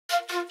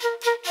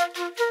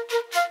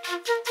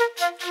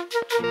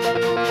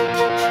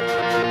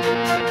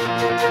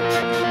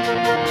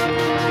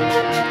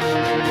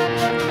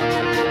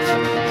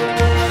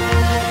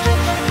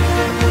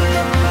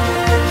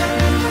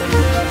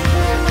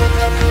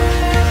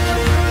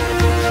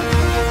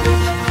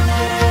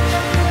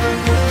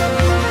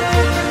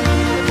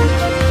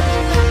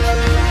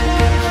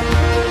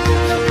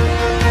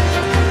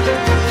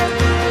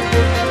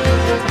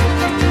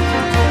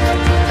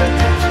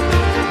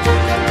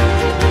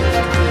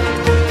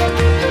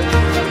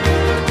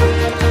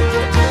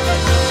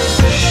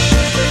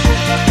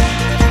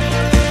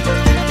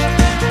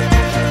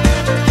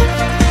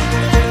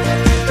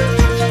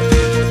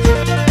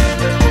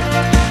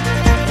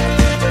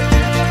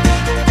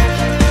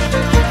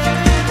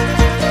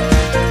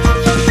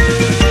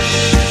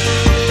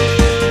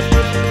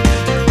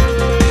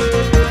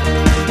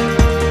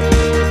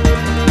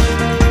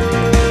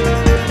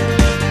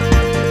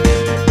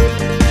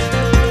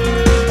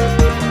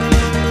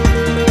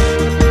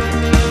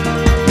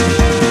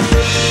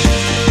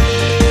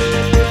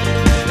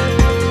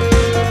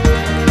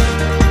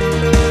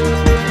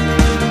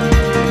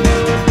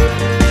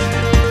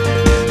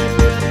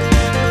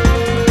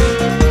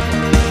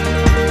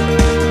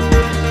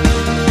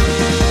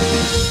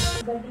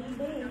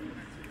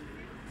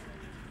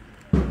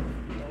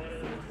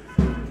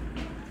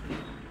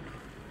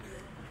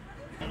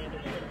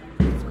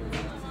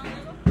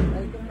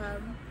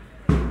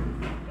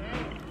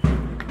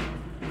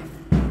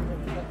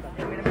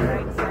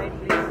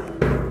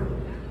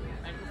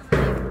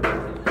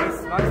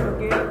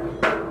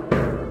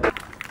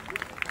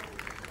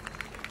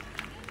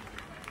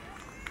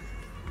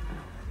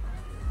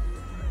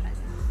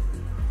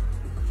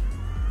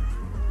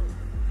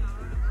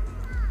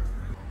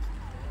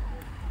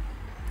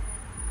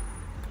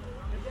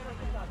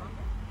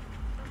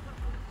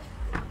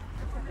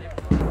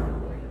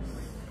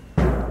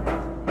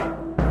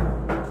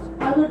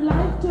I would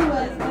like to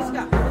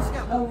welcome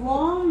a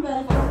warm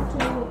welcome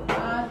to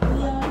our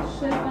dear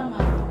Sy.No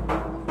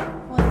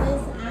for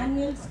this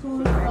annual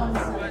school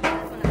concert.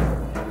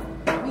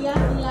 We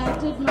are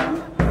delighted,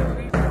 ma'am.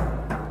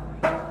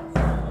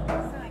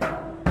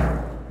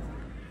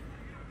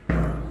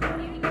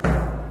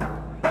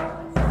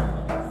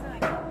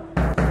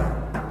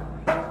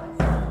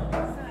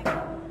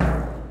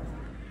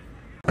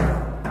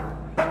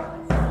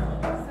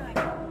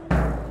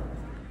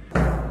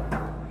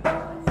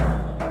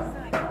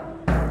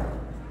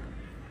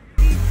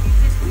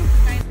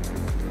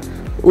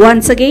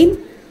 Once again,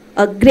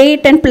 a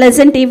great and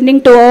pleasant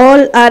evening to all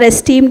our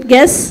esteemed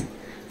guests,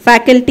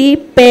 faculty,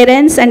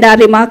 parents, and our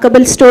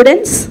remarkable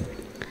students.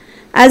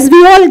 As we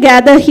all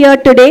gather here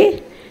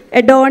today,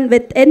 adorned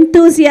with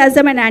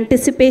enthusiasm and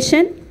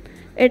anticipation,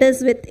 it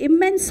is with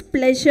immense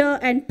pleasure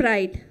and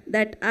pride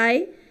that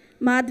I,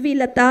 Madhvi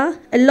Lata,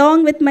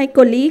 along with my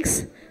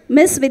colleagues,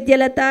 Miss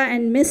Vidyalata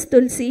and Miss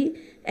Tulsi,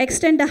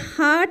 extend a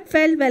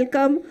heartfelt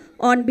welcome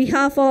on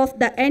behalf of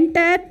the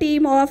entire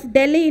team of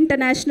Delhi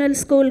International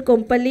School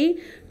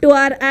Kompally to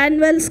our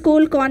annual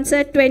school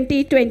concert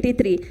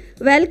 2023.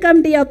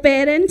 Welcome, dear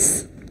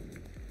parents.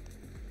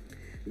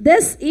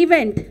 This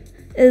event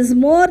is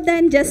more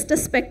than just a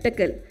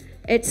spectacle.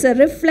 It's a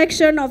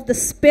reflection of the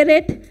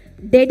spirit,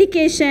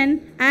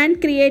 dedication, and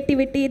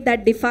creativity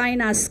that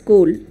define our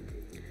school.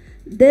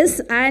 This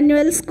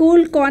annual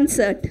school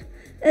concert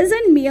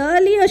isn't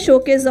merely a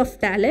showcase of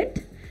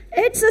talent.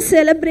 It's a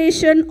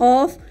celebration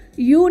of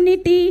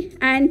unity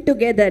and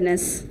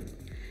togetherness.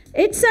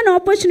 It's an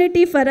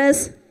opportunity for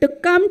us to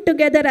come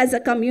together as a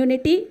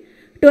community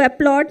to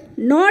applaud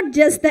not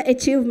just the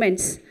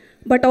achievements,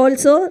 but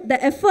also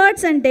the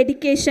efforts and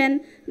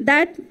dedication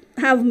that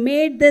have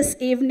made this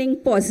evening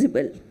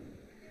possible.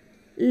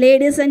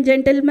 Ladies and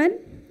gentlemen,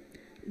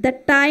 the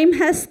time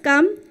has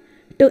come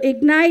to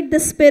ignite the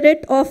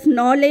spirit of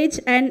knowledge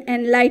and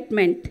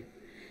enlightenment.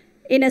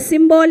 In a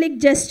symbolic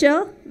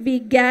gesture, we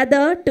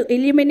gather to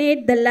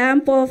illuminate the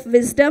lamp of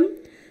wisdom,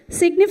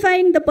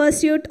 signifying the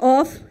pursuit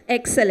of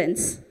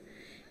excellence.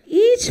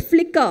 Each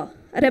flicker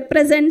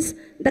represents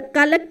the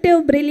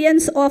collective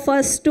brilliance of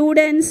our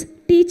students,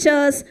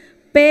 teachers,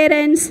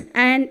 parents,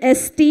 and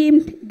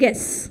esteemed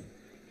guests.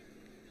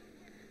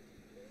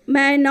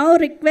 May I now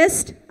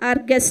request our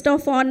guest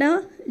of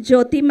honor,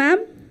 Jyoti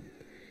ma'am,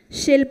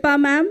 Shilpa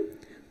ma'am,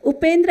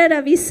 Upendra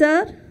Ravi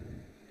sir,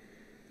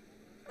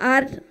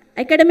 our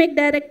Academic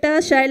Director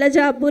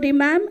Shailaja Aburi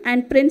ma'am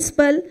and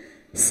Principal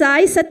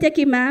Sai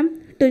Satyaki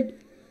ma'am to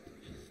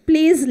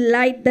please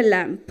light the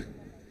lamp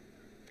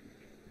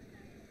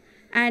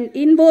and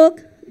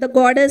invoke the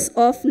goddess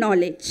of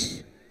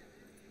knowledge.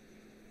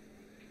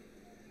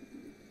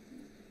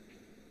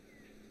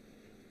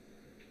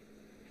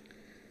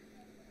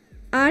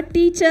 Our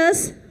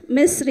teachers,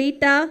 Miss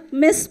Rita,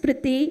 Miss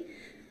Priti,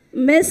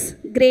 Miss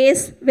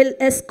Grace will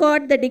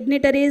escort the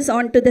dignitaries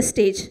onto the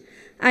stage.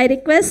 I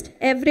request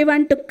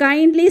everyone to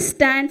kindly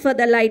stand for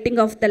the lighting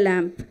of the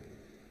lamp.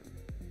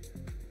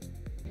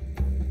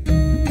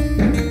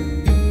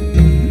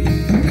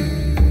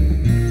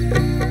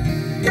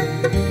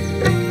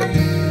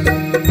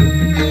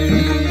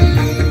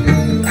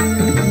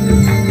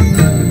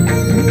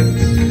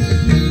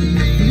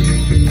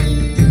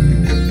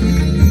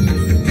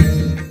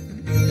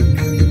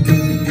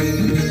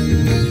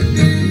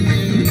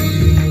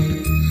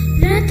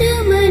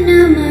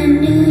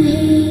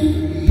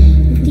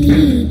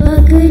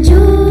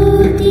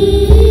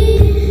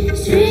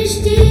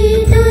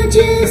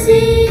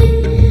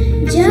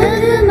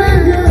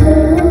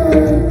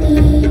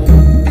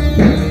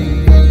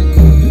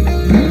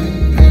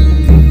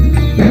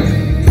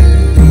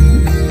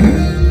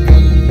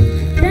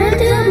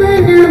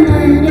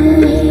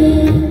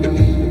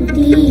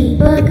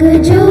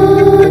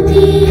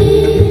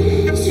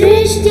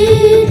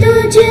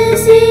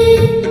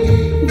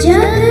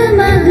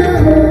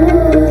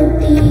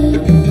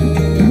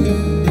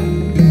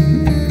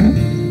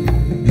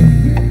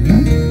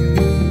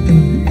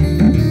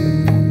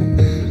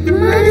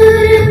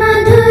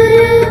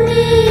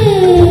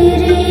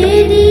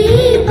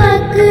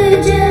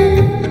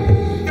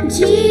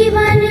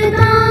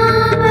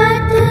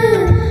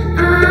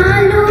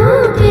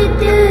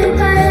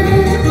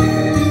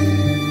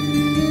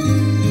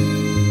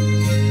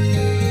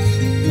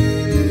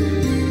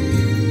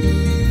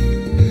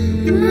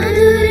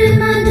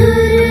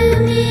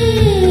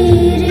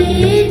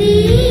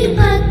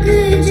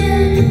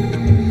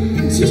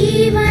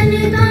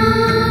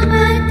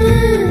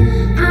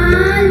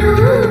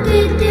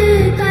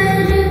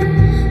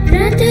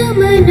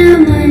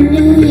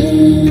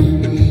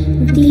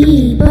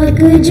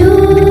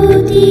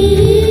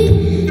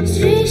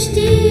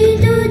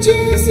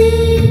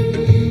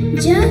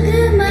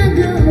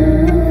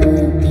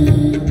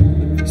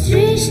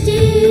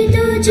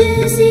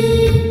 तुझसे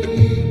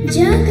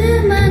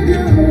जगमग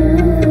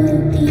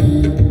होती,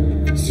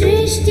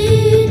 सृष्टि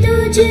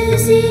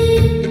तुझसे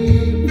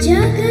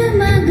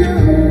जगमग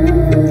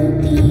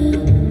होती,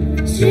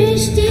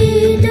 सृष्टि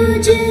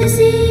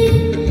तुझसे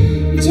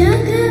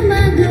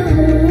जगमग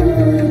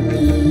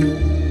होती।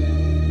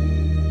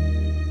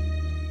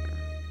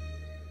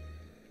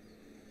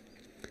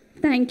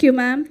 Thank you,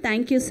 ma'am.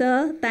 Thank you,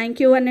 sir. Thank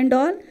you, one and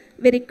all.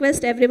 We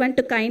request everyone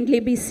to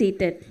kindly be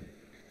seated.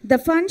 The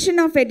function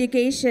of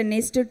education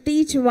is to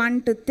teach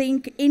one to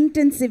think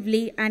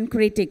intensively and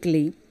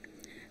critically.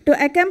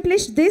 To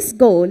accomplish this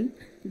goal,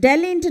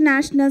 Delhi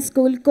International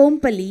School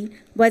Kompally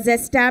was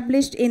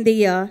established in the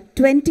year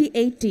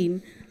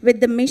 2018 with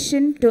the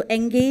mission to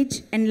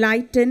engage,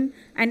 enlighten,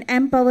 and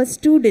empower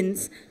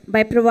students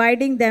by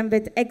providing them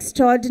with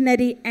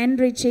extraordinary,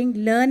 enriching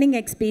learning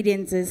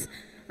experiences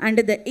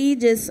under the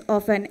aegis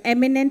of an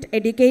eminent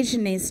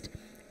educationist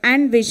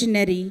and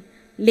visionary,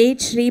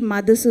 late Shri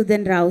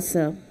Madhusudan Rao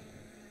sir.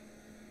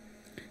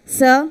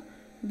 Sir,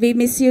 we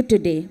miss you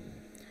today.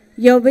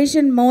 Your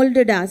vision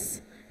molded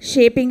us,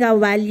 shaping our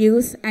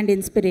values and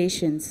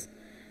inspirations.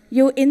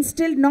 You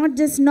instilled not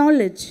just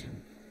knowledge,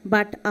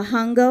 but a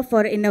hunger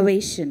for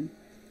innovation.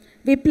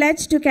 We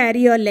pledge to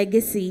carry your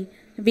legacy,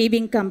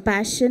 weaving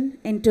compassion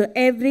into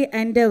every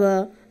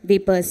endeavor we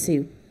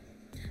pursue.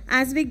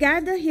 As we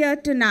gather here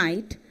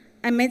tonight,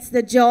 amidst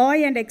the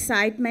joy and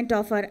excitement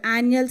of our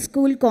annual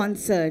school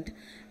concert,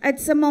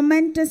 it's a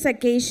momentous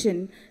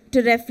occasion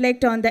to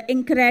reflect on the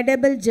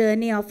incredible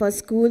journey of our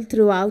school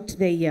throughout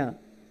the year.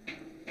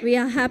 We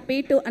are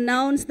happy to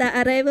announce the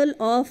arrival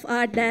of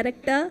our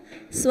director,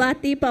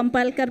 Swati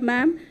Pampalkar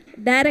ma'am,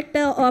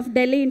 director of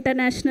Delhi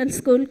International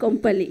School,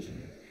 Kompally.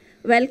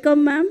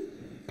 Welcome, ma'am.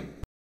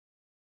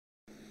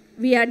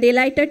 We are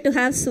delighted to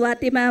have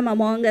Swati ma'am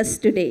among us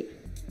today.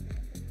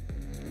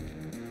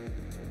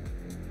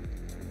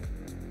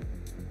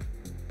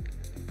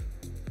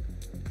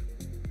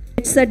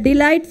 It's a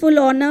delightful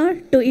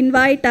honor to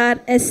invite our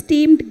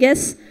esteemed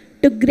guests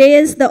to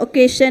grace the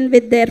occasion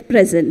with their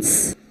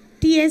presence.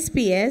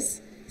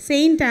 TSPS,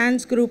 St.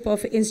 Anne's Group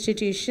of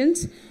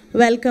Institutions,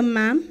 welcome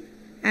ma'am,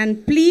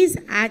 and please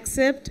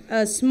accept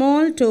a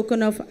small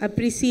token of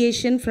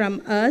appreciation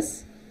from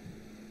us.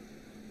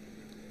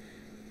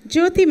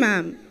 Jyoti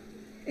ma'am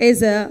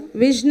is a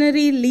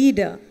visionary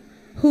leader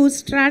who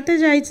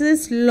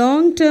strategizes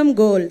long-term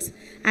goals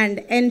and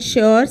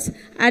ensures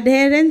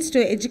adherence to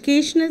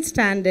educational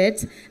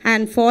standards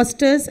and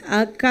fosters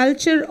a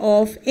culture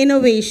of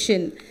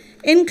innovation,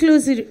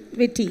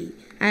 inclusivity,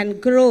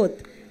 and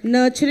growth,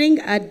 nurturing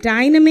a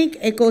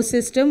dynamic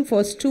ecosystem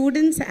for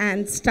students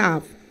and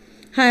staff.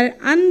 Her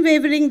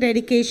unwavering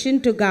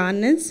dedication to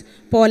governance,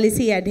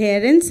 policy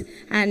adherence,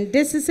 and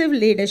decisive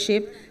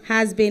leadership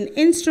has been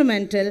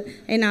instrumental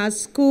in our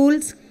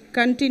school's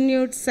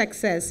continued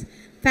success.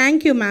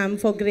 Thank you, ma'am,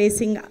 for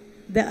gracing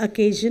the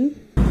occasion.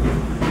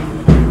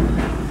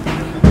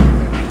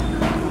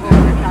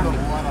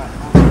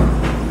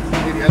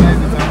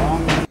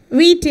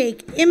 We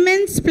take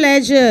immense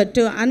pleasure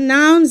to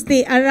announce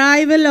the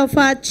arrival of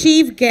our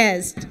chief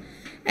guest,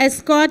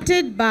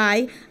 escorted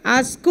by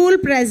our school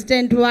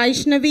president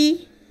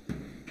Vaishnavi,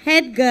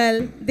 head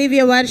girl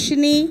Divya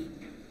Varshini,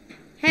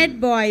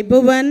 head boy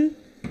Bhuvan,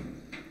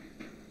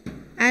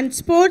 and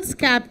sports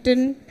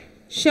captain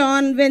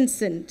Sean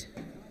Vincent.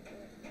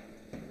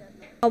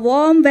 A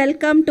warm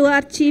welcome to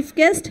our chief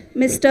guest,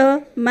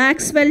 Mr.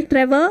 Maxwell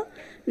Trevor,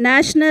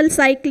 National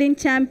Cycling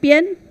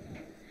Champion,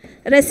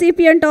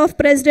 recipient of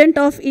President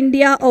of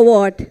India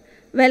Award.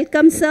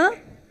 Welcome, sir.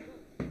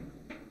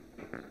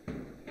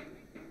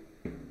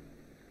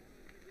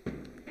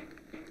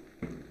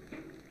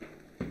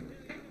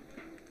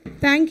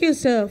 Thank you,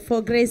 sir,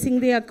 for gracing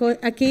the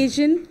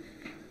occasion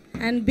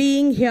and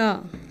being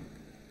here.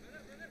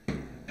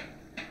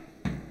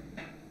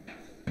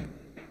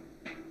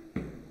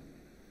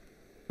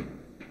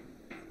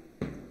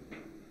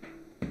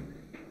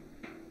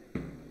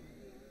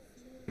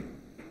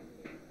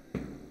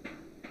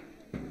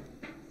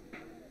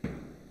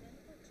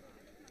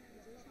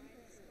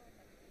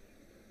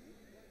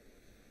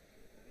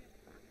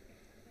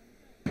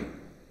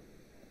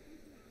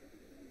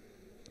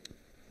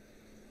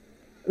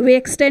 We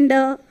extend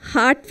a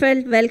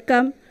heartfelt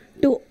welcome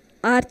to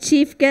our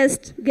chief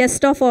guest,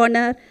 guest of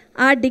honor,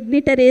 our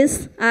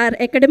dignitaries, our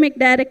academic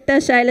director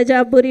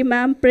Shailaja Buri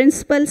ma'am,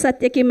 principal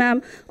Satyaki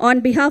ma'am, on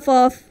behalf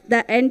of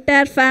the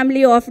entire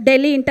family of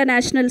Delhi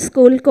International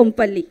School,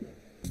 Kompally.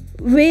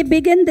 We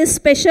begin this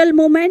special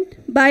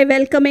moment by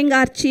welcoming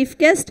our chief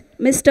guest,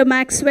 Mr.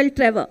 Maxwell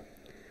Trevor.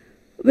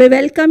 We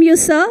welcome you,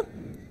 sir.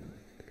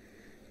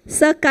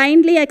 Sir,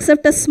 kindly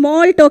accept a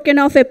small token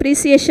of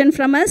appreciation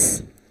from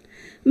us.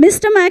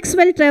 Mr.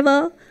 Maxwell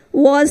Trevor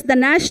was the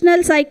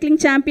national cycling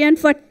champion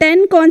for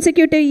 10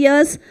 consecutive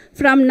years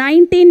from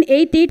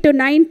 1980 to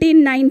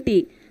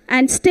 1990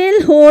 and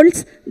still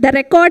holds the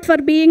record for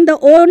being the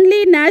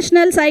only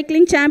national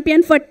cycling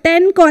champion for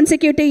 10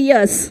 consecutive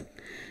years.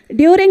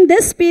 During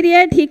this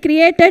period, he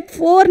created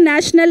 4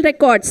 national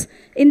records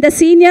in the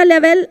senior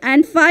level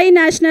and 5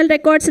 national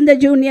records in the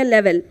junior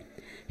level.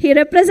 He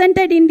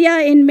represented India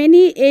in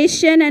many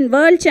Asian and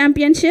World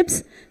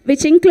Championships,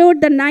 which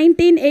include the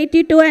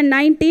 1982 and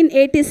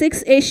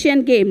 1986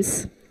 Asian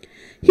Games.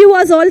 He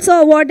was also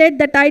awarded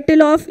the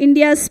title of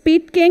India's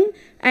Speed King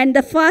and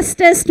the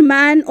fastest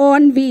man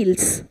on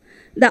wheels.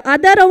 The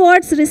other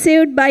awards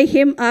received by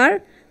him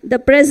are the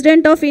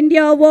President of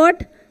India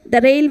Award, the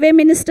Railway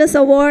Minister's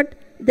Award,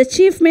 the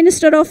Chief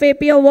Minister of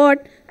AP Award,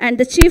 and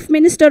the Chief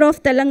Minister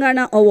of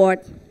Telangana Award.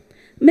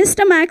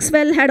 Mr.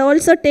 Maxwell had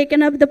also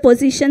taken up the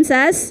positions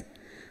as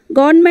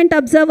Government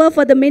Observer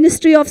for the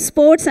Ministry of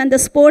Sports and the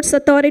Sports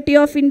Authority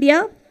of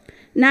India,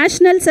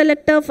 National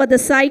Selector for the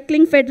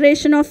Cycling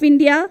Federation of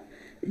India,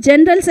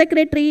 General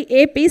Secretary,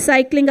 AP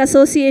Cycling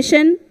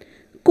Association,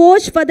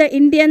 Coach for the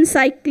Indian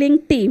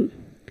cycling team.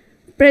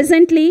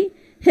 Presently,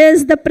 he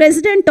is the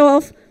President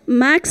of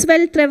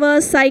Maxwell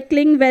Travers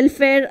Cycling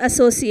Welfare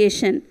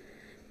Association.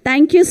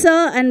 Thank you,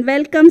 sir, and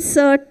welcome,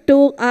 sir,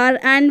 to our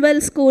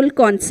annual school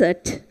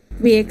concert.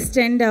 We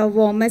extend our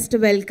warmest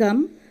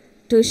welcome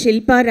to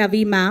Shilpa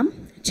Ravi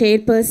ma'am,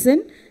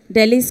 Chairperson,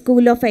 Delhi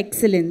School of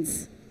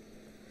Excellence.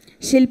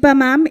 Shilpa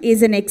ma'am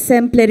is an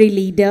exemplary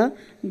leader,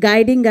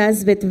 guiding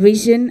us with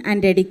vision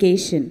and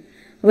dedication.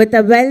 With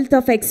a wealth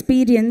of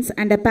experience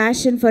and a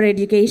passion for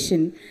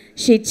education,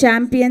 she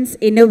champions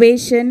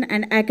innovation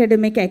and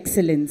academic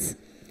excellence.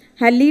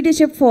 Her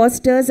leadership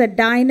fosters a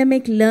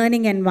dynamic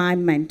learning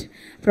environment,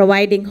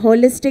 providing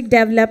holistic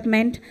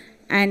development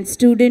and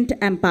student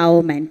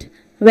empowerment.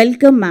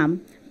 Welcome,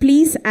 ma'am.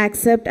 Please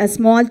accept a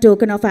small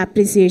token of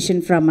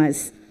appreciation from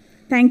us.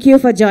 Thank you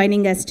for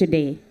joining us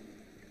today.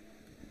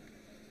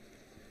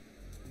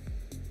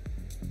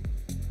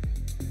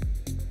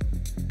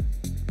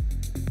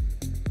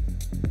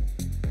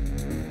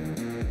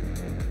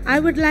 I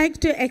would like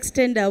to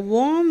extend a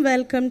warm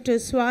welcome to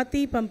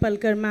Swati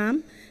Pampalkar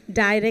ma'am,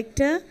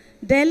 Director,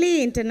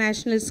 Delhi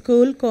International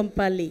School,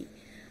 Kompally.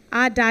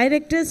 Our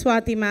Director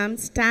Swati ma'am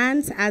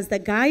stands as the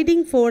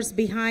guiding force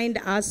behind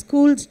our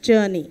school's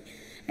journey,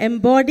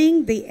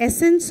 embodying the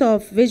essence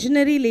of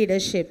visionary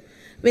leadership.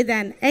 With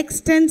an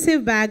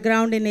extensive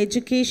background in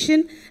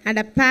education and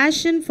a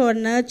passion for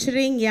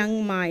nurturing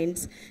young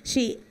minds,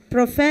 she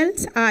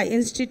propels our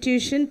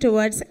institution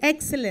towards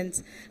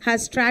excellence. Her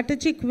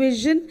strategic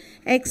vision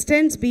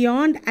extends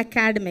beyond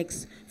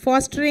academics,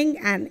 fostering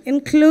an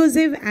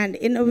inclusive and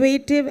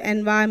innovative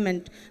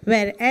environment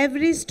where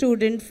every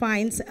student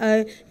finds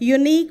a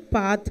unique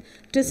path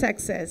to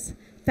success.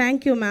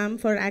 Thank you, ma'am,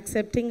 for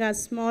accepting a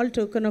small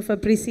token of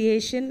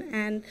appreciation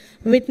and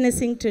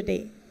witnessing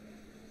today.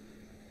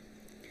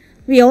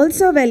 We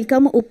also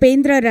welcome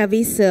Upendra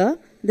Ravi sir,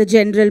 the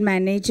General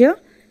Manager.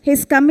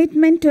 His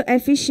commitment to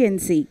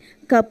efficiency,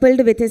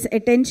 coupled with his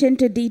attention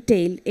to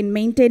detail in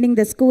maintaining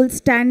the school's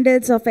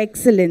standards of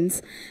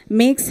excellence,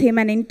 makes him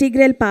an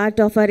integral part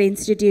of our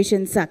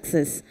institution's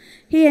success.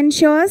 He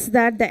ensures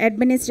that the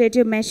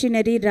administrative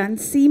machinery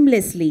runs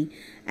seamlessly,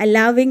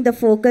 allowing the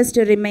focus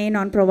to remain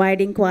on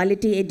providing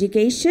quality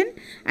education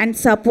and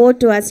support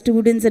to our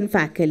students and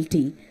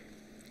faculty.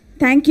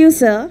 Thank you,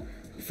 sir,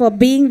 for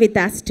being with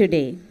us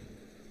today.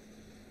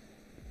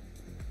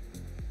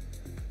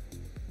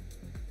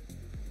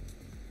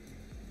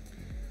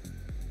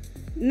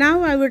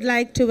 Now I would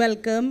like to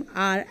welcome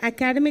our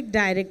Academic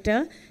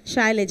Director,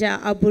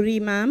 Shailaja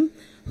Aburi ma'am,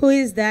 who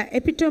is the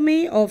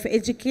epitome of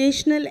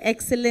educational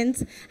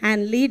excellence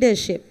and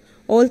leadership,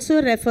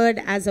 also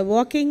referred as a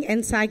walking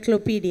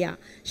encyclopedia.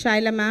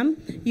 Shaila ma'am,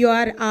 you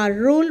are our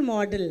role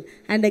model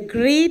and a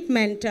great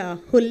mentor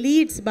who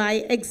leads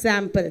by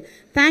example.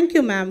 Thank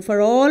you, ma'am, for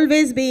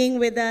always being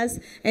with us,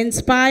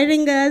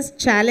 inspiring us,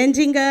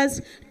 challenging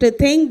us to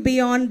think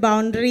beyond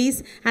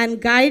boundaries, and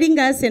guiding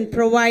us in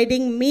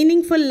providing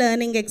meaningful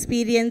learning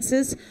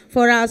experiences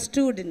for our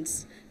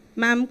students.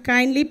 Ma'am,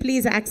 kindly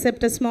please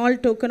accept a small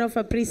token of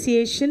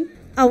appreciation.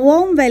 A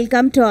warm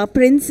welcome to our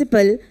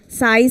principal,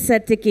 Sai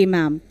Satyaki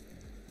ma'am.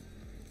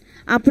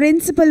 Our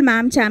principal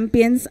ma'am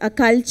champions a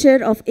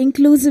culture of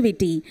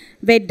inclusivity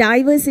where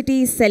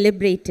diversity is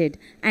celebrated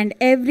and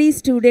every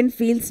student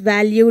feels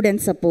valued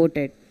and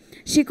supported.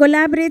 She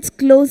collaborates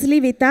closely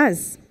with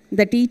us,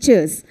 the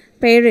teachers,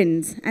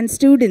 parents, and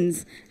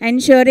students,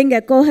 ensuring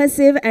a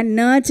cohesive and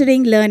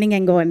nurturing learning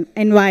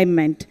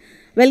environment.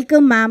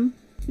 Welcome, ma'am.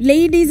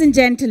 Ladies and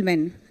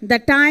gentlemen, the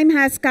time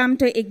has come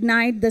to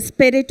ignite the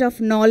spirit of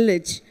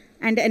knowledge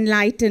and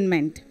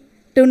enlightenment.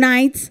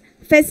 Tonight's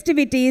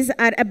festivities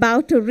are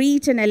about to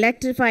reach an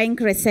electrifying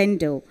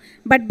crescendo.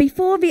 But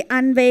before we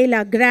unveil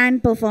our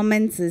grand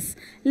performances,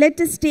 let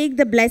us take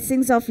the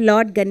blessings of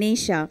Lord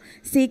Ganesha,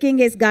 seeking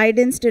his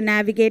guidance to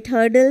navigate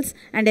hurdles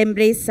and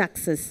embrace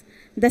success.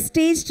 The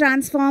stage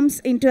transforms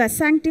into a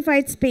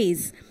sanctified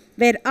space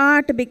where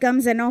art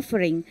becomes an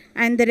offering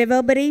and the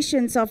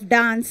reverberations of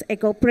dance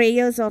echo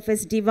prayers of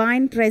his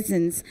divine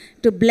presence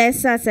to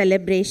bless our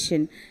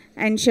celebration,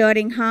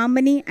 ensuring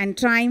harmony and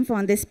triumph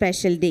on this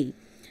special day.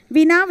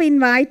 We now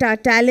invite our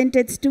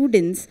talented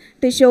students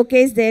to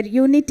showcase their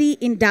unity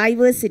in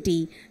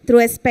diversity through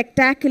a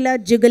spectacular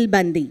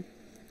Jugalbandi,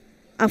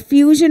 a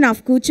fusion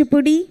of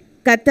Kuchipudi,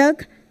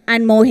 Kathak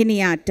and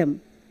Mohiniyattam.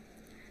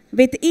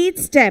 With each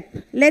step,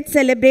 let's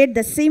celebrate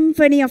the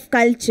symphony of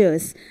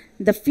cultures,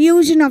 the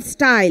fusion of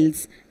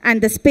styles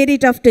and the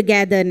spirit of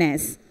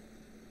togetherness.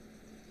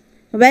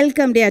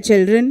 Welcome, dear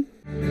children.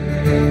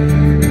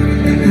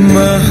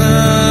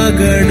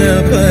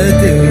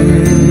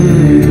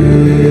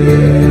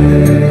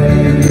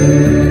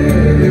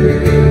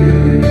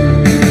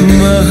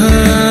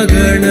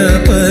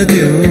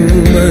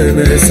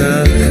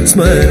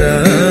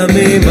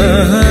 स्मरामि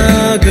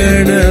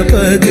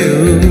महागणपतिं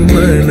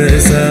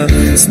मनसा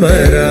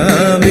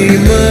स्मरामि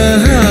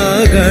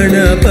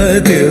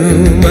महागणपतिं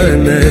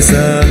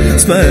मनसा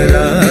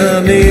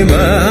स्मरामि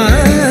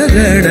महागणपतिं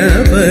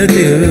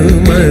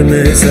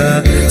मनसा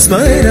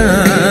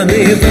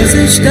स्मरामि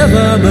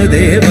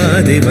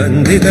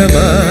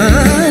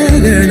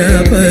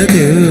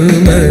वसिष्ठवामदेवादिवन्दितमागणपतिं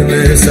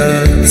मनसा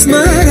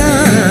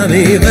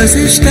स्मरामि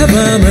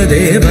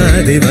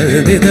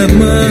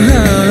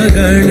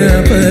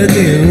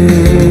वसिष्ठवामदेवादिवन्दितमहागणपतिं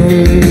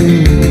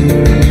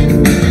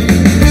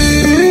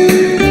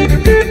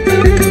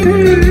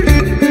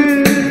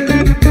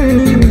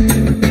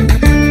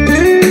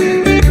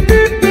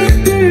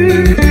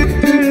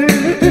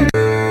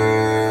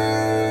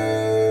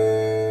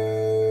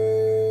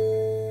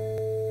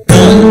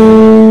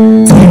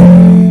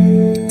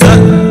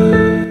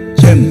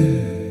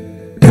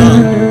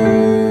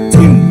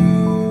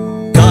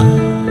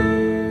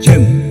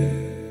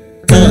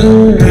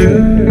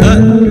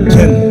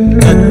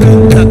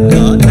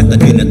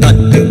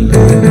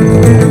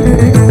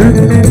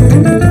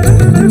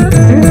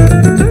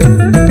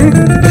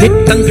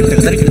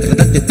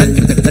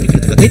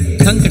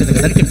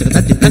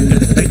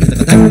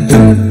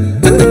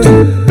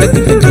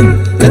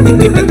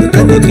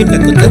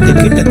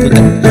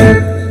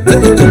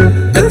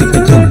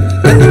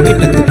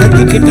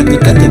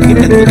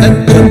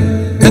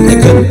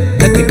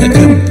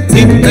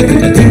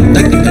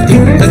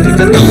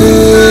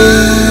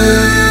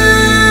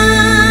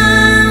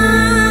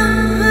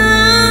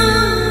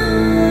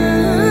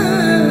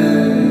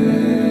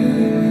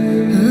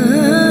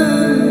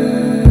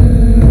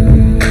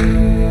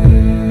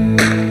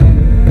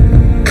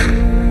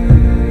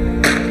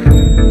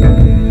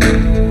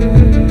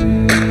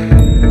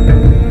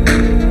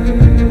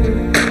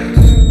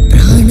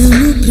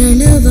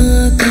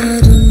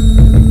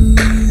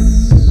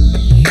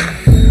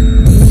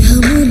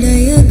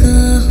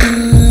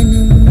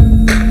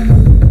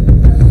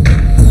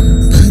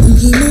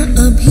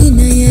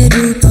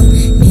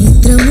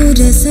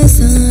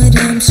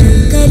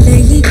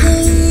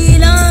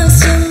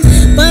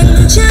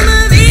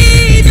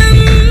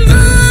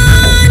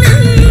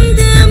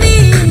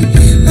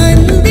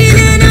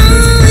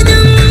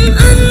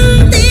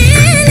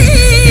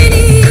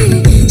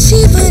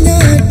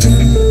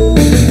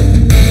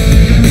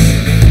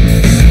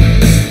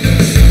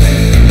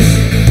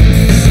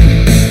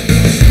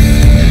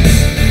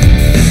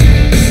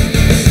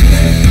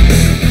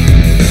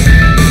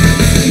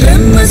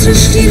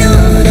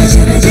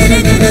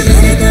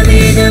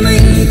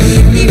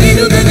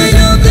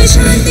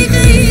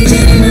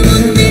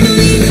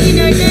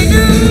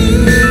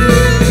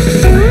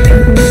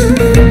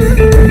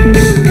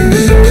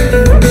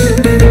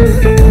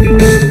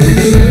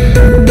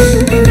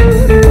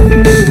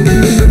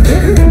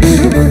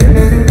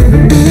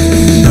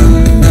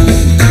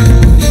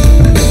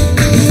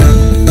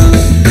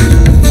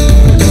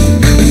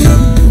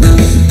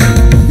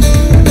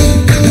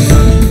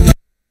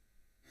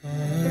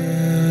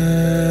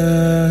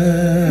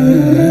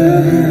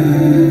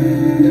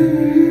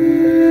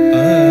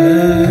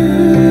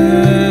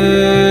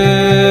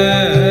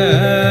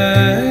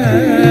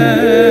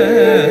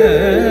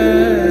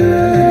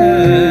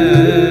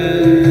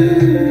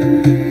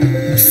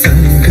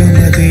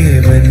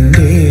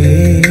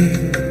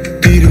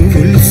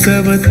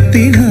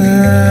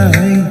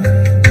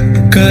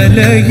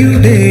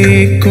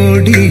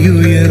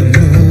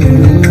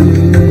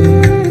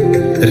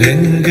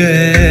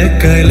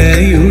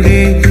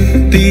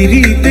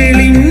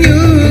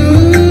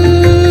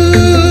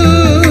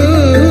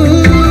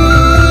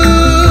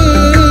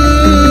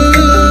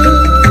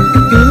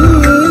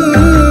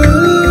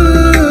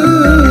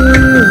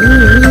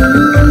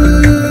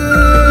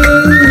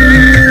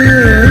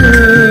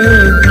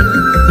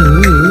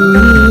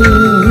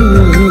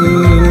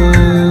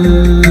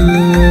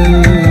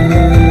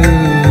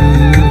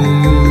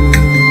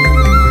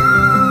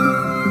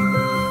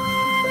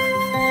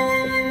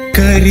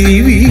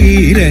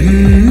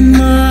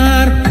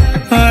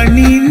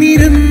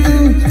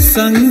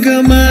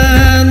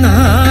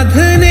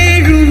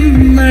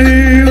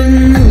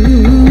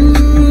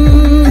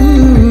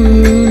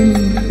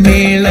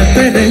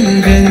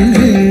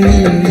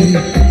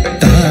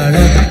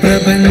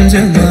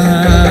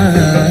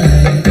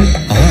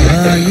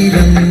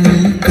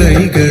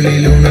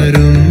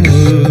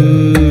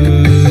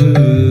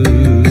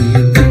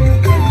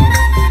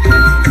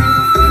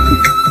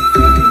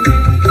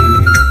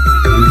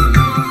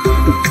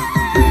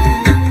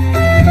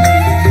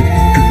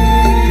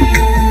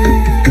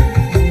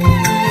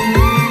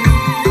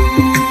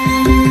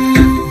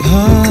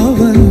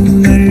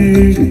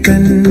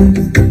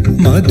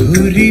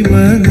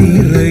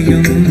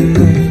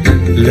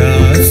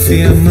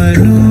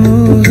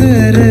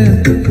ലാസ്യമനോഹര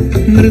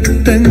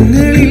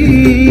നൃത്തങ്ങളിൽ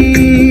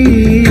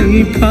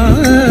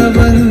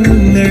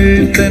പാവങ്ങൾ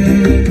തൻ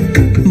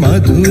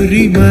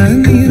മധുരിമ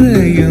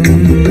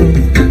നിറയുന്നു.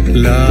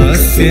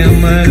 ലാസ്യമനോഹര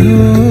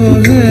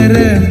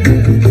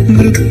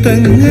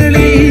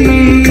നൃത്തങ്ങളിൽ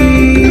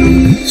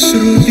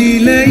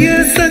ശ്രുതിലയ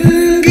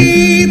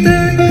സംഗീത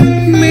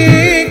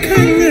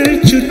മേഘങ്ങൾ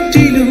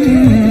ചുറ്റിലും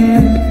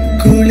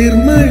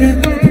കുളിർമഴ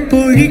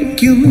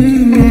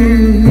പൊഴിക്കുന്നു.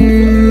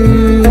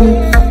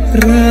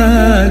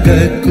 രാഗ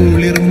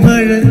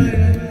കുളിർമഴ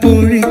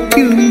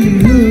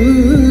പൊഴിക്കുന്നു.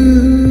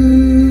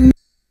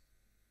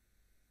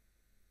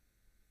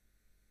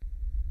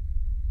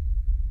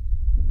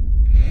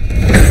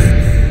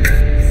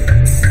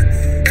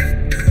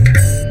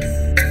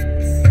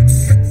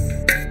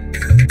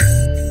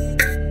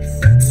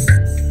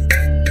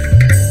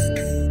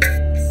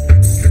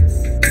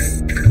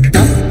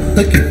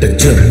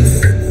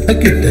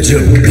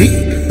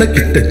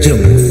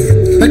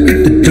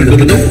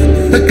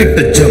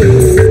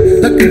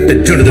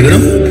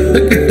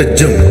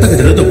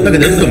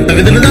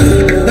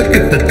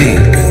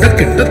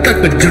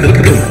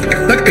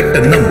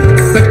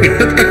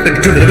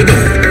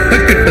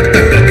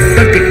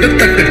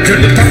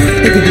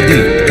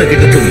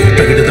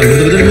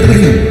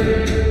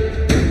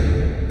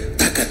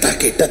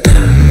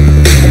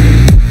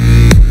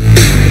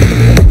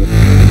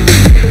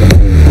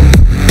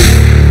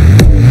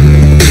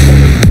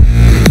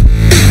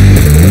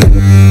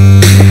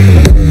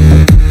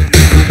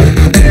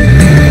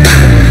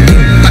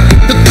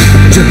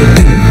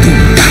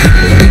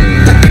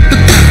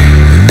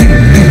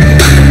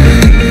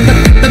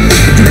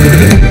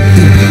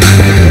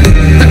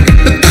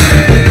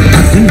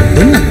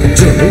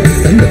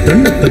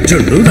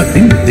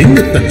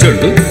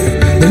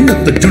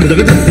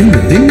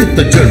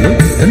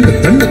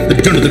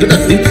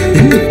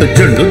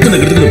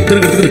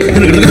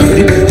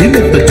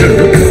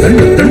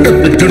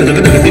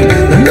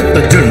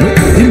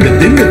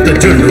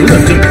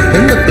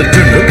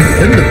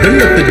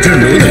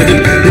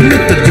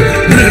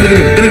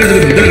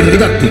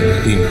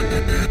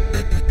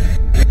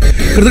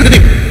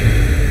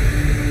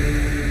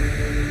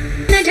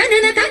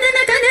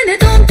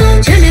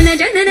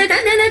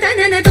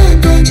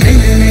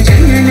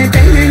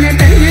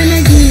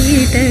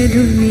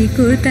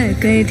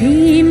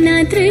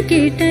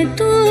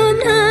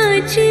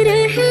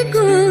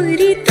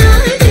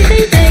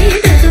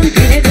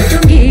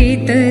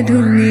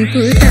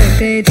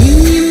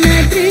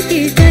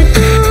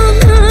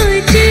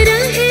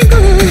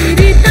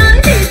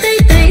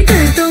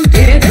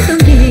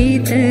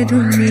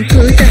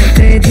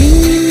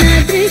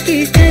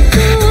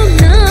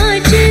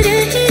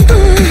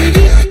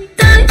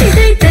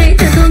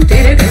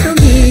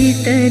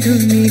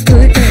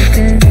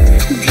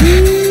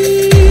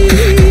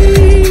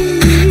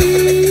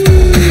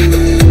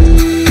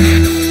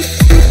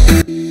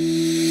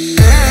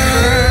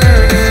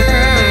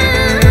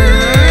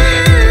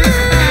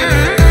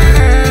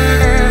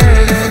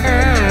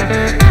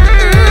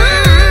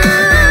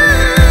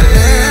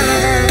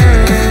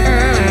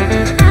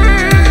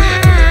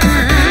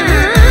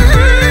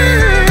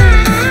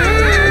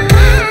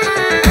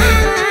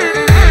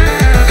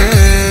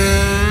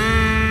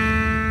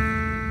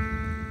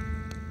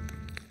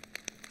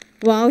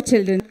 Wow,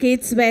 children,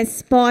 kids were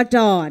spot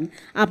on.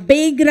 A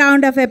big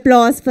round of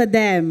applause for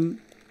them.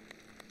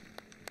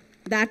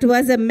 That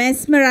was a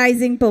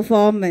mesmerizing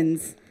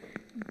performance.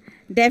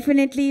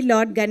 Definitely,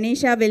 Lord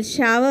Ganesha will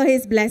shower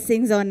his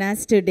blessings on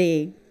us today.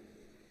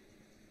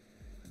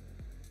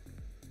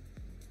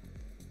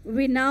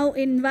 We now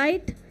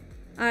invite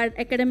our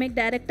Academic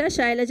Director,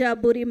 Shailaja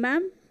Aburi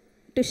ma'am,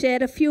 to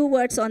share a few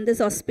words on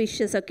this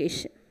auspicious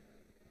occasion.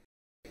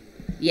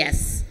 Yes.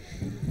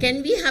 Can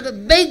we have a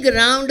big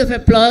round of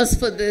applause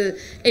for the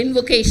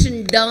invocation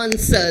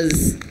dancers?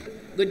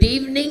 Good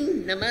evening,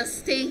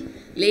 namaste,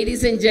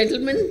 ladies and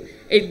gentlemen.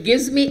 It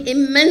gives me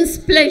immense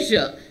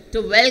pleasure to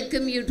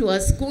welcome you to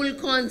our school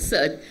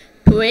concert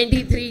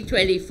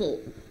 23-24.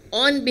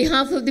 On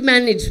behalf of the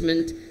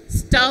management,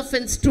 staff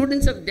and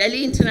students of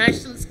Delhi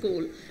International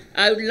School,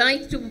 I would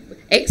like to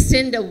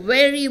extend a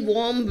very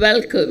warm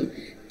welcome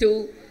to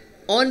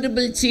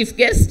Honorable Chief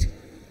Guest,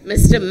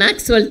 Mr.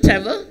 Maxwell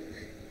Trevor,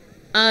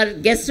 our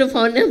guest of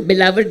honor,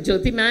 beloved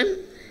Jyoti ma'am,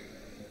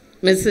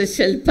 Mrs.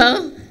 Shilpa,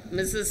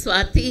 Mrs.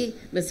 Swati,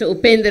 Mr.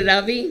 Upendra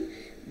Ravi,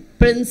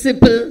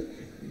 principal,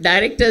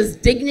 directors,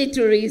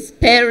 dignitaries,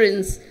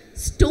 parents,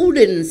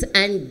 students,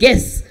 and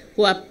guests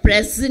who are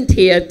present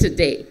here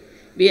today.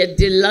 We are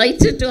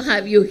delighted to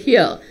have you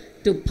here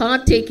to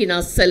partake in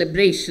our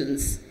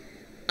celebrations.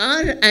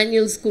 Our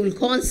annual school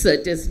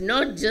concert is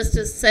not just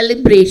a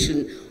celebration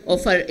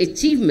of our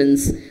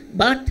achievements,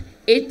 but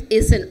it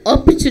is an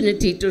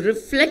opportunity to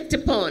reflect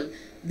upon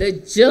the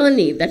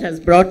journey that has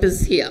brought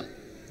us here.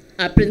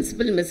 Our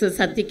principal, Mrs.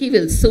 Hatiki,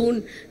 will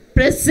soon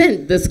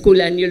present the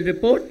school annual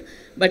report.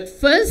 But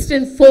first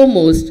and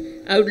foremost,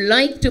 I would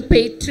like to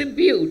pay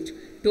tribute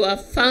to our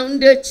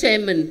founder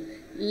chairman,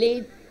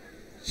 late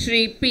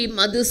Shri P.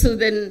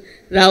 Madhusudan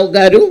Rao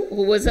Garu,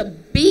 who was a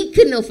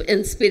beacon of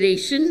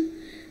inspiration,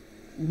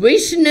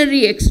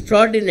 visionary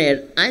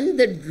extraordinaire, and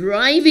the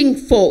driving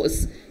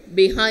force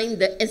behind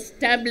the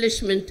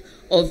establishment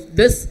of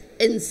this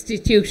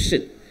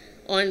institution.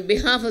 On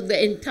behalf of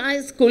the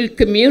entire school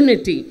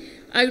community,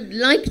 I would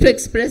like to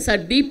express our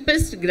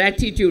deepest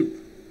gratitude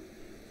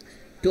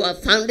to our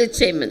founder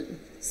chairman.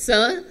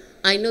 Sir,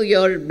 I know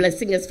you're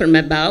blessing us from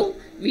above.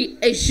 We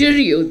assure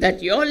you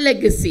that your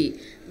legacy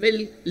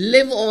will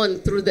live on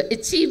through the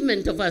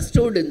achievement of our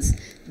students,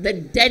 the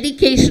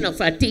dedication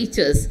of our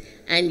teachers,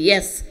 and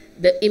yes,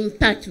 the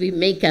impact we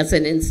make as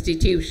an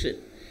institution.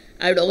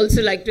 I would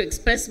also like to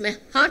express my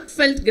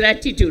heartfelt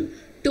gratitude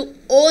to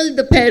all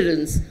the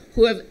parents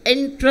who have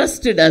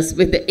entrusted us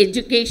with the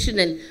education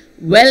and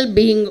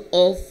well-being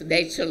of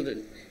their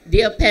children.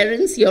 Dear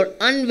parents, your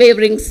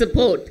unwavering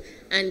support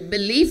and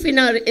belief in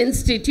our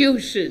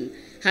institution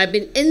have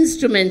been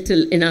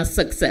instrumental in our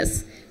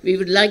success. We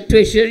would like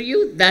to assure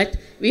you that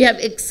we have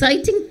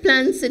exciting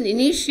plans and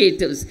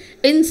initiatives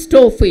in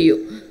store for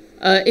you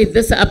in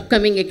this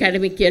upcoming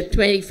academic year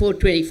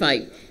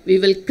 24-25. We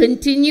will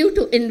continue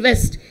to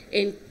invest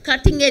in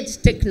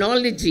cutting-edge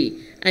technology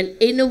and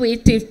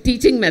innovative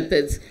teaching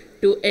methods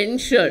to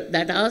ensure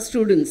that our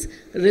students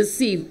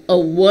receive a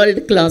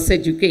world-class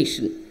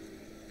education.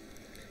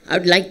 I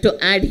would like to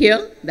add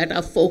here that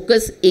our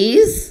focus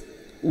is,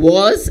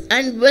 was,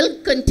 and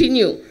will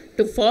continue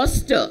to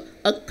foster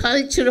a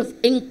culture of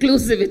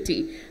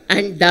inclusivity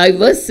and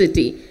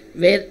diversity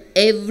where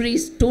every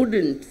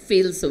student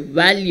feels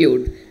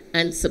valued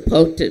and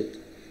supported.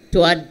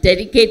 To our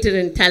dedicated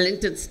and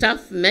talented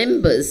staff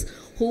members,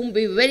 whom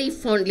we very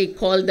fondly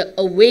call the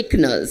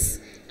Awakeners,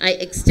 I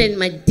extend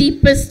my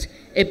deepest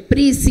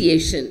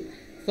appreciation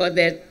for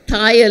their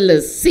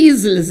tireless,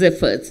 ceaseless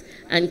efforts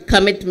and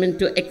commitment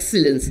to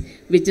excellence,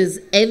 which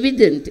is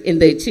evident in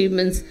the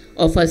achievements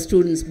of our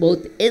students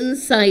both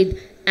inside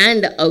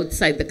and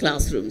outside the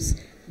classrooms.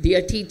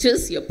 Dear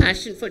teachers, your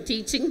passion for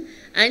teaching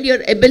and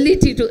your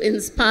ability to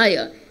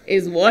inspire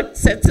is what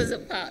sets us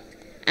apart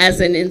as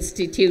an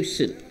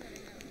institution.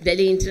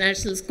 Delhi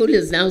International School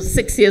is now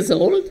 6 years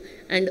old,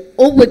 and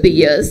over the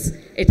years,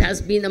 it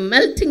has been a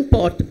melting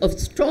pot of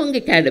strong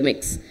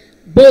academics,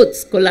 both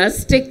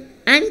scholastic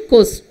and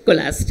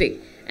co-scholastic,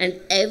 and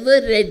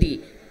ever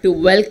ready to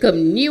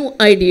welcome new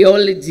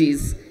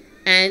ideologies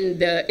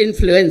and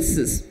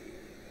influences.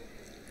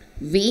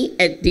 We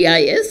at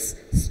DIS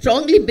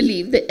strongly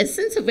believe the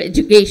essence of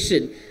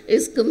education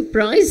is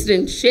comprised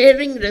in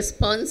sharing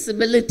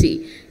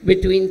responsibility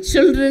between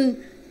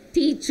children,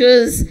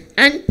 teachers,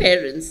 and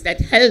parents that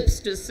helps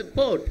to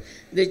support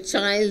the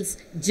child's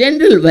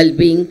general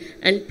well-being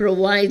and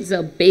provides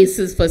a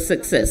basis for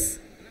success.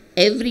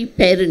 Every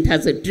parent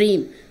has a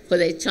dream for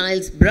their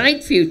child's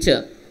bright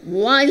future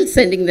while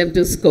sending them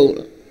to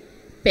school.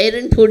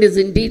 Parenthood is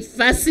indeed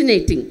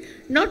fascinating,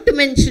 not to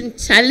mention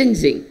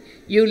challenging.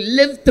 You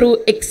live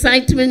through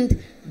excitement,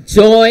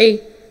 joy,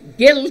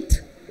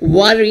 guilt,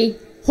 worry,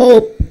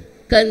 hope,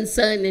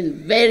 concern in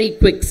very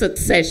quick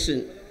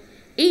succession.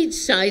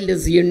 Each child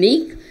is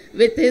unique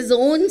with his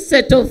own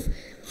set of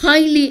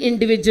highly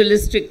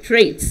individualistic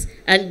traits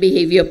and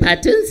behavior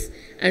patterns,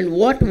 and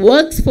what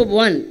works for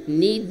one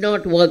need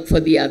not work for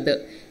the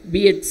other.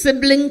 Be it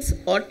siblings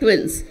or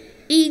twins,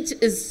 each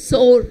is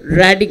so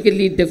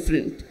radically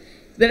different.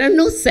 There are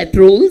no set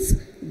rules,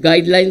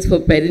 guidelines for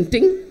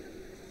parenting.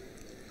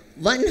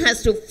 One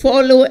has to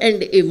follow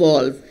and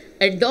evolve,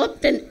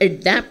 adopt and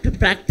adapt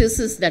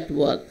practices that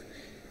work.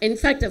 In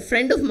fact, a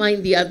friend of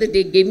mine the other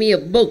day gave me a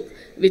book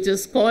which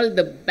is called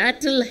The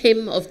Battle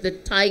Hymn of the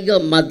Tiger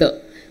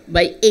Mother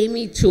by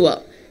Amy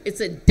Chua. It's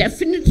a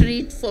definite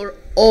read for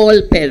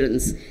all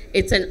parents.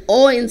 It's an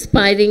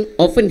awe-inspiring,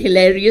 often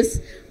hilarious,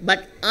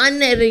 but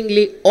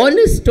unerringly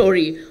honest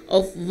story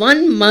of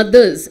one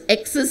mother's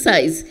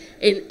exercise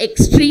in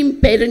extreme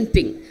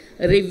parenting,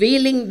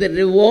 revealing the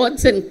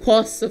rewards and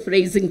costs of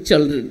raising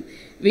children.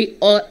 We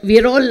are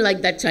all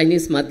like that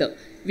Chinese mother.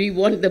 We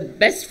want the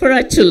best for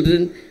our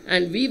children,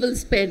 and we will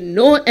spare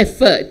no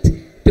effort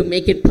to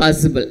make it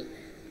possible.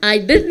 I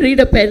did read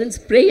a parent's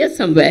prayer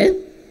somewhere,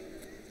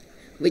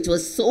 which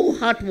was so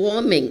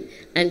heartwarming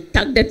and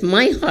tugged at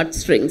my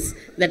heartstrings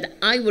that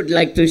I would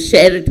like to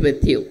share it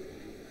with you.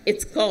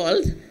 It's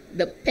called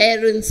the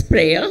Parent's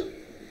Prayer.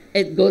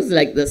 It goes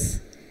like this.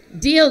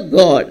 Dear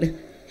God,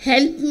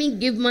 help me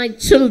give my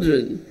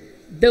children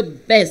the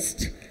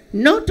best,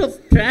 not of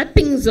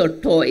trappings or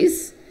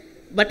toys,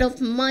 but of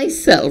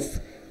myself,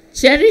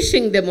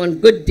 cherishing them on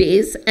good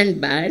days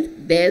and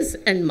bad, theirs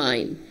and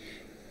mine.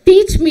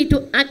 Teach me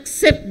to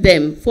accept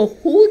them for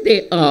who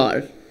they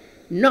are,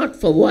 not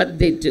for what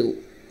they do.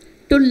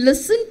 To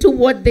listen to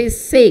what they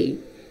say,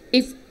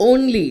 if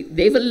only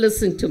they will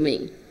listen to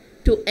me.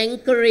 To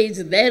encourage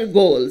their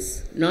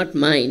goals, not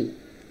mine.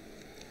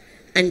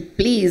 And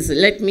please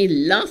let me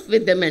laugh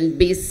with them and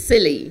be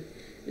silly.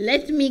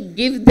 Let me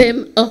give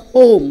them a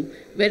home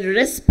where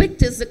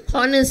respect is the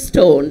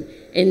cornerstone,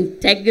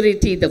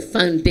 integrity the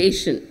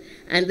foundation,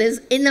 and there's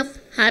enough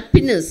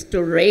happiness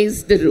to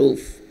raise the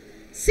roof.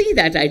 See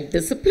that I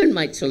discipline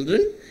my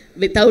children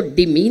without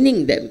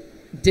demeaning them,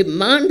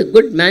 demand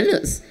good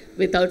manners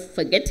without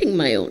forgetting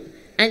my own,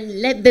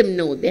 and let them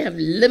know they have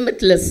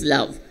limitless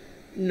love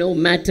no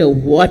matter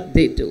what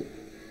they do.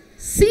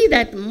 See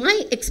that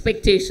my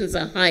expectations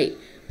are high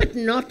but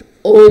not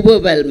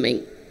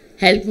overwhelming.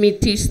 Help me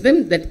teach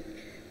them that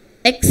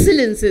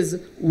excellence is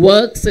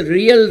work's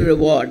real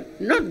reward,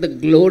 not the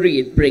glory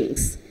it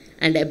brings.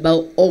 And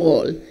above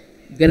all,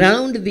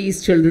 ground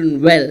these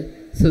children well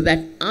so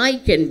that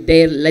I can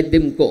dare let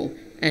them go,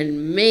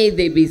 and may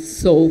they be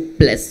so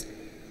blessed.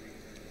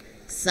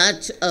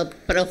 Such a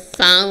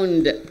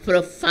profound,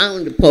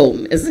 profound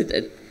poem, isn't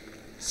it?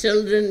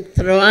 Children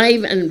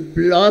thrive and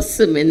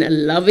blossom in a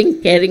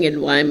loving, caring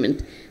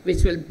environment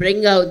which will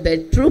bring out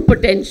their true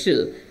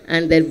potential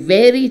and their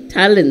varied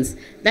talents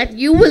that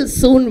you will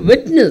soon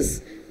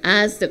witness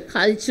as the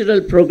cultural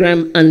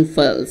program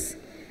unfurls.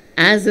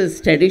 As is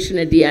tradition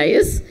at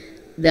DIS,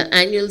 the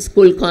annual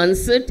school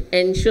concert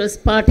ensures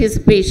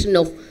participation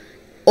of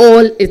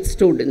all its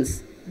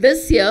students.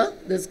 This year,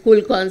 the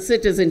school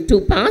concert is in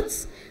 2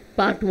 parts.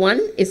 Part 1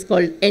 is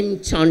called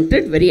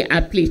Enchanted, very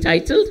aptly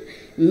titled,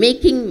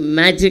 Making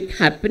Magic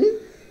Happen,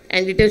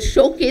 and it is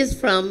showcased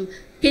from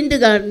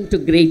kindergarten to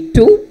grade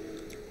 2,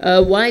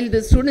 while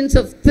the students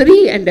of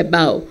 3 and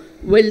above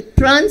will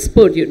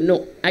transport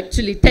you,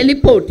 actually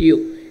teleport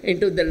you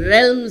into the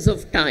realms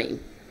of time.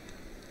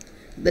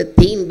 The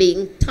theme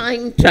being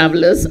Time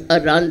Travelers,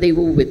 a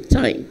Rendezvous with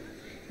Time.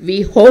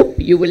 We hope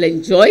you will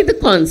enjoy the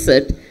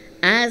concert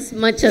as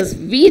much as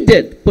we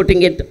did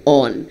putting it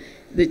on.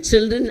 The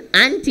children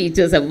and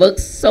teachers have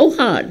worked so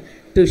hard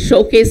to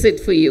showcase it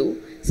for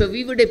you. So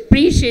we would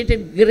appreciate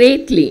it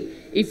greatly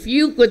if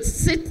you could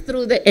sit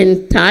through the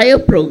entire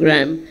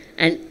program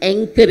and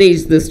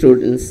encourage the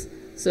students.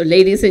 So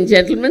ladies and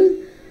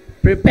gentlemen,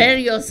 prepare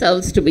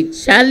yourselves to be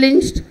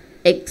challenged,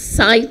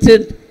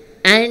 excited,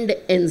 and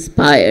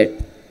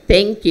inspired.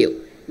 Thank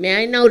you.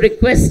 May I now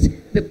request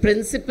the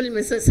principal,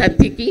 Mrs.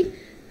 Satyaki,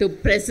 to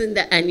present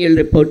the annual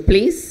report,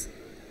 please.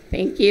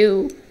 Thank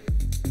you.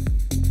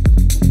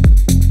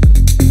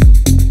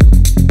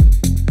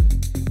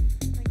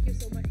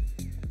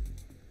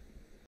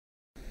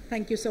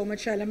 Thank you so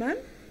much, Shala ma'am.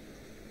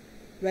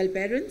 Well,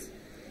 parents,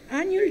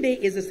 Annual Day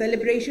is a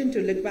celebration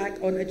to look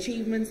back on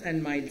achievements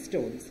and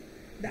milestones.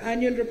 The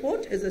annual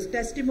report is a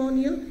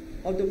testimonial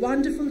of the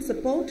wonderful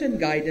support and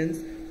guidance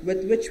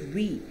with which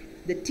we,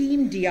 the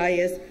team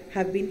DIS,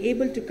 have been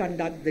able to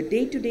conduct the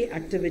day-to-day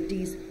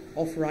activities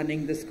of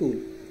running the school.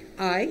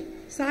 I,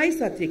 Sy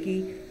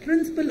Satyaki,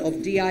 Principal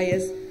of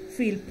DIS,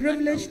 feel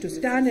privileged to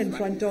stand in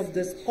front of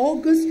this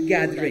august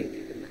gathering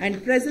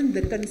and present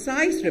the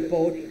concise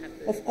report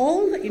of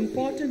all the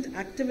important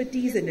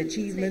activities and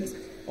achievements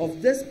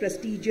of this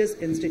prestigious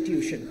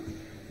institution.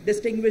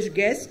 Distinguished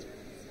Chief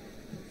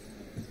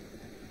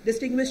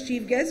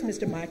Guest,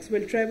 Mr.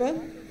 Maxwell Trevor,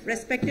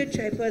 respected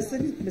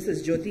Chairperson,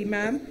 Mrs. Jyoti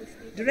Ma'am,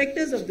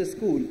 Directors of the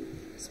school,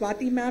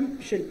 Swati Ma'am,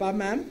 Shilpa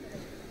Ma'am,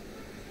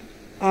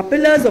 our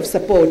pillars of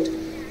support,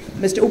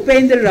 Mr.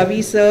 Upendra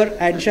Ravi Sir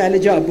and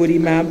Shailaja Aburi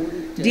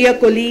Ma'am, dear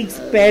colleagues,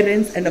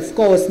 parents, and of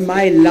course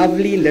my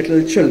lovely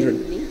little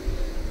children.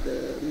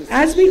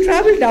 As we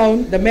travel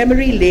down the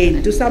memory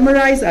lane to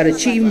summarize our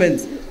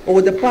achievements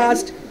over the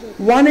past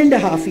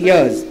 1.5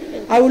 years,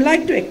 I would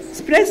like to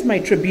express my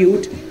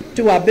tribute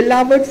to our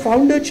beloved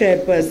founder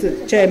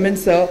chairman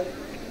Sir,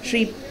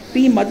 Shri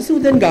P.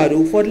 Madhusudan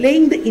Garu, for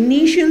laying the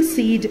initial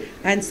seed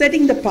and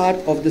setting the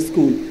path of the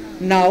school.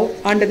 Now,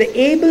 under the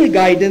able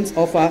guidance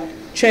of our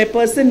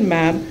chairperson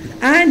ma'am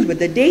and with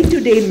the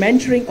day-to-day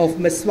mentoring of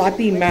Ms.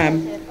 Swati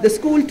ma'am, the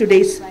school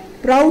today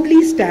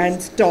proudly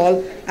stands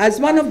tall as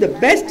one of the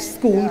best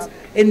schools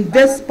in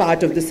this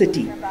part of the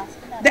city.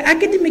 The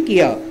academic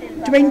year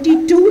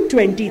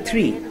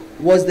 22-23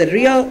 was the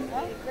real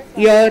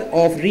year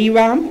of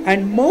revamp,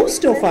 and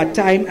most of our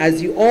time,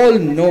 as you all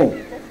know,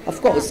 of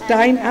course,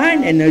 time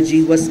and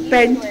energy was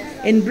spent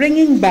in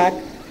bringing back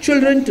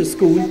children to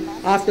school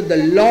after the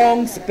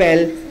long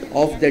spell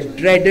of the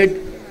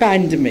dreaded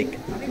pandemic,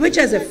 which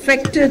has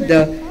affected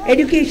the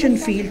education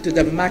field to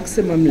the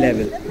maximum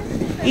level.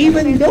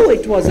 Even though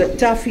it was a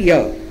tough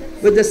year,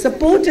 with the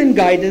support and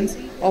guidance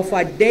of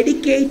our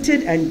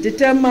dedicated and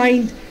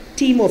determined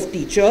team of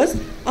teachers,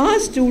 our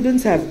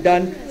students have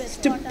done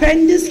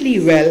stupendously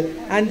well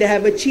and they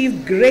have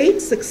achieved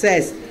great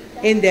success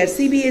in their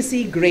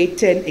CBSE Grade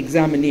 10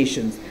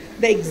 examinations.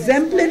 The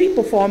exemplary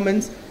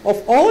performance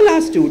of all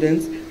our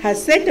students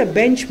has set a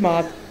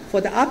benchmark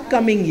for the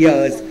upcoming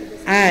years,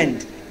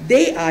 and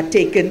they are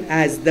taken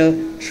as the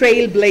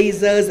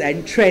trailblazers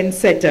and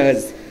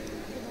trendsetters.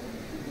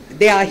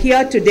 They are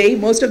here today.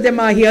 Most of them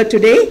are here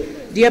today.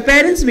 Dear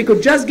parents, we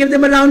could just give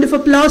them a round of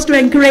applause to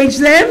encourage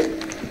them.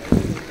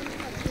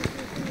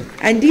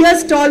 And dear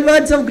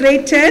stalwarts of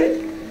grade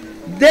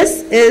 10,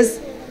 this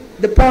is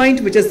the point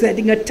which is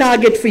setting a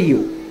target for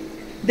you.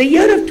 The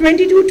year of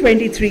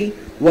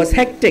 22-23 was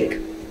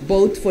hectic,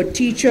 both for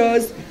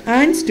teachers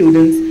and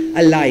students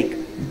alike.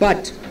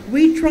 But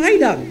we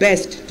tried our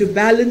best to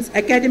balance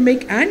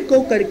academic and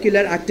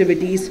co-curricular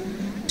activities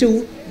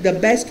to the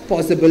best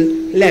possible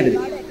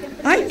level.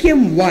 I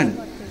came one.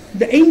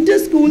 The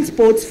Inter-School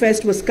Sports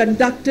Fest was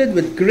conducted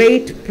with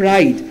great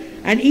pride,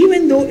 and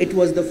even though it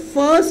was the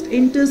first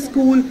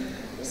inter-school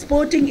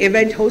sporting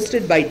event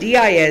hosted by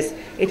DIS,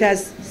 it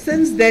has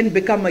since then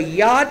become a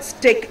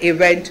yardstick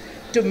event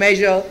to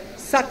measure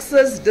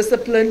success,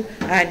 discipline,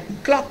 and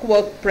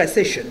clockwork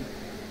precision.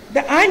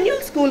 The annual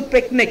school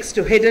picnics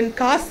to Hidden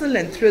Castle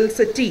and Thrill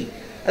City,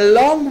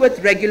 along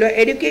with regular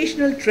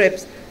educational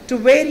trips to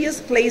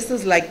various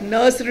places like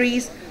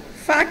nurseries,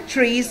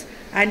 factories,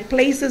 and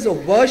places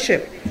of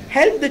worship,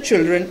 help the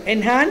children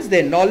enhance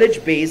their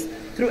knowledge base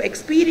through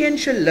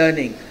experiential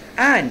learning,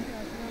 and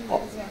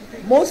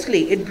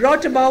mostly it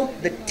brought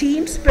about the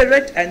team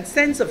spirit and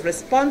sense of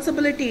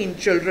responsibility in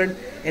children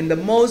in the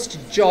most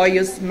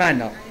joyous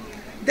manner.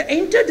 The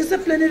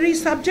interdisciplinary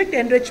subject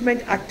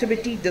enrichment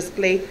activity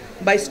display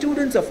by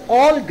students of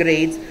all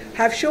grades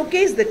have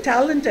showcased the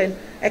talent and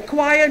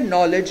acquired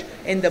knowledge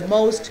in the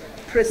most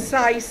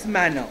precise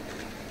manner.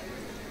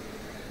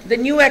 The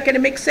new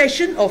academic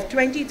session of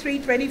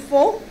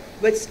 23-24,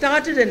 which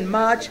started in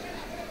March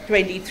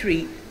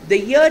 23, the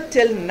year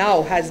till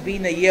now has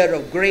been a year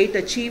of great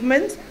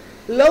achievements,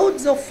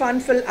 loads of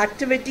fun-filled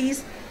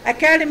activities,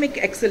 academic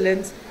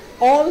excellence,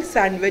 all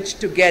sandwiched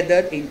together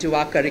into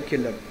our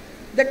curriculum.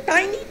 The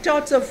tiny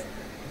tots of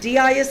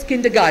DIS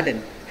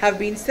Kindergarten have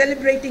been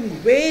celebrating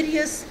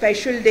various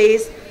special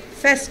days,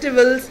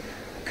 festivals,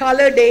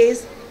 color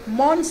days,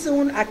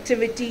 monsoon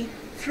activity,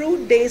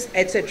 fruit days,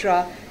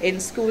 etc. in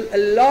school,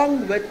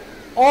 along with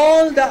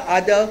all the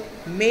other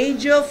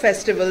major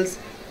festivals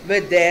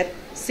with their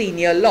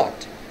senior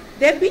lot.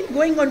 They've been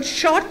going on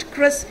short,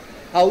 crisp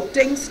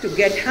outings to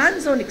get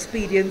hands-on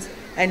experience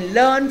and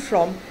learn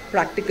from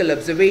practical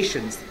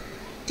observations.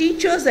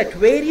 Teachers at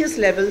various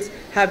levels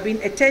have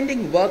been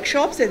attending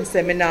workshops and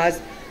seminars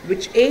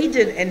which aid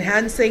in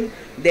enhancing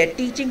their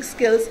teaching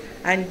skills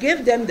and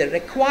give them the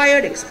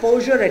required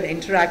exposure and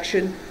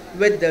interaction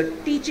with the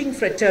teaching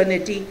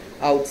fraternity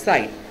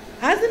outside.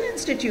 As an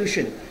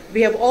institution,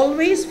 we have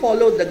always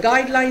followed the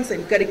guidelines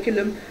and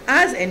curriculum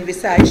as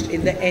envisaged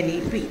in the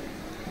NEP.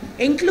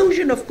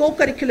 Inclusion of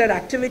co-curricular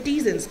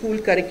activities in school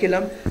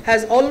curriculum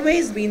has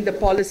always been the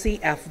policy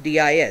of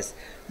DIS.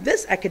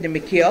 This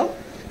academic year,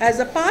 as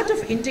a part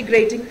of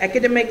integrating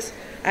academics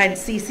and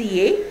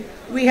CCA,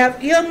 we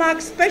have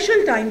earmarked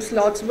special time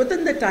slots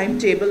within the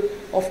timetable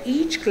of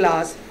each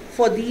class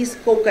for these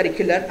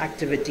co-curricular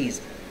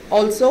activities.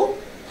 Also,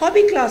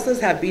 hobby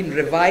classes have been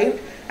revived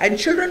and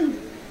children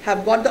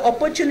have got the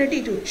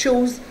opportunity to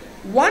choose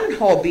one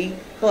hobby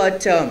per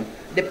term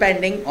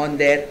depending on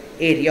their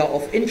area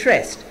of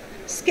interest.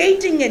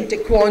 Skating and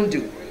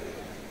taekwondo.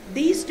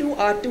 These two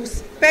are two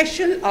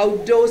special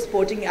outdoor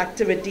sporting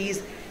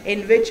activities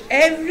in which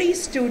every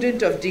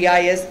student of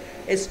DIS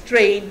is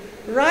trained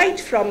right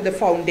from the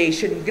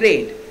foundation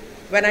grade.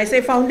 When I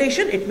say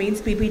foundation, it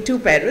means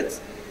PP2 parents.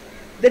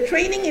 The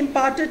training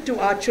imparted to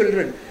our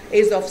children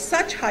is of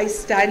such high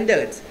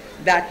standards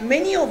that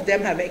many of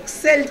them have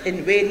excelled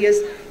in various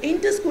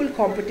inter-school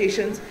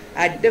competitions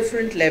at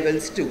different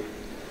levels too.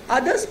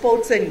 Other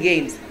sports and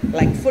games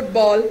like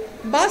football,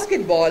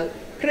 basketball,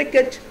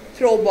 cricket,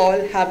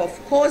 throwball have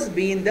of course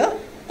been the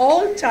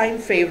all-time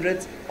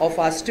favorites of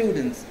our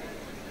students.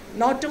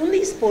 Not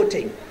only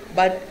sporting,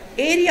 but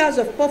areas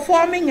of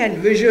performing and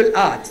visual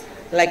arts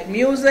like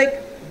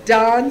music,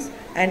 dance,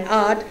 and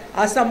art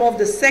are some of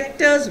the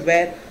sectors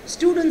where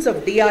students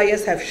of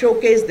DIS have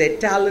showcased their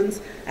talents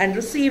and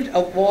received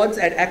awards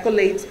and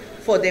accolades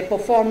for their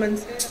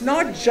performance,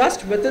 not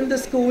just within the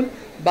school,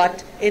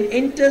 but in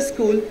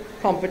inter-school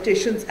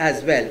competitions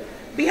as well.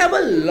 We have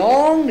a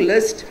long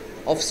list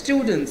of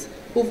students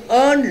who've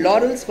earned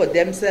laurels for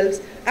themselves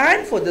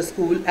and for the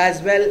school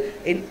as well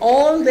in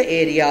all the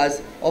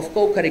areas of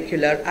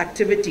co-curricular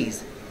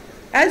activities.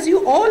 As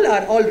you all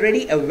are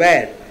already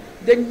aware,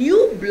 the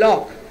new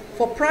block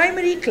for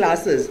primary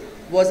classes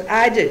was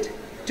added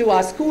to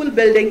our school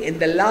building in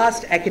the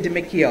last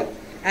academic year,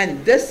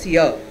 and this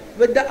year,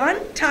 with the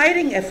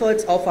untiring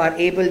efforts of our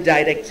able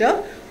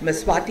director,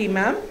 Ms. Swati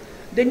ma'am,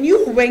 the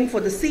new wing for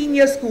the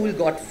senior school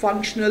got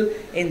functional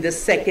in the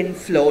second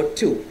floor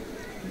too.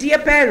 Dear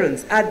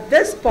parents, at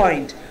this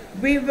point,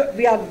 we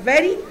are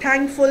very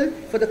thankful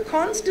for the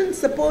constant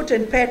support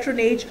and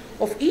patronage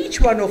of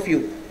each one of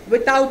you,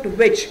 without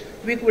which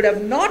we could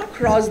have not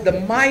crossed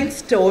the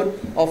milestone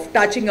of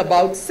touching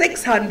about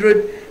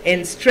 600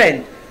 in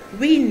strength.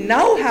 We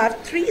now have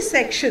 3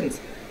 sections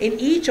in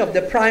each of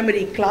the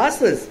primary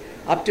classes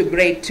up to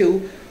grade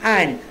 2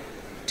 and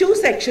 2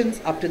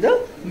 sections up to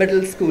the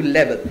middle school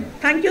level.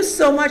 Thank you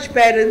so much,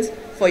 parents,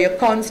 for your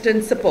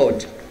constant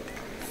support.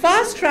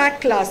 Fast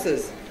track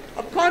classes,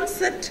 a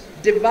concept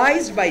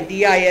devised by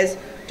DIS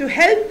to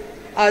help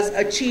us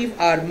achieve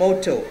our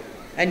motto.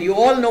 And you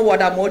all know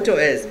what our motto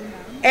is.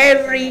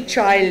 Every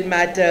child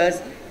matters,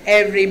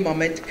 every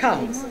moment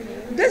counts.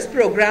 This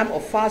program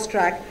of Fast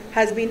Track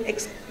has been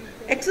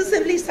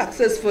excessively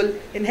successful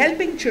in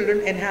helping children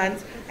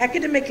enhance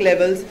academic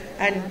levels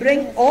and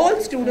bring all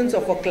students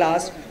of a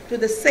class to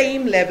the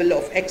same level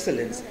of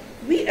excellence.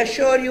 We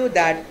assure you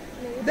that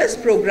This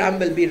program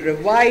will be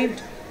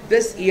revived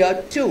this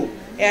year too,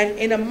 and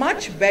in a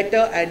much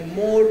better and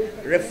more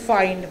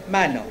refined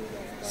manner.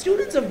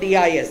 Students of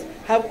DIS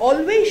have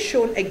always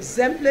shown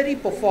exemplary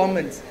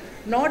performance,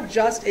 not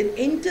just in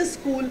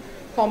inter-school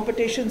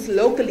competitions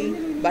locally,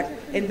 but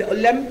in the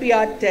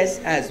Olympiad tests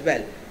as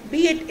well.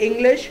 Be it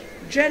English,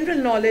 general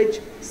knowledge,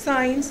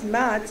 science,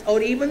 maths,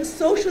 or even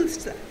social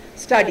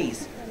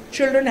studies,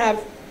 children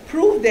have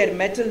proved their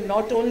mettle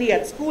not only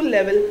at school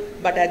level,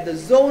 but at the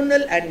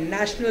zonal and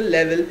national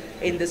level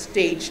in the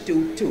stage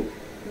 2 too.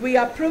 We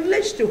are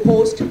privileged to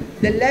host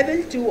the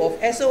level 2 of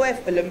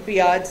SOF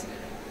Olympiads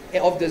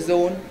of the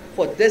zone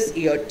for this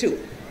year too.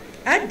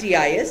 At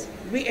DIS,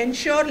 we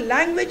ensure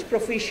language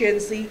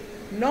proficiency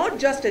not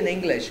just in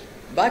English,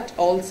 but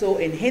also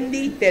in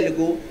Hindi,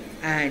 Telugu,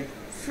 and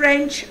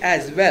French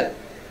as well.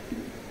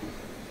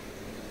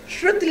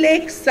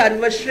 Shrutlek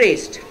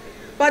Sarvashrest,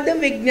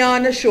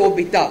 Padavijnana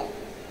Shobhita,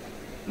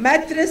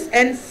 Maîtrise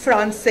en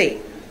Français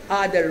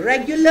are the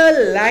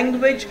regular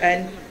language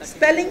and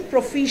spelling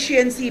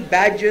proficiency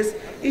badges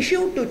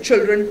issued to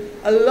children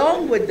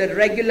along with the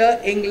regular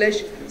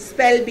English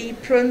Spell Bee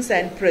Prince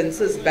and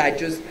Princess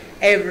badges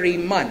every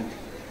month.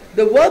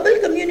 The verbal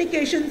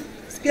communication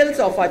skills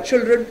of our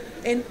children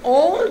in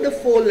all the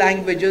 4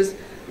 languages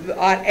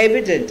are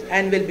evident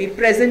and will be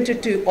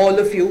presented to all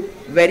of you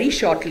very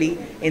shortly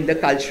in the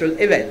cultural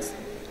events.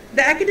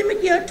 The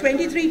academic year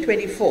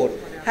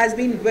 23-24 has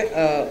been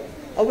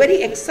a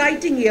very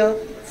exciting year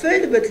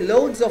filled with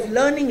loads of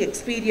learning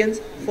experience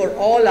for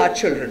all our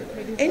children.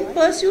 In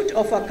pursuit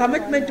of our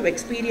commitment to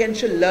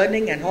experiential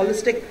learning and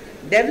holistic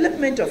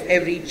development of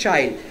every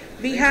child,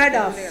 we had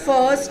our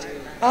first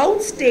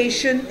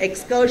outstation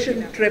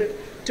excursion trip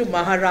to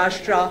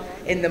Maharashtra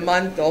in the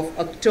month of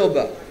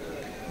October.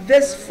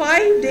 This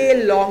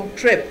 5-day long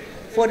trip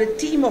for a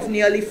team of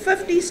nearly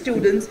 50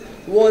 students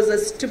was a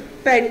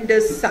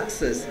stupendous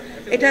success.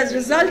 It has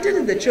resulted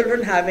in the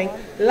children having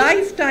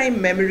lifetime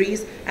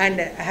memories and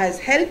has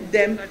helped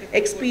them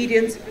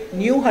experience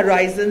new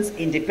horizons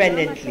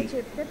independently.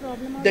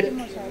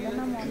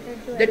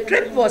 The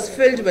trip was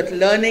filled with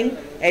learning,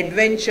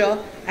 adventure,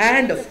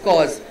 and of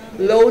course,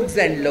 loads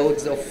and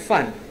loads of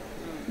fun.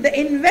 The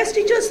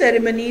investiture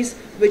ceremonies,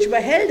 which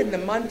were held in the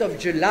month of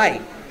July,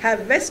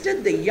 have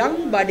vested the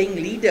young budding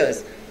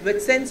leaders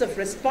with sense of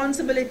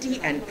responsibility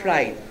and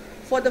pride.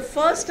 For the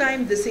first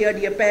time this year,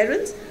 dear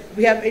parents,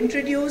 we have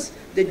introduced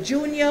the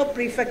Junior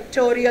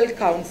Prefectorial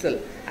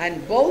Council,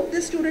 and both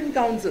the student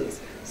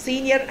councils,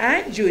 senior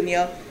and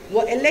junior,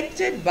 were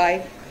elected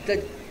by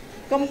the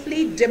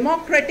complete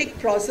democratic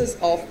process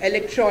of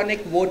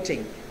electronic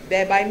voting,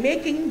 thereby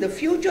making the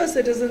future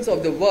citizens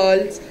of the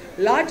world's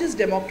largest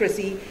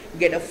democracy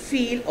get a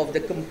feel of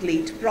the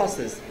complete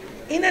process.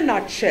 In a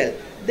nutshell,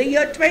 the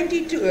year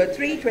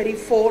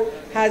 23-24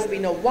 has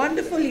been a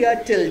wonderful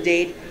year till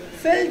date,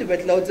 filled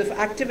with loads of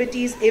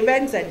activities,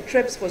 events and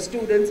trips for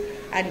students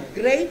and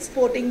great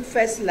sporting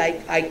fests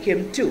like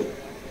IKIM too.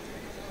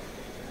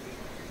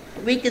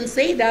 We can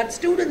say that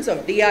students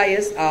of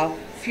DIS are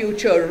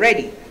future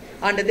ready.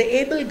 Under the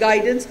able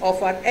guidance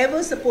of our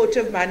ever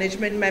supportive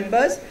management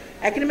members,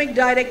 Academic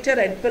Director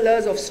and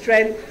Pillars of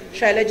Strength,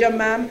 Shailaja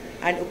Ma'am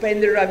and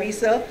Upendra Ravi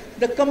Sir,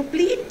 the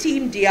complete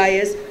team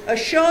DIS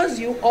assures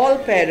you all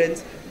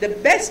parents the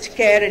best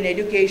care and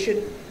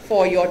education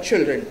for your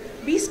children.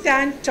 We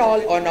stand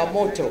tall on our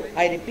motto.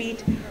 I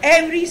repeat,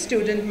 every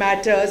student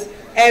matters,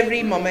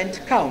 every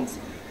moment counts.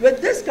 With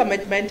this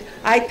commitment,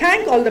 I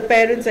thank all the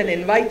parents and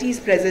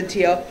invitees present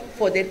here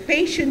for their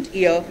patient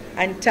ear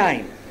and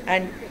time.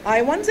 And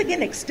I once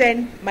again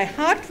extend my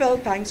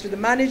heartfelt thanks to the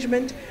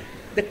management,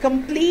 the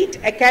complete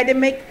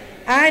academic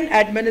and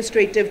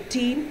administrative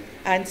team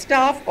and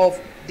staff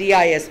of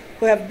DIS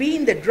who have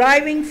been the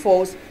driving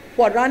force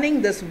for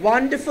running this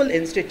wonderful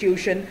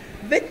institution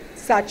with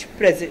such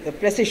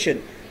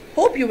precision.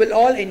 Hope you will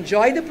all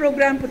enjoy the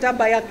program put up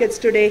by our kids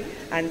today,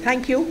 and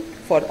thank you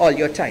for all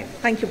your time.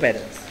 Thank you,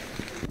 parents.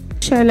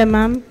 Shaila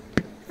ma'am,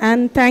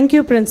 and thank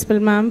you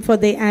Principal ma'am for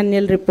the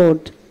annual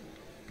report.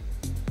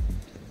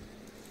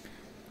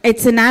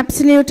 It's an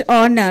absolute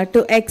honor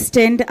to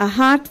extend a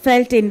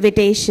heartfelt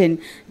invitation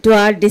to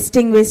our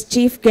distinguished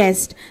chief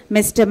guest,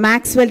 Mr.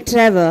 Maxwell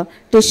Trevor,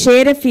 to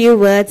share a few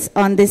words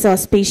on this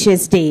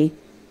auspicious day.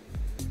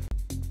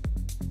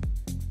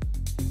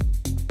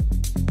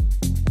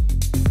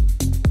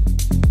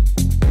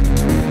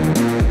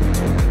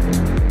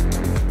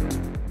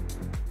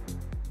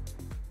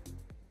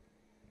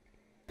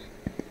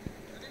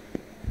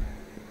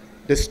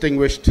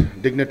 Distinguished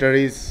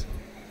dignitaries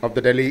of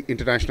the Delhi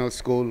International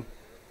School,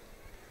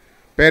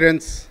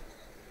 parents,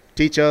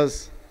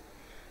 teachers,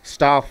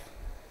 staff,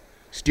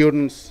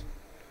 students,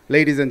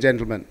 ladies and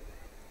gentlemen.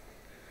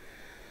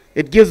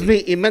 It gives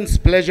me immense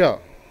pleasure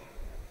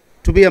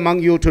to be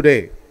among you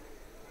today.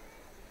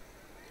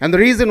 And the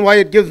reason why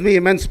it gives me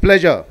immense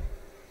pleasure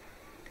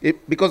is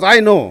because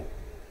I know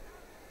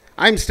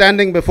I'm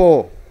standing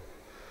before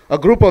a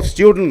group of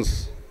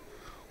students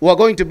who are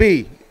going to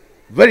be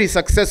very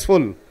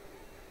successful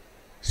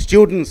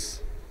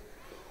students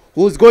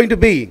who is going to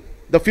be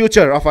the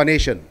future of our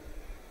nation.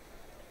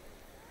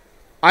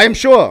 I am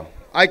sure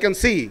I can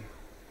see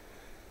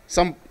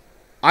some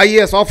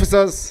IAS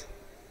officers,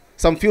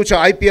 some future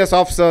IPS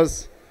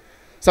officers,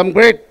 some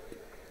great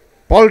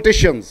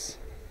politicians,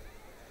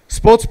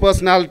 sports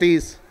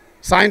personalities,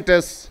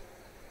 scientists,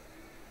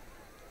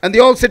 and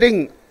they're all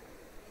sitting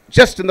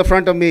just in the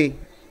front of me,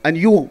 and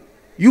you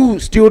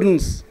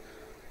students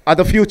are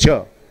the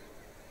future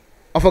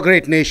of a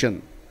great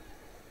nation.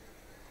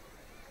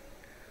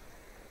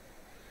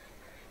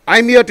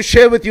 I'm here to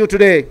share with you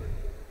today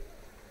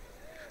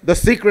the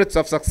secrets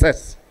of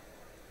success.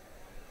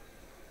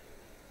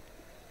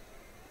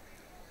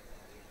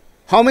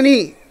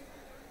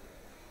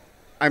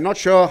 I'm not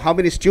sure how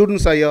many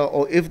students are here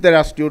or if there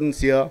are students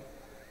here,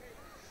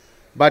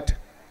 but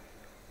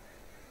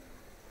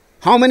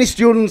how many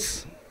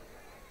students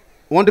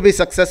want to be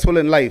successful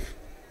in life?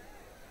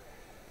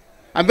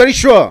 I'm very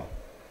sure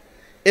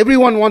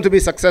everyone wants to be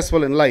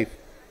successful in life.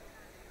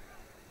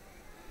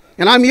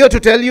 And I'm here to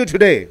tell you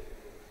today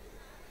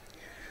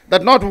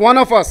that not one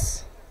of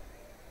us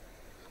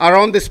are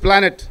on this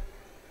planet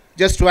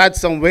just to add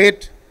some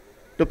weight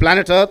to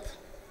planet Earth.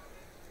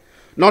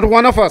 Not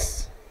one of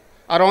us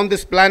are on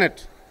this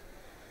planet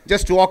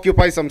just to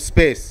occupy some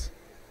space.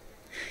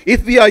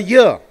 If we are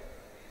here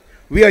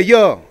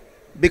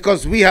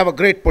because we have a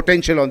great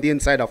potential on the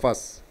inside of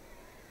us.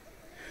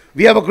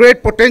 We have a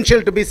great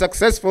potential to be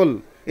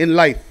successful in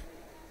life.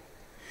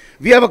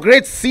 We have a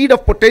great seed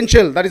of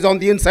potential that is on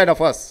the inside of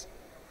us.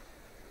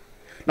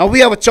 Now we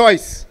have a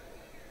choice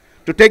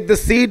to take the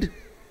seed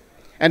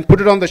and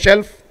put it on the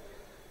shelf.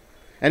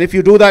 And if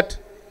you do that,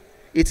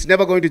 it's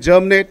never going to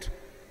germinate.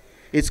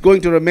 It's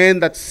going to remain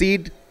that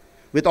seed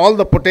with all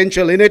the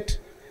potential in it.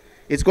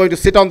 It's going to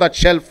sit on that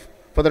shelf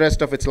for the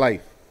rest of its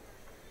life.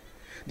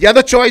 The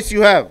other choice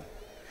you have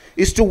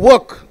is to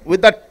work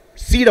with that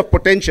seed of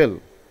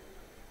potential.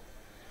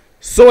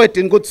 Sow it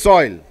in good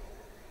soil.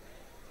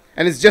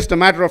 And it's just a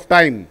matter of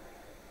time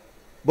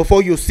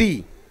before you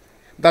see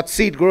that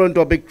seed grow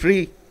into a big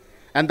tree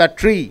and that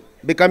tree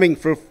becoming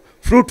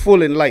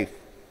fruitful in life.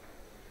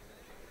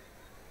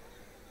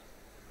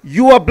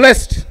 You are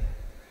blessed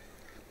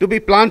to be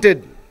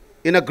planted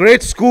in a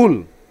great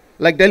school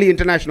like Delhi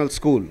International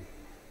School.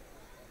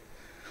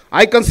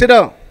 I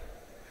consider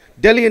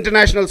Delhi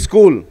International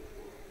School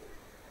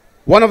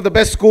one of the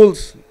best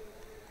schools,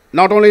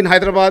 not only in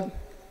Hyderabad,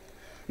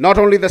 not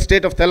only the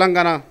state of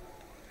Telangana,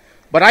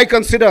 but I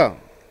consider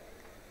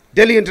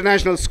Delhi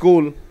International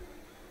School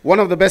one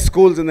of the best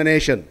schools in the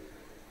nation,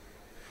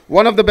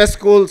 one of the best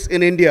schools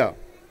in India.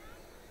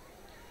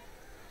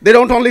 They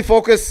don't only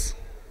focus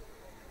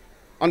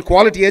on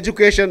quality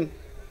education,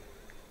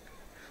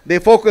 they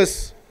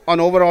focus on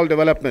overall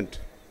development.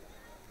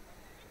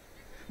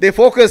 They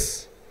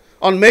focus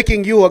on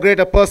making you a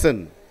greater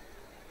person.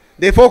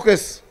 They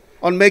focus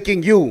on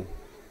making you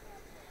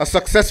a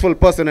successful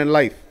person in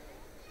life.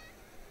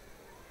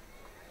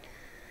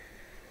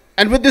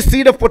 And with this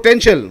seed of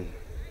potential,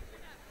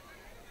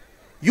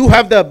 you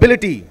have the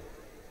ability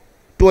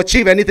to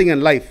achieve anything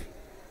in life.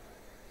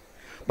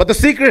 But the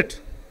secret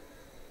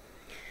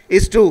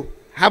is to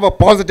have a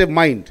positive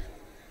mind.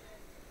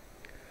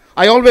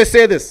 I always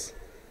say this,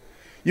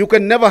 you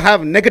can never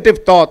have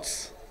negative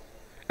thoughts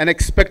and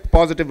expect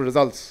positive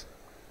results.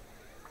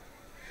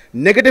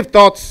 Negative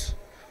thoughts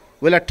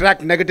will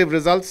attract negative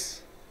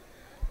results.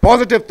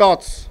 Positive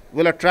thoughts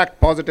will attract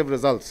positive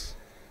results.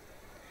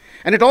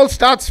 And it all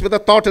starts with a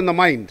thought in the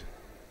mind.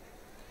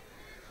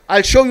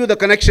 I'll show you the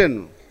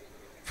connection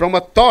from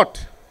a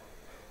thought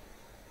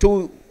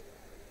to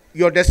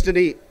your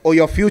destiny or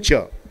your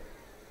future.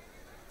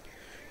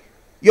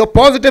 Your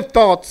positive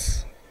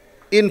thoughts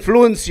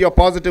influence your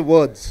positive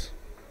words.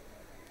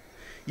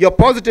 Your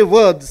positive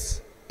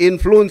words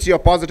influence your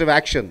positive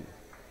action.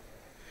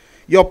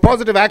 Your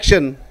positive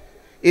action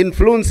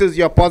influences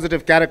your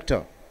positive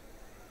character.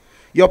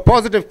 Your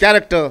positive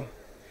character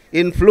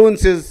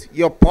influences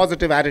your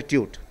positive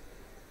attitude.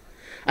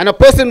 And a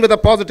person with a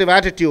positive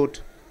attitude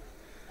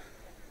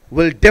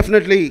will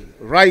definitely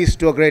rise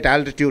to a great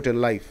altitude in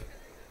life.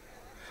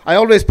 I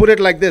always put it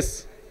like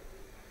this,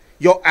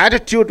 your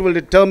attitude will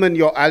determine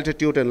your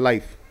altitude in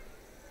life.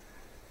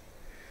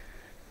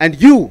 And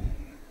you,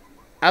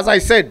 as I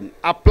said,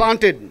 are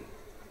planted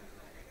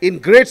in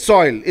great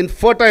soil, in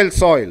fertile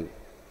soil,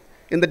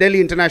 in the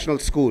Delhi International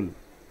School.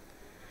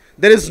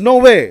 There is no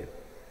way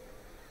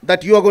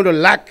that you are going to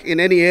lack in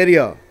any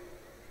area.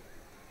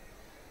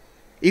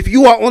 If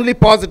you are only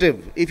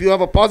positive, if you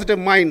have a positive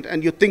mind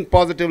and you think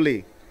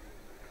positively,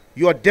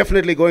 you are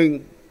definitely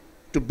going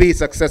to be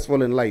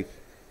successful in life.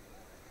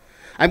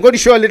 I'm going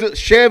to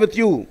share with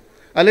you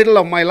a little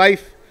of my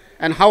life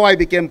and how I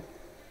became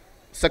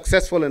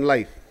successful in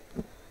life.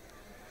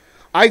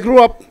 I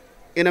grew up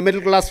in a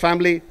middle class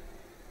family.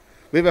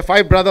 We were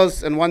 5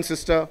 brothers and 1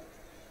 sister.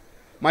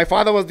 My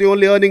father was the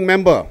only earning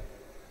member.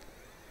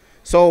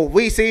 So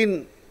we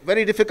seen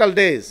very difficult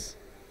days.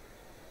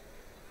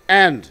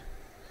 And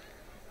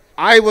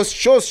I was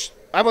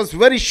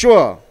very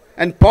sure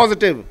and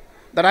positive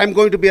that I'm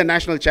going to be a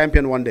national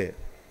champion one day.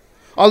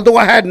 Although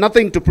I had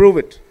nothing to prove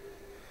it.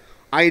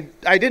 I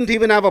didn't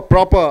even have a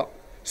proper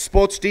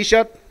sports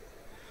t-shirt,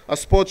 a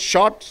sports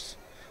shorts,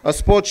 a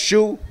sports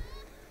shoe.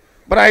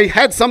 But I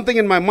had something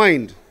in my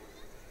mind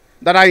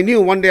that I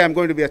knew one day I'm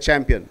going to be a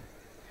champion.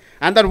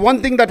 And that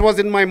one thing that was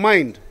in my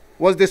mind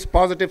was this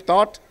positive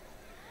thought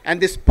and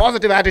this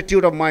positive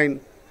attitude of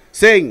mine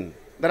saying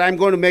that I'm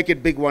going to make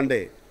it big one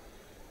day.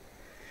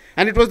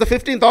 And it was the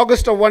 15th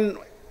August of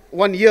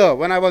one year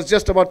when I was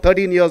just about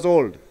 13 years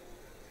old.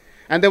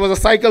 And there was a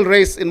cycle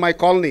race in my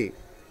colony.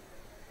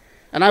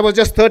 And I was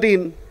just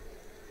 13.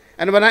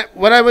 And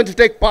when I went to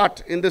take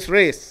part in this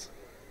race,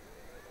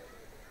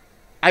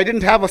 I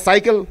didn't have a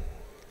cycle.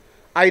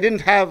 I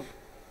didn't have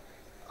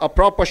a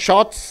proper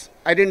shorts.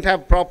 I didn't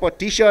have proper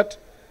t-shirt.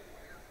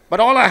 But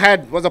all I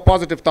had was a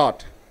positive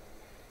thought.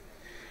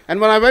 And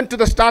when I went to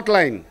the start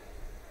line,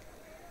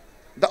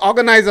 the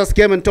organizers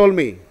came and told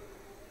me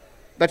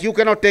that you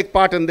cannot take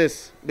part in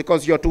this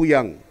because you're too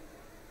young.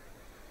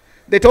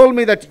 They told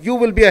me that you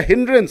will be a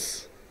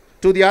hindrance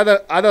to the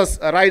other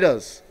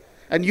riders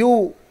and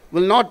you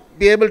will not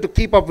be able to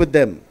keep up with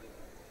them.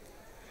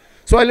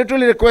 So I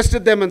literally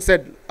requested them and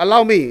said,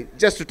 allow me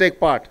just to take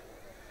part.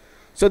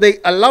 So they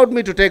allowed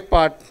me to take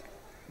part,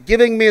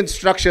 giving me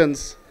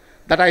instructions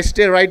that I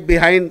stay right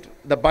behind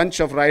the bunch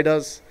of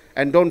riders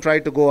and don't try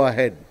to go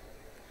ahead.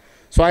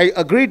 So I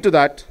agreed to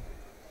that,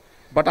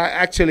 but I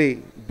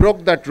actually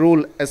broke that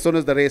rule as soon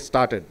as the race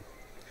started.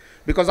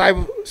 Because I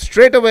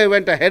straight away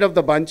went ahead of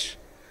the bunch,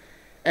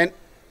 and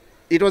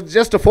it was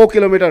just a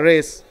 4-kilometer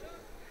race.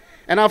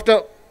 And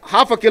after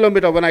half a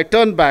kilometer, when I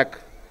turned back,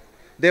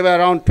 they were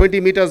around 20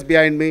 meters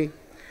behind me,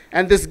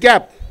 and this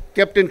gap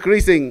kept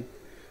increasing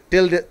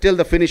till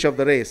the finish of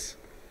the race.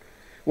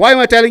 Why am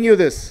I telling you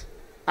this?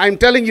 I'm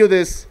telling you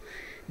this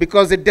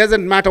because it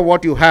doesn't matter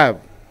what you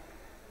have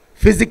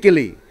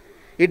physically.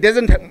 It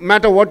doesn't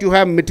matter what you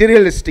have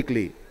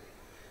materialistically.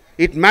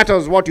 It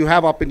matters what you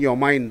have up in your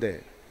mind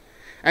there.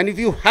 And if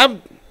you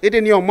have it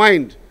in your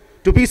mind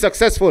to be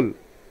successful,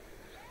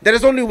 there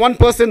is only one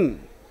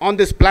person on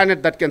this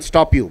planet that can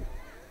stop you.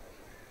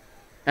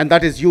 And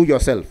that is you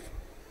yourself.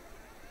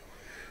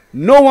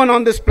 No one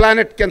on this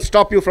planet can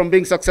stop you from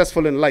being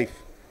successful in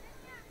life.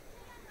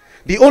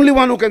 The only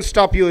one who can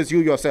stop you is you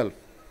yourself.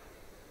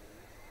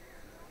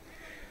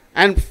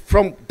 And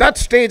from that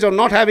stage of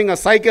not having a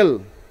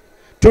cycle,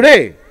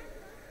 today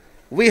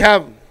we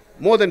have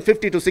more than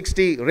 50 to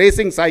 60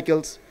 racing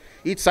cycles.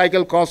 Each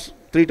cycle costs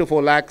 3 to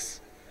 4 lakhs.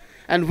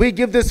 And we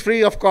give this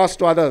free of cost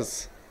to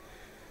others.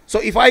 So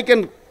if I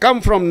can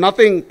come from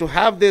nothing to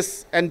have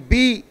this and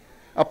be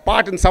a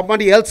part in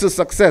somebody else's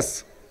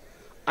success,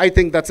 I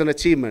think that's an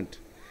achievement.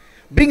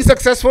 Being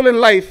successful in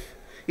life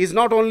is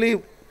not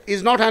only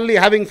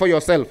having for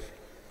yourself.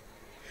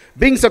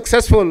 Being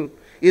successful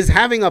is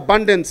having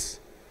abundance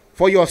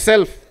for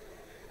yourself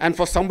and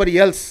for somebody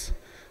else,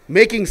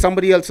 making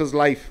somebody else's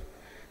life,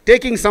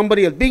 taking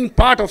somebody else, being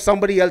part of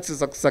somebody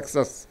else's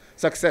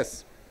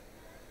success.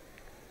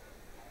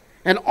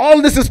 And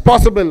all this is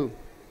possible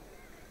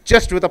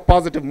just with a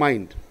positive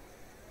mind.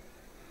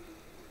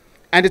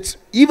 And it's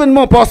even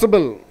more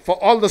possible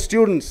for all the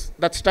students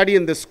that study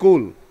in this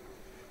school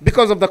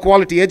because of the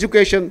quality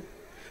education,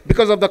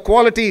 because of the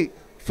quality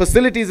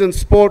facilities in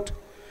sport,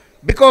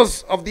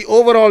 because of the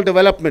overall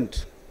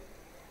development.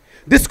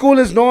 This school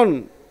is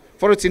known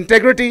for its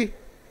integrity,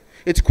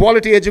 its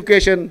quality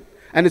education,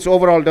 and its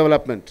overall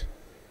development.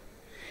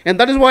 And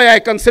that is why I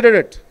consider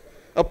it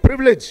a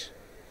privilege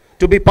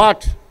to be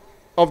part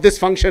of this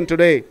function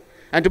today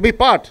and to be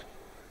part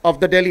of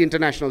the Delhi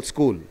International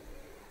School.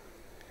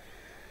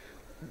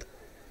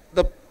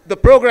 The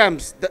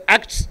programs, the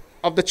acts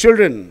of the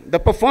children, the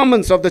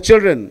performance of the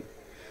children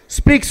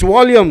speaks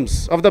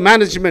volumes of the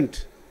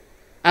management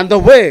and the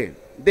way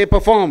they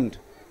performed.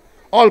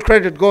 All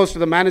credit goes to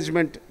the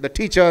management, the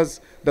teachers,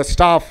 the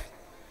staff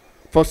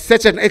for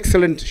such an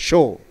excellent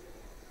show.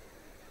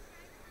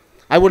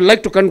 I would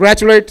like to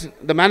congratulate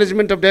the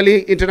management of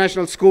Delhi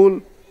International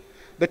School,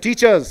 the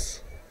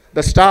teachers,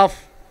 the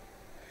staff,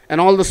 and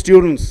all the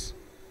students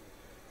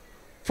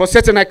for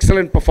such an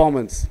excellent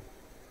performance.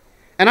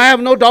 And I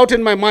have no doubt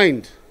in my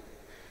mind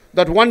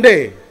that one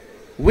day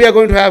we are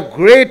going to have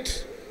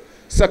great,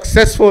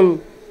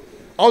 successful,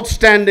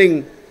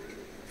 outstanding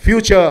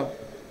future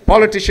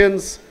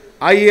politicians,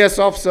 IAS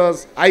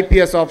officers,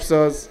 IPS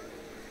officers,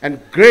 and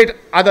great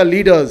other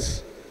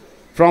leaders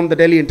from the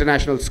Delhi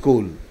International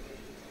School.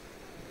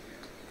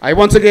 I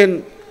once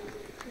again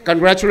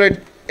congratulate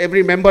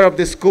every member of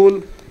this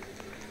school,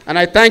 and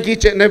I thank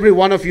each and every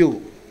one of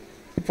you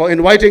for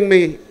inviting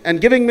me and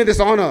giving me this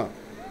honor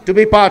to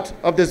be part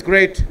of this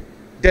great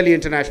Delhi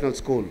International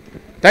School.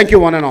 Thank you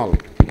one and all.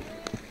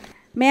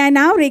 May I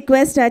now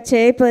request our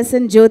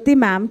chairperson Jyoti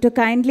ma'am to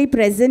kindly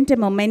present a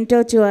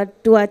memento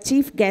to our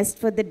chief guest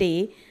for the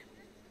day,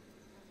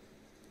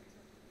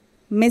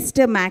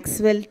 Mr.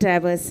 Maxwell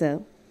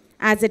Traverser,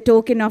 as a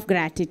token of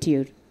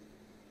gratitude.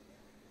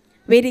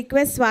 We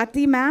request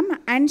Swati ma'am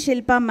and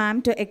Shilpa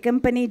ma'am to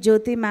accompany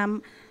Jyoti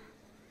ma'am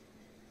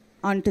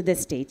onto the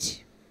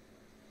stage.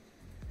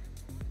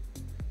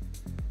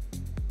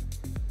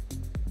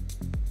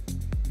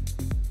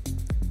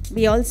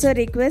 We also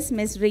request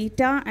Ms.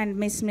 Rita and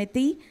Ms.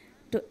 Smriti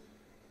to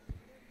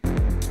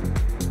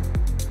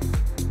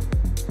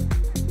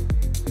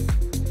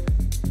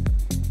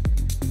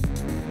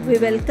We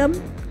welcome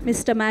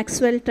Mr.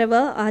 Maxwell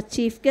Trevor, our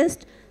chief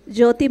guest,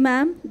 Jyoti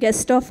ma'am,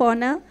 guest of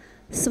honor,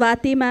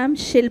 Swati ma'am,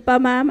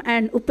 Shilpa ma'am,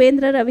 and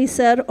Upendra Ravi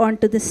sir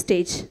onto the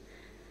stage.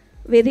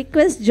 We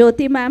request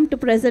Jyoti ma'am to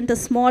present a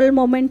small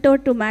memento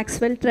to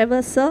Maxwell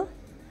Trevor sir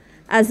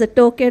as a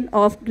token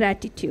of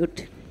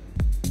gratitude.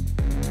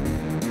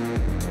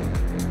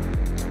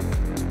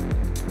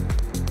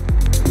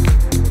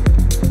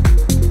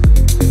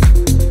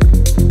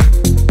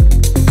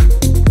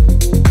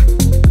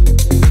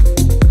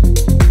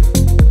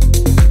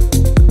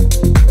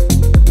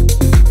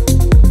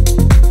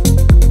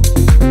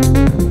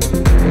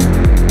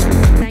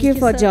 Thank you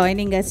for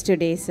joining us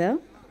today, sir.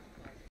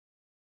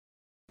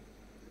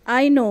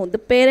 I know the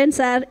parents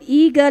are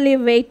eagerly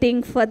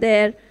waiting for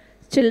their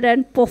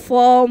children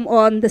perform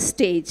on the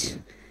stage.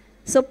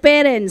 So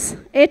parents,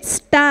 it's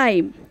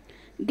time.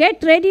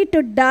 Get ready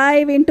to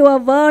dive into a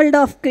world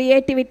of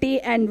creativity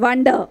and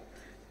wonder.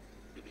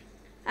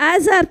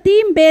 As our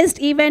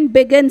theme-based event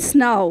begins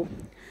now,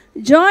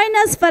 join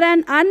us for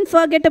an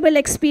unforgettable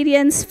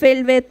experience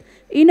filled with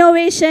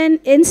innovation,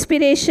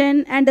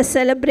 inspiration, and a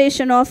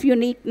celebration of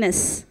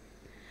uniqueness.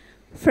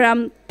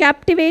 From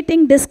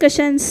captivating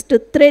discussions to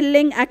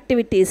thrilling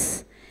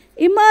activities,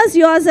 immerse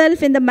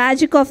yourself in the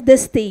magic of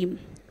this theme.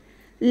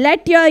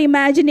 Let your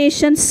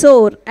imagination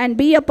soar and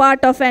be a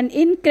part of an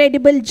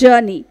incredible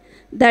journey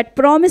that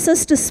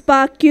promises to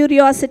spark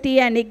curiosity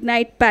and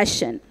ignite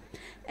passion.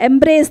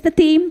 Embrace the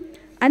theme,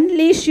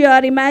 unleash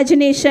your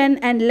imagination,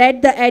 and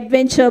let the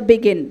adventure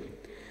begin.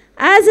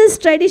 As is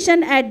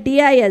tradition at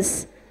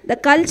DIS, the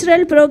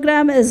cultural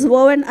program is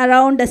woven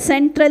around a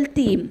central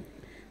theme.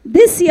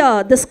 This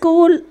year, the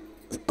school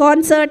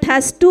concert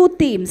has two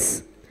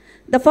themes.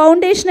 The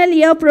foundational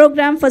year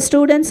program for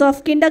students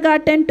of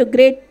kindergarten to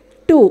grade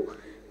 2,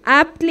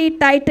 aptly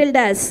titled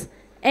as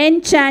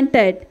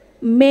Enchanted,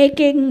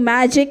 Making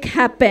Magic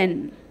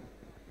Happen.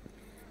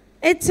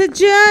 It's a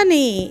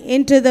journey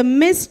into the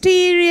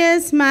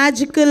mysterious,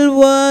 magical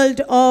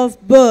world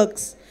of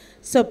books.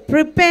 So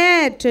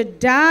prepare to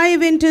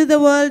dive into the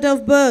world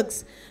of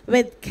books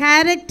with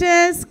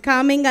characters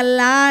coming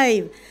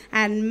alive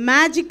and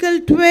magical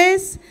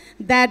twists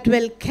that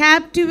will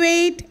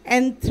captivate,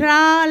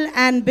 enthrall,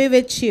 and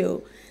bewitch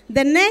you.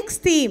 The next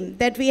theme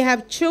that we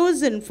have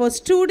chosen for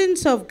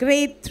students of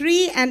grade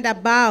 3 and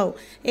above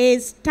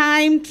is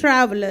Time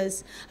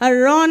Travelers, a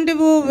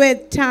rendezvous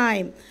with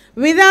time.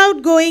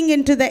 Without going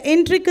into the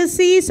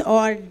intricacies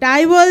or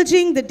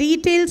divulging the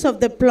details of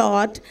the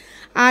plot,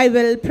 I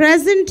will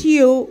present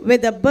you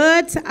with a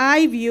bird's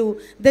eye view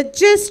the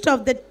gist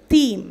of the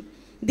theme.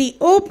 The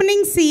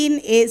opening scene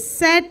is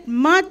set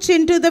much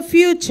into the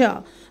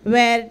future,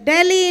 where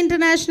Delhi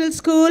International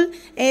School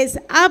is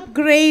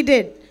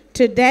upgraded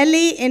to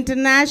Delhi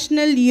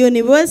International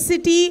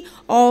University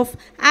of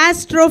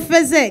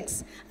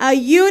Astrophysics, a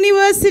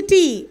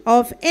university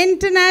of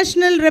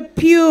international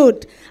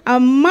repute, a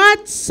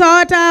much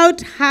sought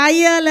out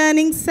higher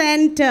learning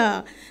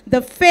center,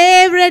 the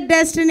favorite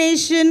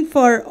destination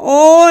for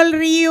all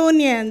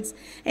reunions,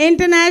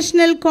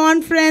 international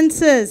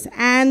conferences,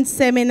 and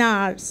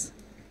seminars.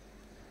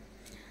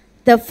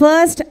 The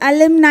first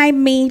alumni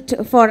meet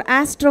for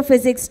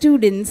astrophysics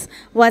students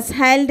was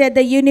held at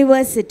the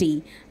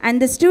university,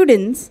 and the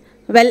students,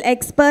 well,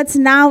 experts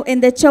now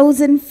in the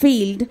chosen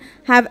field,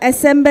 have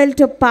assembled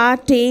to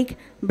partake,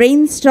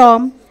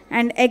 brainstorm,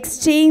 and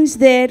exchange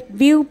their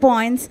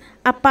viewpoints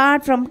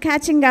apart from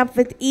catching up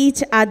with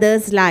each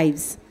other's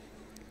lives.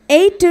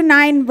 8 to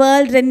 9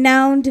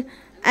 world-renowned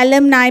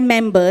alumni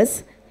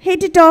members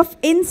hit it off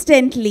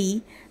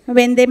instantly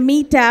when they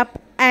meet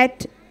up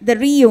at the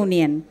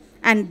reunion.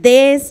 And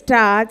there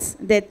starts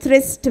the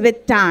tryst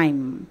with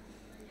time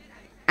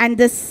and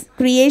the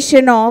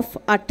creation of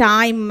a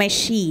time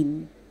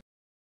machine.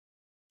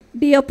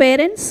 Dear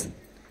parents,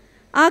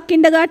 our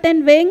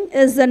kindergarten wing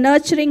is the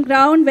nurturing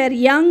ground where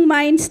young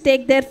minds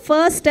take their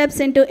first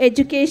steps into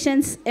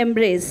education's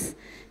embrace.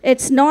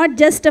 It's not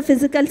just a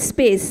physical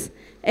space.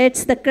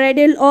 It's the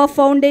cradle of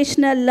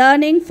foundational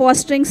learning,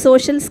 fostering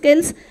social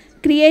skills,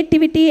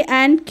 creativity,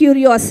 and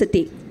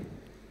curiosity.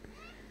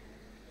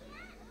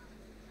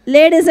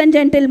 Ladies and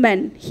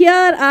gentlemen,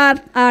 here are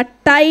our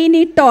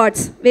tiny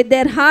tots with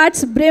their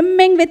hearts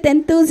brimming with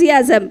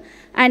enthusiasm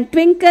and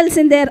twinkles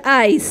in their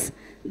eyes.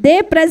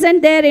 They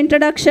present their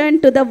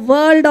introduction to the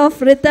world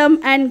of rhythm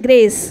and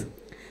grace.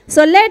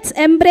 So let's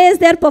embrace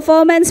their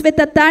performance with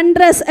a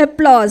thunderous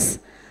applause.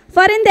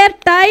 For in their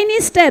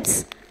tiny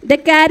steps, they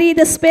carry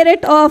the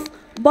spirit of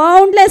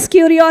boundless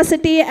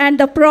curiosity and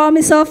the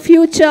promise of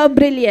future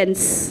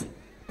brilliance.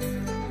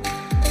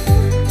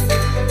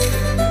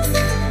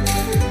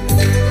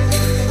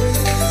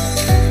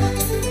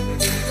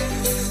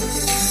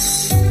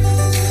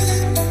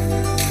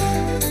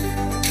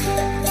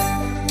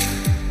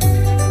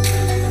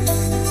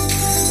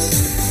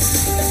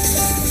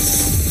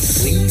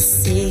 We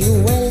say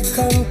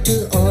welcome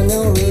to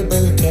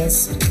honorable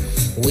guest.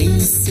 We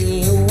say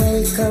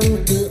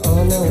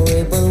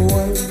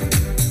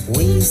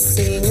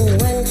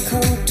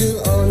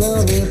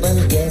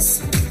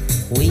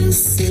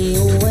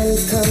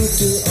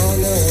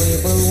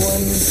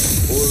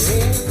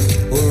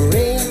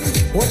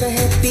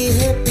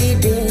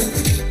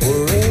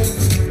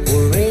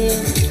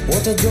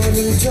a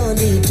jolly,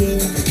 jolly day.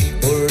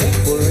 Hooray,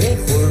 hooray,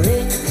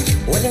 hooray.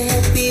 What a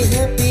happy,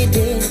 happy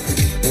day.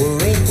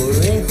 Hooray,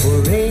 hooray,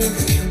 hooray.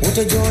 What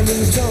a jolly,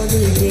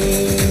 jolly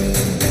day.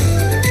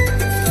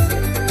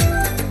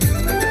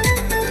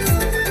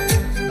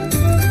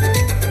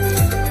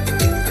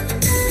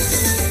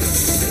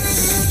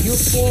 You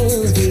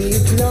came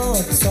with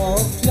lots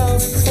of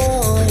love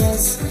for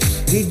us,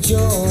 with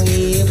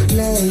joy,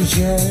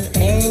 pleasure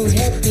and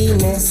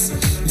happiness.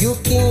 You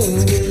came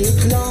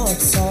with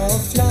lots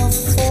of love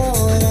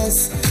for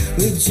us,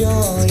 with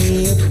joy,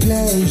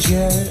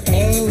 pleasure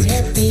and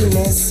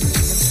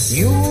happiness.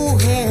 You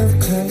have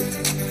come,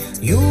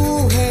 you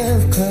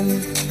have come.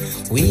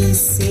 We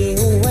say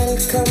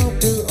welcome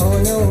to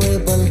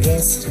honorable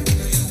guest.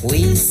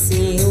 We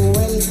say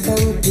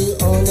welcome to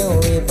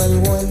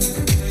honorable one.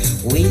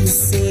 We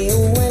say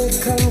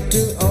welcome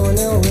to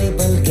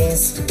honorable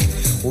guest.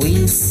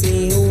 We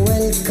say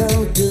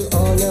welcome to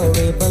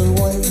honorable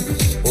one.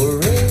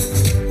 Hooray,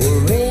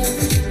 hooray,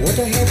 what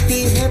a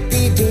happy,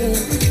 happy day.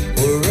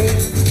 Hooray,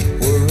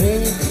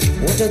 hooray,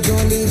 what a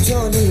jolly,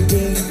 jolly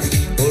day.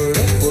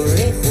 Hooray,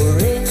 hooray,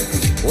 hooray,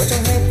 what a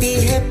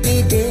happy,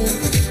 happy day.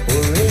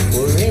 Hooray,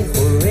 hooray,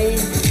 hooray,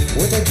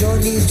 what a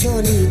jolly,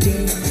 jolly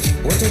day.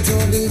 What a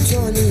jolly,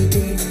 jolly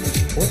day.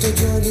 What a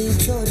jolly,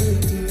 jolly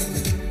day.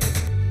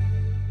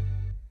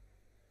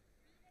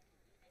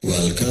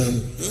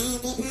 Welcome.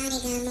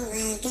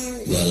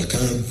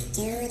 Welcome.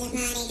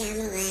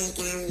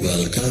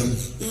 Welcome.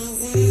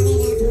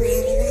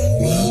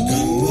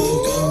 Welcome,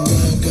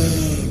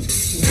 welcome,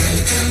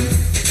 welcome.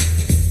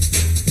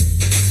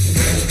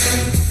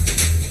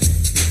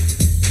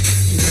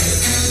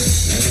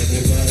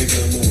 Everybody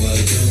come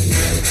welcome.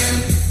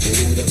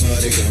 To the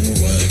party come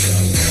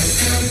welcome.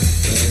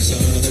 Dance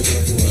on the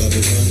cup,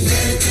 everyone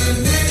welcome,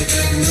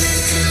 welcome,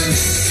 welcome.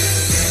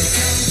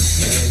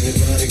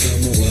 Everybody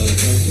come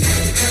welcome.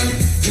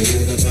 To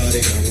the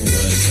party come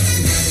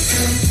welcome.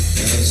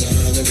 Dance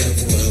on the cup,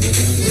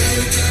 everyone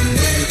welcome,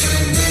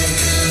 welcome,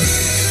 welcome.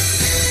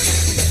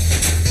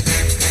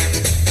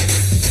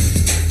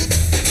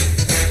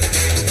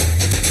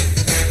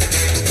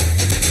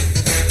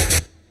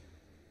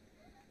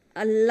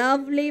 A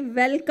lovely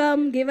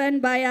welcome given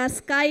by our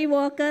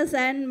Skywalkers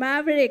and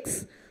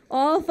Mavericks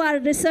of our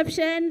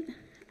reception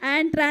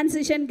and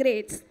transition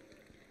grades.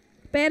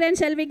 Parents,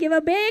 shall we give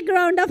a big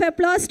round of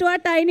applause to our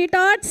tiny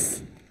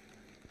tots?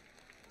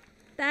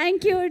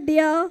 Thank you,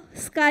 dear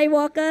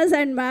Skywalkers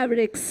and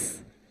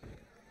Mavericks.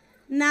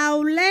 Now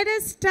let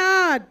us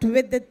start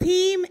with the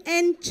theme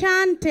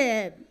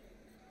Enchanted.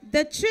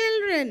 The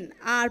children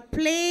are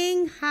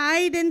playing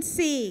hide and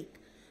seek,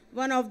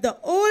 one of the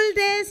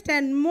oldest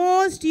and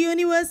most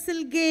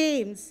universal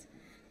games.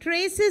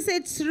 Traces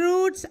its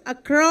roots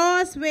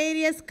across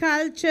various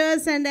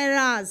cultures and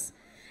eras.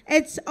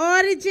 Its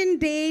origin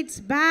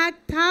dates back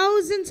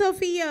thousands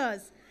of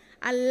years.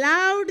 A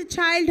loud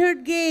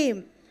childhood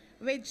game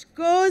which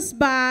goes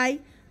by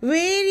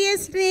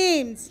various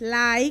names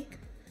like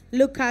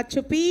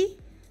Lukachupi,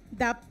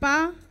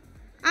 Dappa,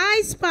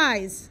 I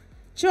Spice,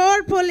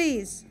 Chor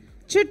Police,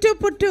 Chuttu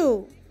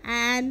Puttu,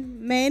 and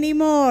many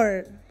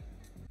more.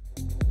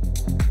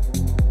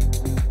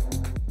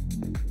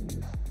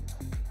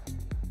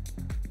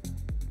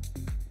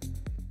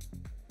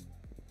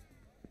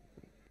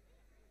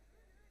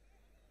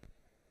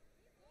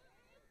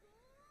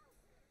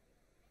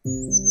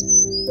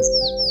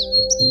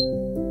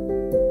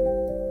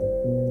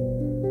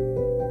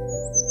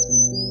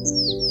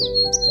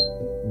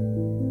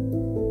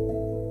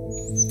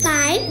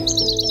 Five,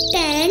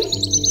 10,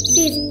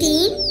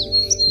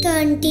 15,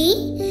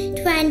 20,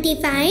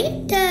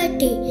 25,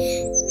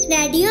 30.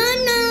 Ready or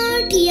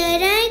not, here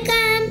I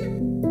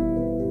come.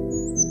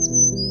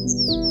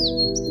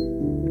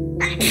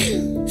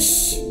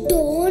 Shh,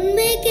 don't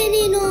make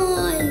any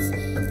noise.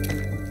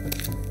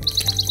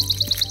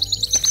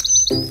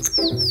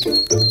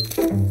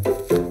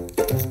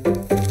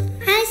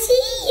 I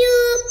see you,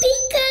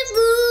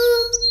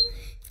 peekaboo.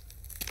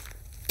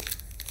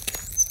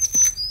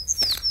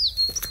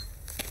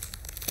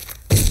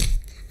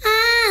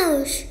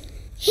 Ouch!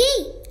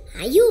 Hey,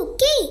 are you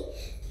okay?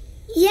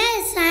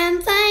 Yes, I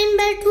am fine,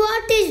 but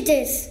what is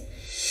this?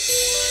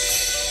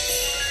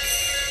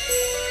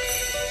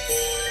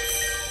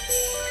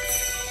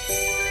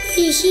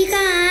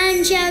 Ishika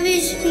and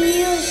Shavish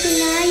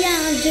Sunaya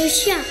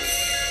Drishya.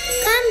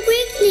 Come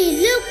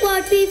quickly, look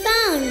what we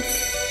found.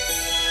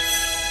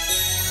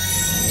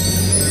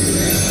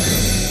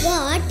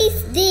 What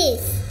is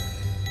this?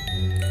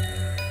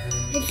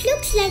 It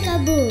looks like a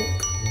book.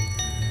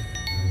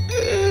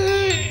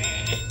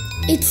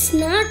 It's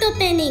not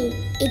opening.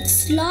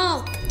 It's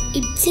locked.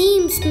 It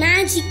seems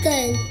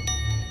magical.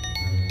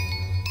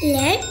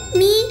 Let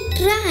me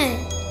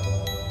try.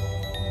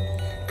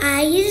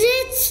 I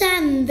read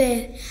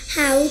somewhere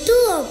how to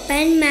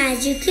open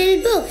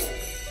magical books.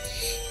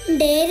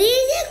 There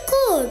is a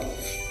code.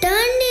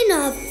 Turn in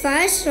off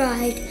first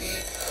right,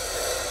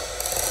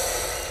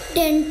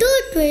 then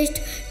to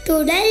twist to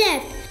the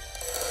left,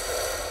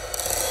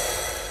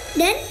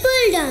 then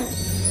pull down.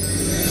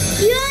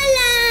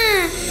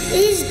 Voila!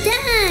 is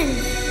done.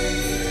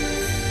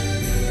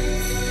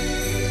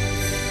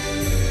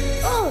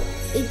 Oh,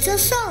 it's a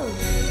song.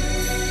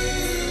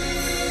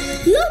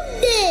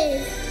 Look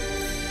there.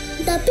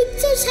 The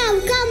pictures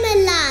have come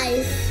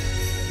alive.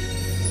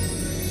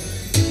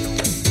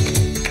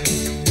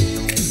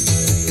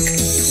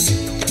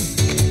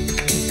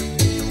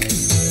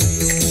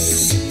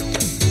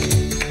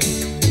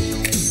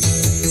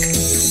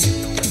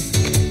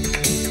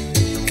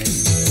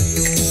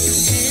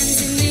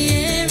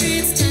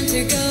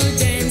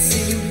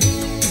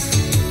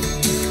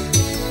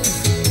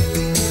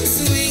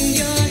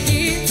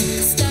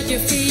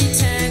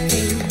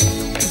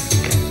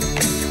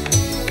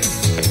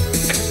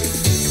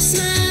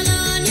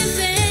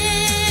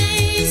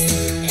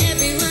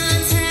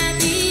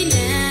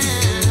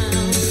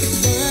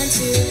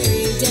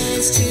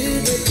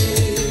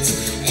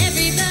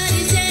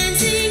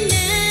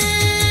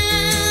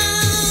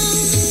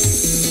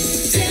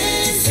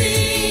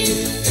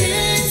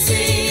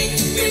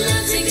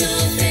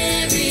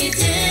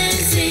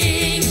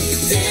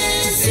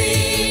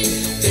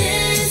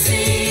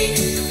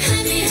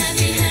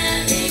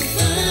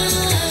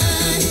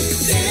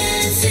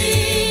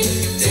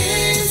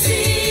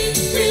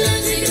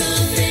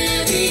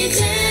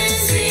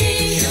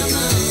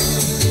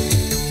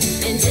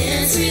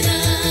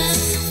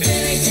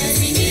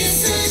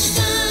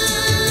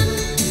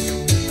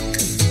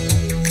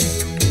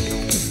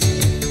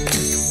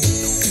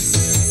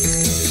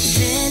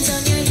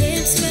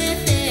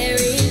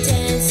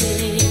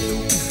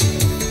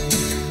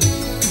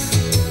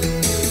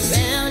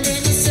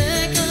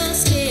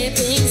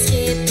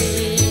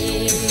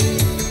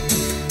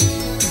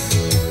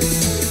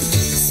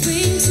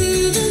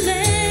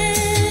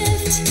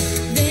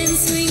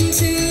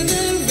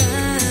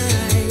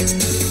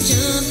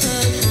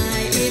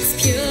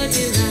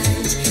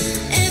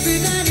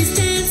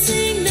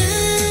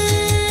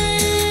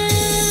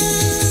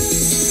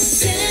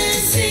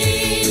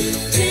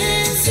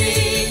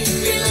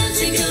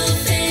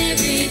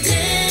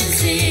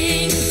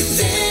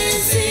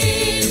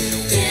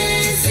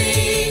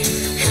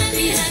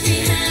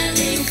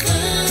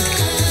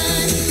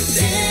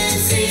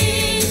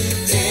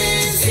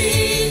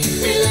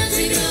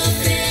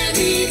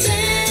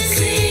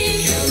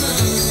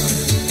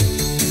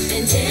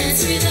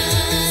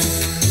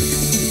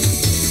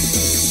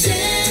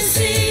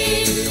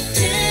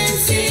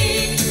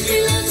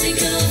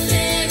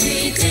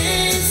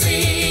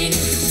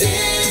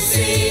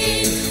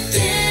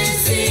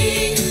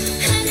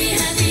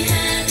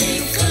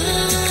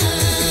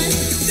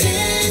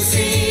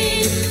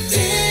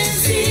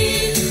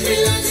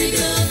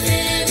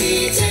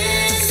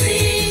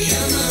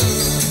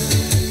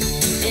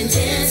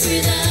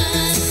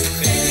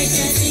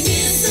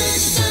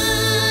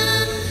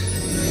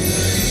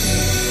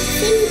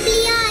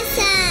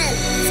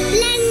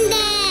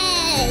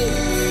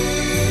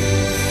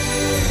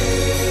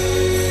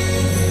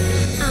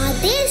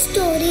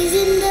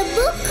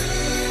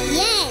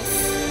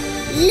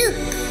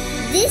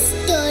 This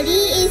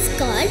story is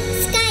called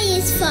Sky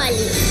is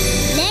Falling.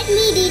 Let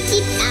me read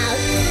it out.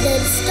 The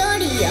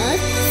story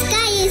of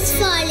Sky is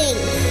Falling.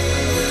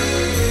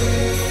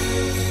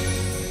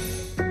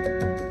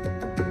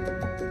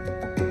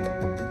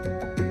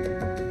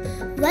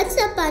 Once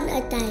upon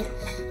a time,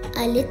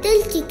 a little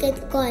chicken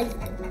called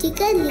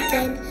Chicken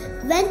Licken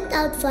went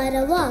out for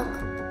a walk.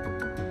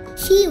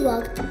 She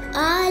walked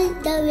all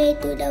the way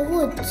to the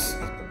woods.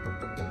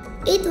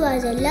 It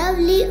was a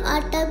lovely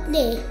autumn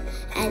day,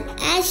 and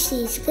as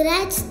she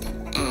scratched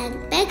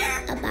and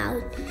pecked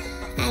about,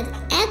 an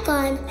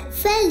acorn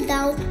fell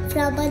down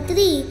from a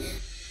tree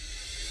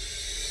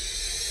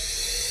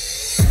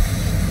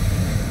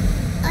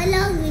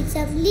along with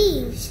some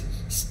leaves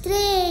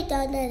straight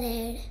on her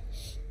head.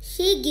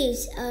 She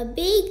gives a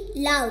big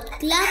loud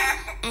clap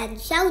and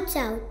shouts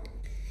out,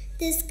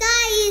 "The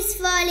sky is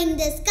falling,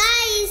 the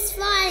sky is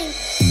falling."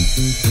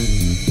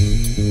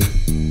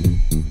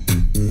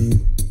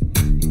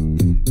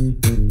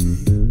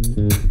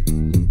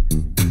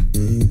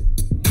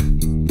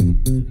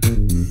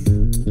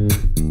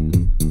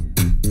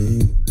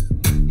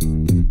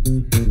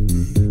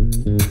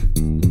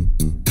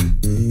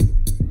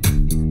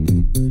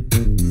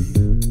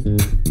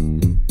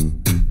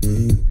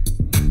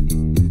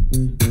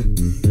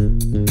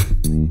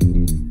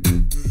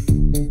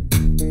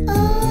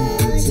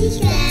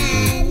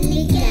 Chicken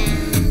Licken,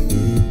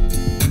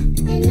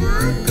 an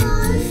acorn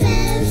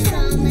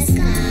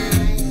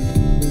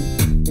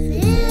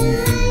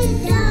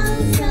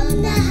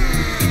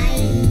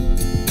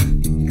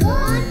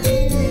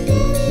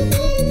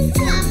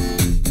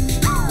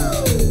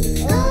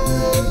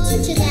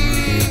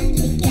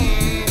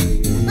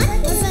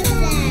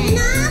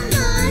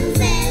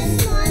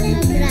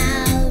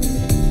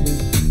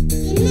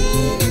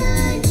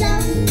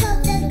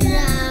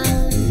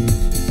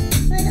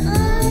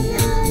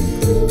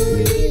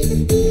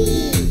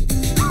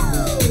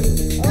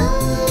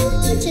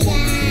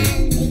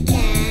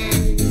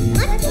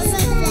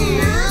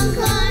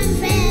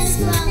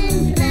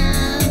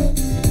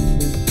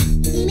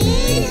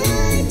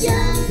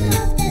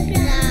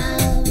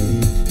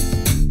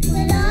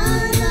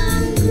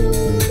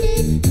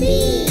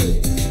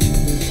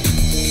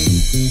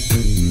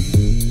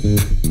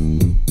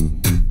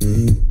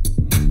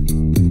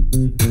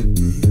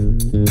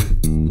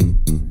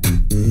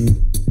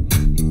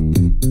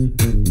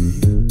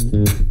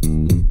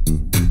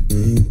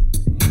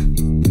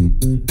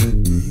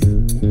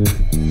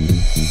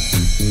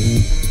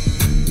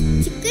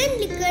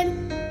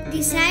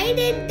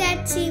Decided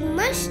that she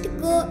must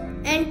go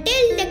and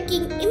tell the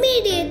king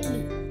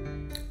immediately.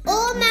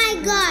 Oh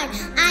my God,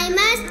 I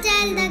must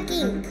tell the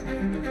king.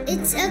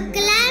 It's a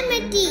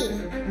calamity.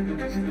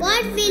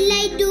 What will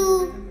I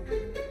do?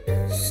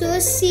 So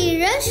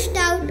she rushed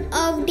out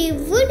of the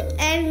wood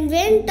and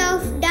went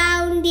off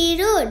down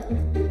the road.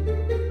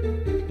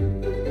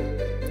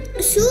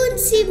 Soon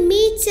she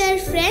meets her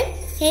friend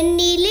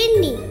Henny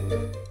Linny.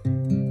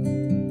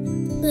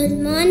 Good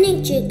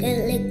morning,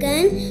 Chicken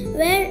Licken.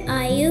 Where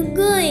are you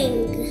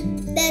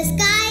going? The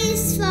sky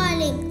is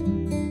falling.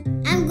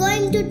 I'm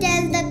going to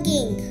tell the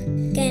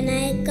king. Can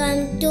I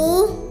come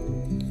too?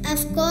 Of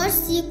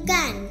course you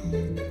can.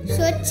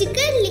 So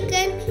Chicken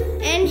Licken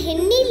and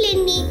Henny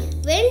Linny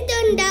went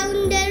on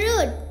down the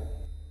road.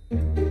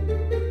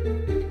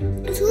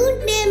 Soon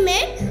they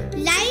met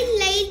Lyle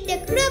the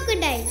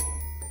crocodile.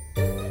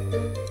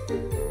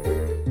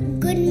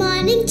 Good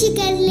morning,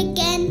 Chicken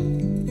Licken.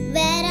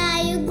 Where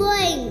are you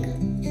going?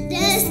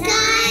 The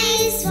sky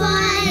is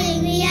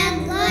falling. We are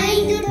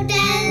going to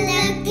tell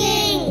the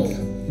king.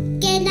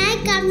 Can I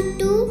come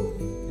too?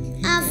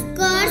 Of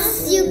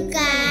course you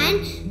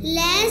can.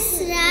 Let's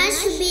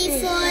rush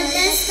before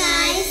the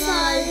sky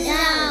falls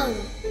down.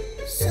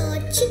 So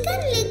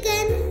Chicken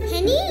Licken,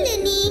 Henny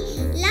Linny,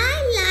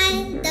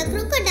 Lyle the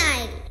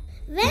crocodile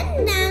went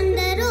down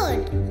the road.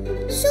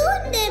 Soon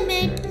they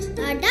met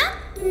a duck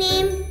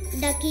named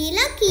Ducky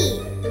Lucky.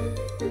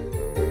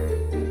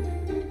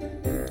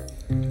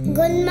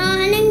 Good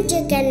morning,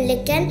 Chicken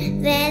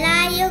Licken. Where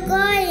are you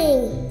going?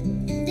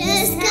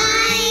 The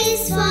sky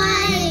is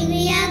falling.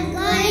 We are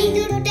going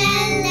to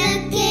tell the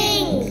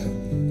king.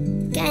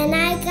 Can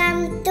I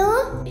come too?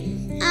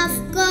 Of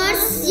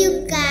course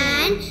you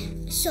can.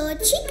 So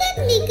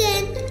Chicken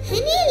Licken,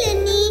 Henny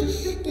Linny,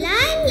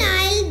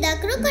 Lyle the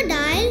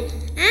crocodile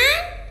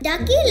and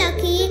Ducky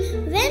Lucky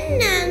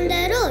went down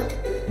the road.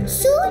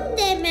 Soon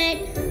they met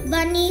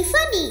Bunny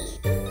Funny.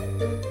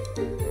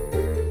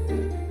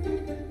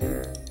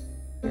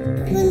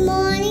 Good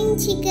morning,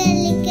 Chicken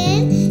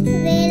Licken.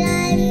 Where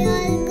are you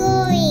all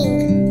going?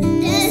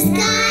 The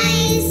sky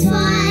is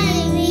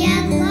falling. We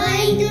are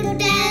going to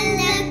tell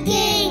the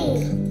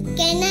king.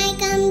 Can I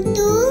come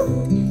too?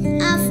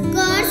 Of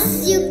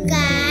course you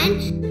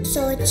can.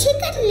 So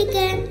Chicken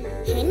Licken,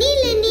 Henny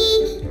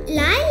Linny,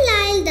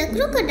 Lyle the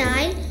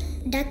crocodile,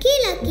 Ducky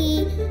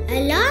Lucky,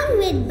 along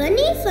with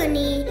Bunny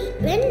Funny,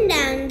 went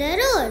down the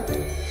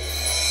road.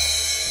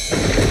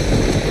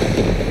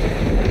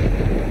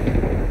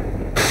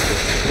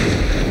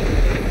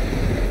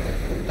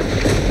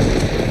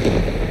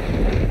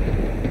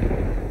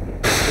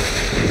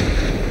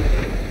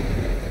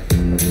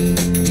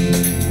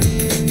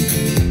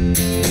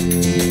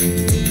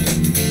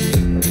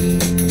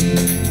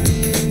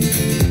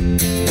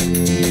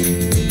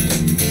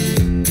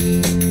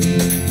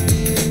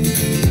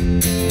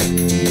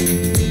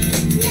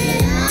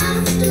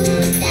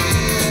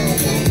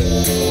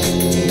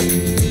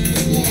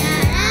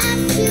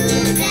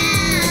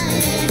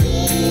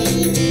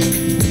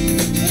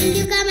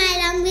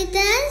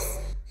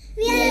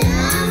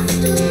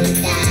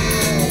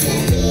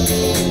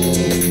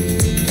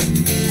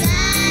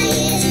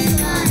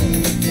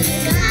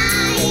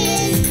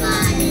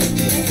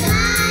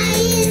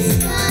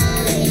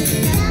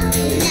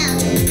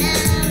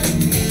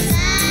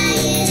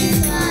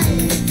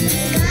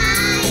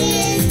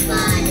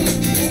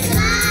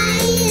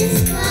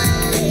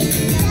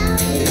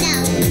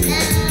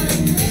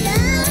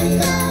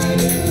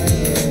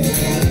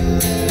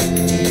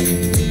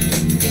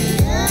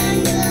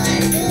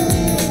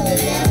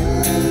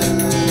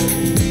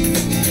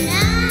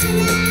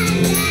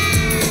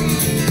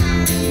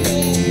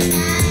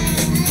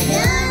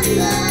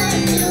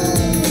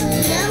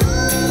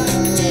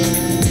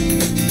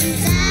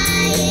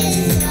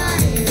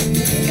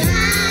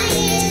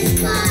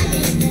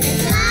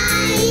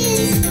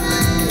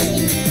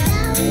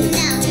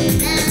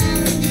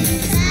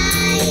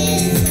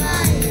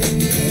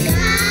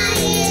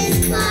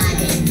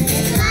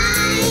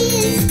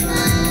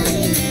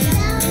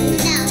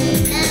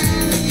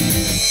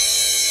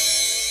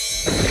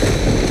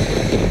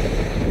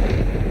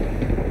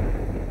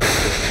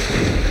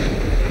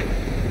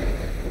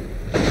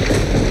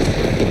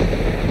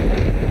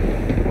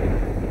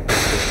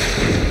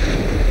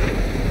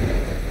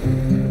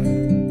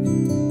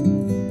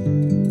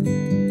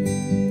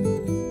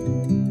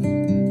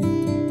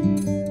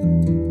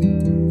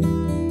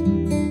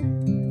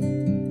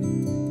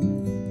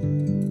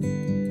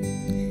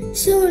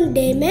 Soon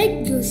they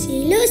met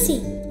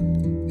Lucy.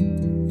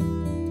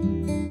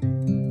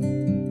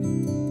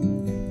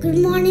 Good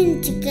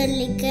morning, Chicken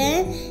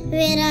Licken.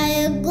 Where are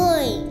you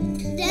going?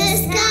 The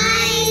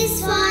sky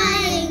is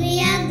falling. We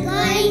are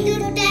going to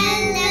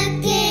tell the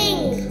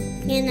king.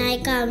 Can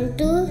I come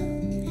too?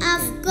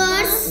 Of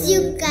course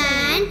you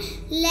can.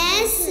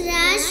 Let's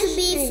rush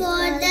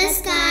before the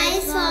sky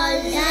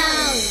falls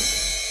down.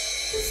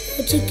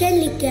 Chicken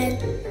licken,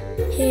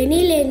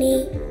 Henny Lenny,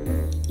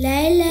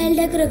 Lyle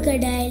the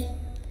crocodile,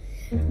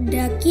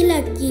 Ducky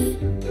Lucky,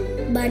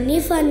 Bunny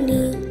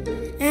Funny,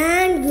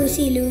 and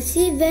Goosey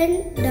Lucy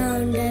went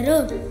down the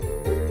road.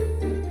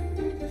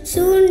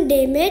 Soon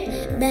they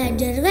met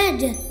Badger.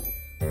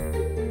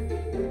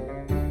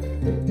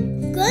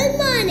 Good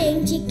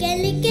morning, Chicken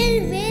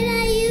Licken. Where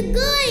are you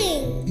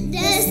going?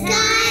 The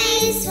sky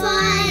is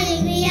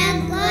falling. We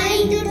are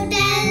going to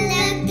tell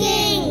the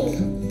king.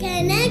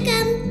 Can I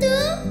come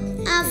too?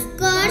 Of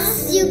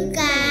course you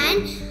can.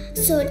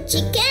 So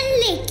Chicken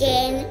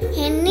Licken,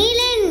 Henny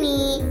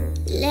Lenny,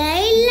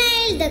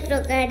 Lyle the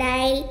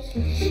crocodile,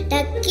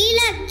 Ducky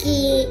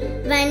Lucky,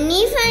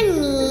 Bunny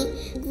Funny,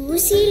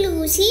 Goosey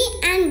Lucy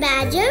and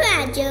Badger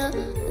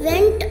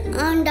went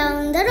on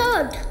down the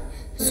road.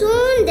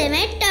 Soon they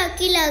met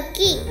Turkey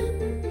Lucky.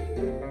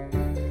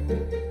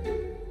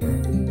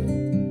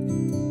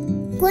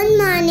 Good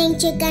morning,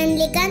 Chicken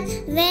Licken.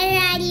 Where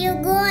are you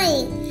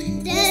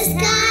going? The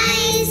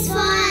sky is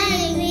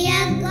falling. We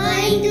are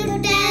going to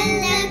tell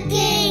the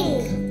king.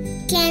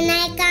 Can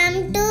I come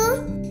too?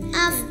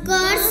 Of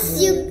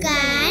course you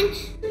can.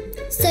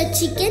 So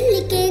Chicken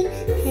Licken,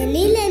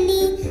 Henny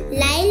Lenny,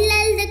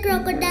 Lyle the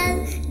crocodile,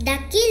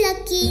 Ducky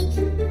Lucky,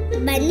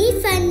 Bunny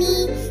Funny,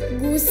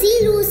 Goosey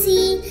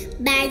Lucy,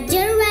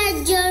 Badger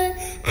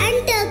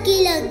and Turkey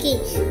Lucky.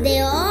 They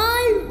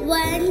all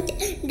went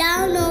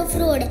down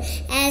off-road.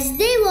 As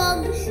they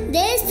walked,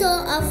 they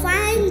saw a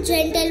fine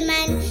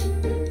gentleman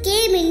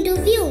came into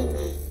view.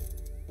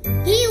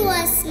 He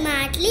was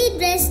smartly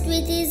dressed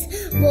with his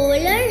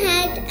bowler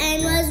hat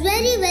and was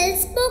very well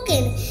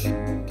spoken.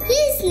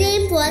 His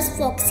name was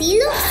Foxy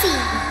Loxy.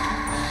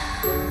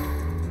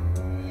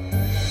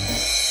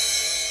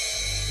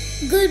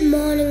 Good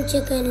morning,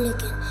 Chicken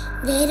Licken.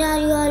 Where are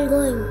you all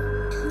going?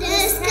 The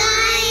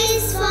sky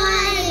is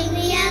falling.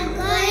 We are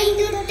going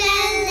to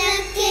tell the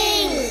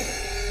king.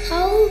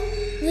 How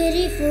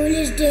very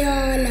foolish they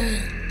all are.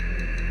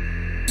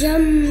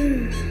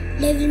 Jump.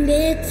 They will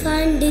make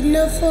fine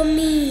dinner for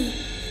me.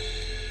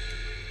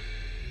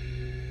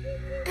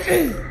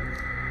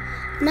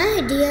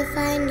 My dear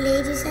fine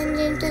ladies and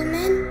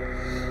gentlemen,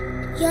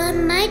 you are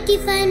mighty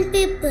fine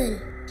people.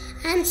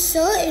 I am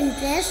so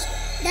impressed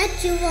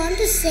that you want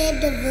to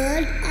save the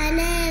world and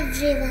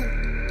everyone.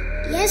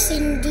 Yes,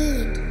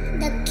 indeed,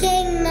 the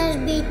king must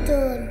be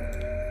told.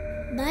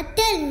 But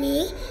tell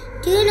me,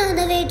 do you know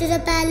the way to the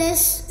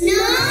palace? No.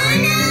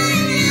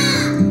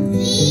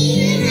 We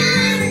do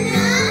not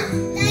know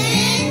the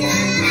way to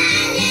the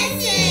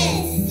palace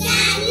is.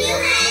 Can you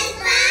help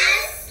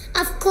us?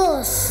 Of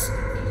course.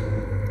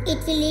 It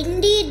will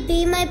indeed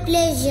be my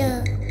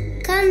pleasure.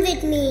 Come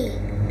with me.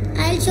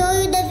 I'll show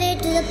you the way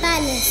to the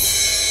palace.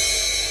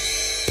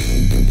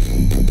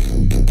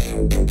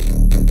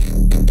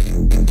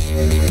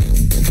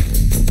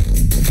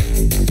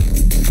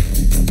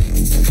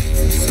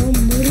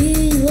 Somebody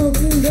is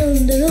walking down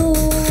the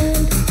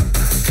road,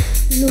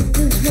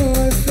 looking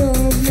smart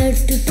from head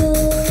to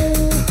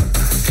toe.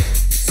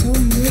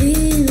 Somebody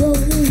is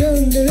walking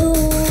down the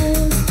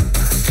road.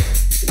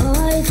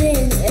 I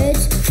think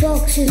it's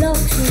Foxy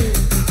Loxy.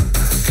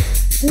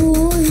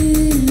 Oh,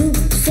 he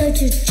looks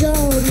such a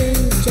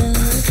charming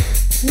child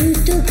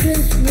with a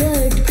crisp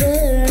white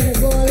color and a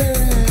bowler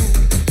hat.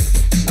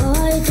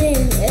 I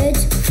think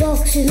it's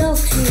Foxy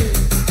Loxy.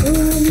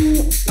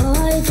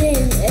 I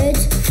think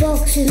it's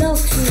Foxy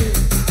Loxy.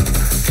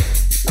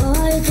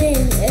 I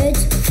think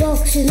it's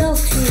Foxy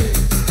Loxy.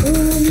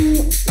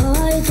 I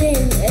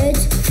think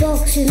it's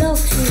Foxy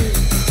Loxy.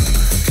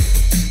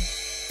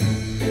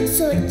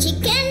 So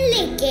Chicken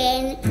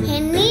Licken,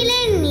 Henny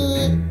Lenny,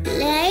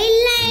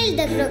 Lyle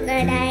the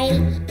crocodile,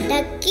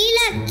 Ducky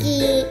Lucky,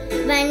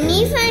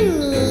 Bunny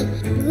Funny,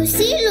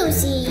 Goosey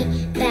Lucy,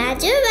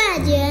 Badger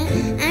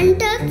and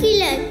Turkey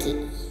Lucky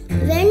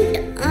went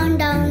on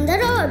down the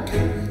road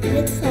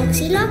with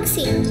Foxy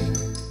Loxy.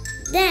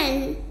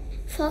 Then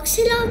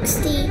Foxy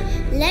Loxy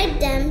led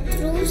them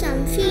through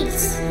some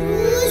fields.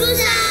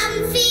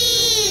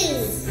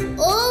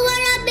 Over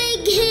a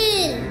big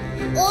hill.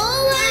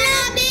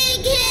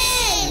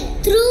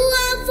 Through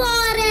a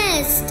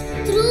forest.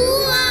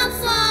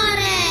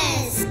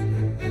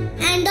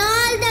 And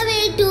all the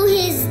way to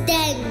his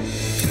den.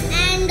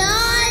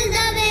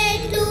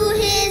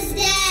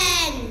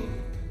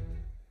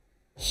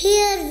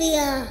 Here we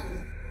are.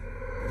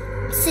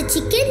 So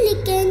Chicken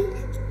Licken,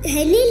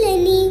 Henny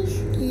Lenny,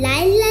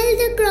 Lyle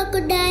the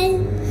crocodile,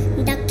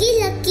 Ducky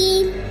Lucky,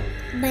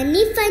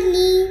 Bunny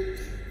Funny,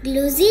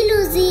 Goosey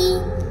Lucy,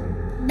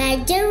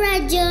 Badger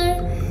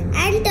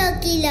and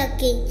Turkey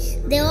Lucky.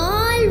 They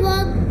all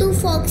walked to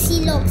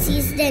Foxy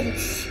Loxy's den,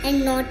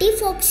 and naughty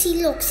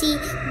Foxy Loxy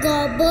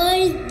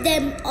gobbled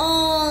them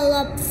all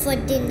up for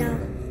dinner.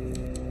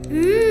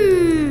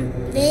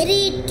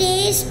 Very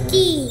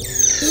tasty,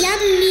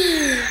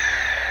 yummy.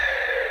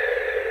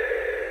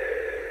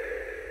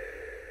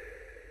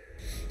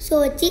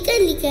 So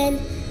Chicken Licken,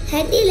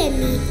 Henny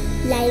Lenny,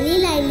 Lily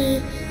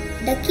Lily,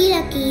 Ducky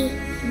Lucky,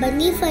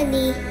 Bunny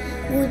Funny,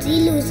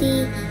 Woozy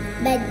Lucy,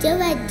 Badger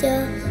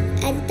Badger,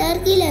 and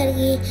Turkey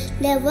Lurkey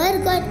never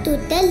got to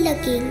tell the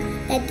king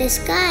that the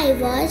sky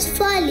was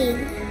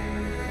falling.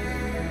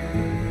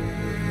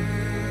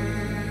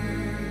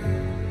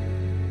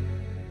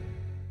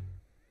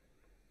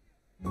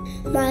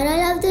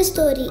 Moral of the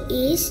story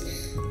is,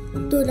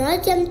 do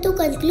not jump to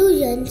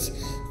conclusions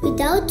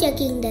without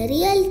checking the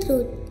real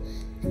truth,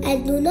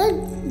 and do not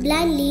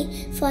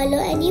blindly follow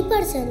any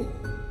person.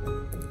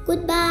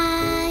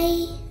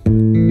 Goodbye.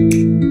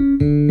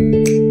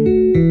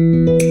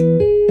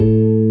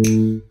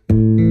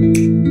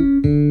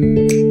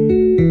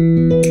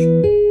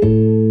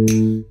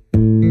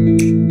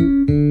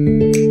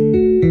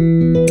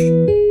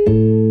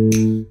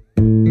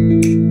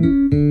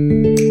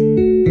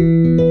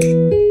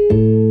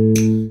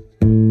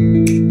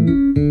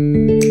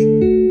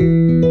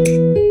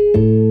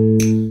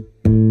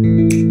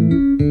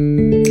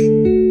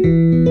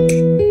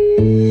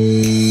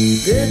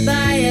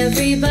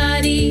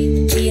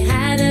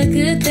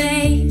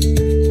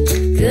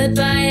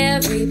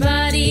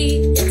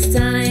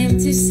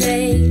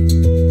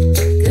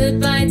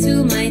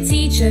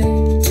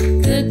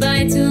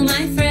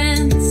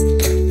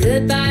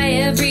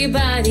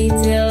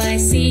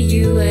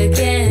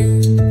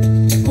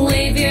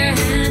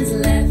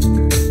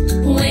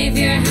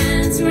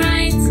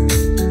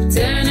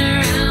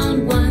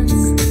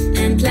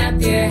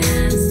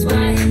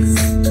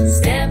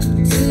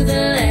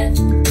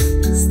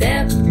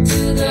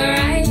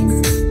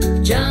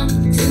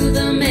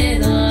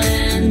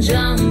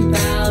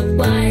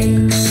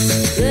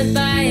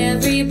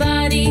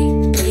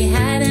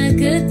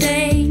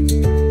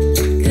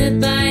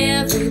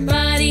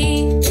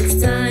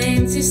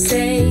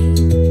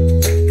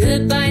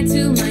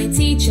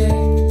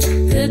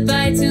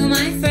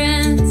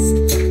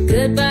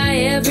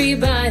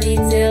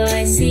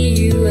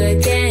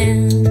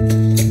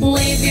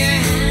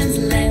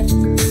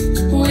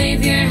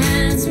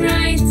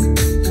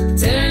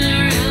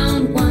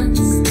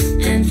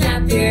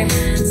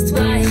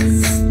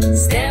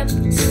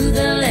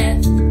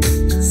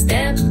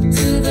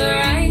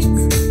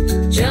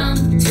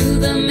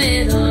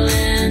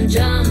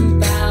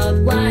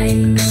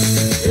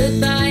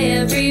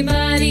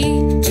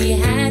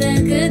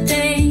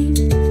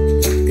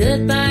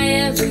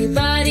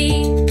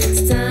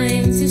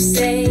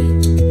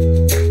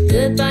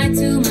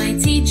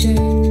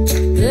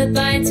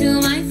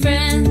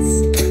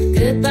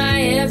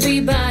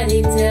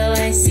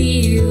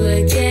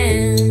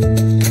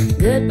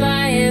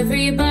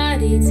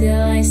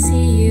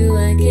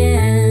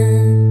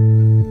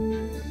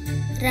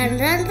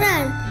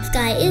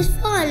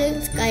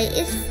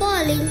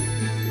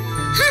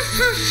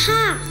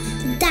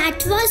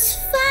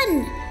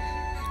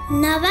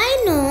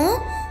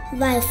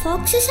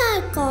 Foxes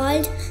are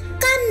called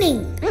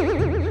cunning.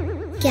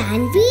 Can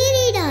we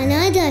read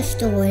another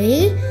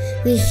story?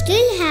 We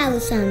still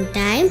have some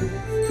time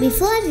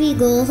before we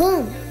go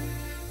home.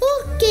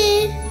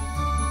 Okay.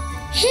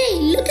 Hey,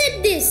 look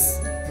at this.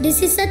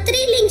 This is a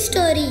thrilling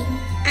story.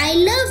 I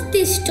love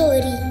this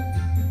story.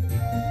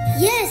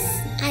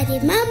 Yes, I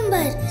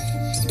remember.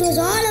 It was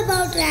all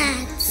about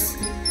rats.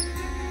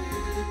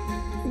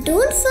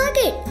 Don't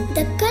forget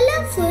the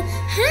colorful,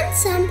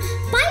 handsome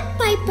Pied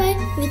Piper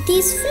with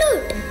his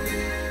flute.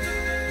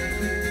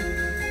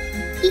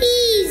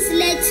 Please,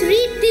 let's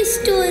read this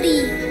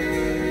story.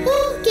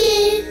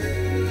 Okay.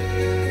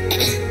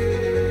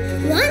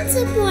 Once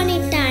upon a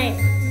time,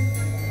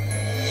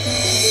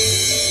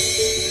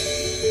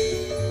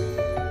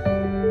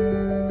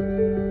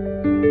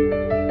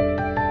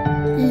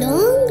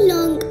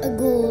 long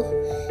ago,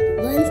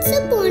 once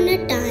upon a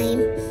time,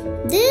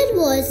 there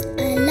was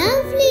a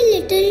lovely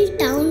little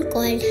town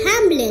called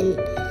Hamlin.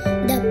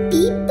 The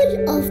people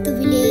of the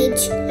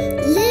village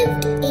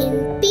lived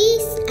in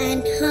peace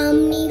and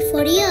harmony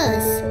for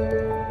years.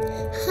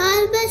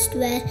 Harvests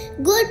were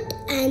good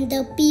and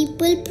the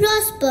people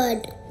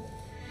prospered.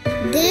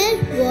 There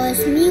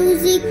was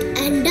music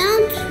and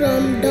dance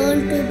from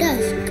dawn to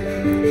dusk.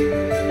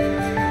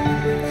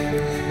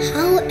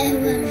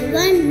 However,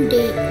 one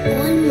day,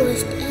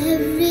 almost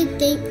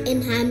everything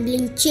in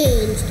Hamlin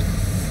changed.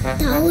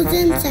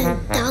 Thousands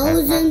and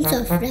thousands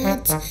of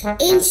rats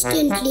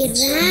instantly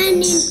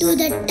ran into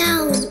the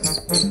town.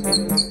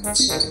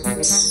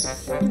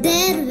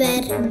 There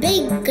were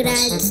big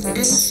rats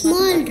and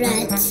small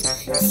rats,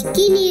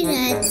 skinny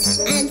rats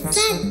and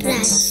fat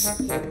rats.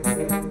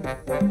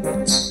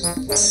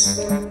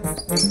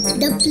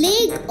 The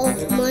plague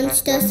of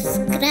monsters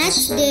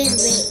scratched their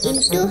way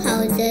into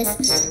houses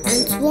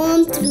and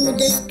swarmed through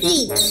the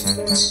streets.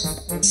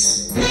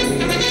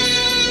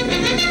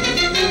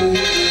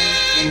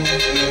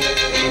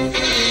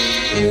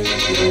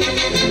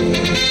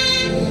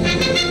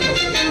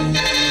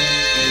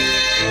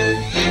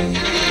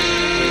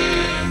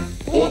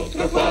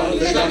 Återfall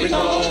ska vi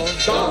ta,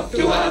 start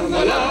to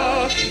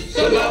Armala.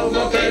 Så la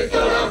man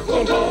fältar av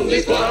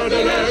Kompally,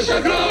 skvadern är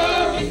så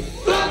glad.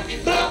 Bra,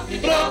 bra,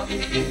 bra.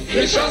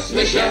 Les chasse,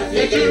 les chiens,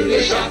 les tues,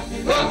 les chats.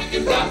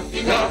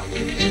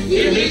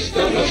 Il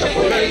misto non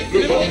saporei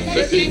più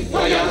dolce, si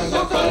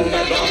vogliamo con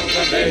la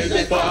donna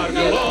mese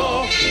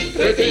parlerò.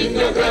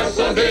 Trétigna grâce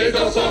à des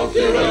dansants qui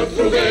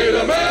retrouvaient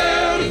la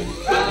mer.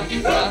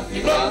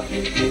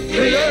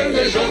 Criaient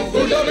les gens,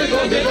 vous avez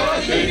besoin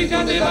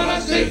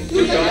débarrasser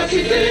toute la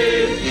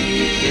cité.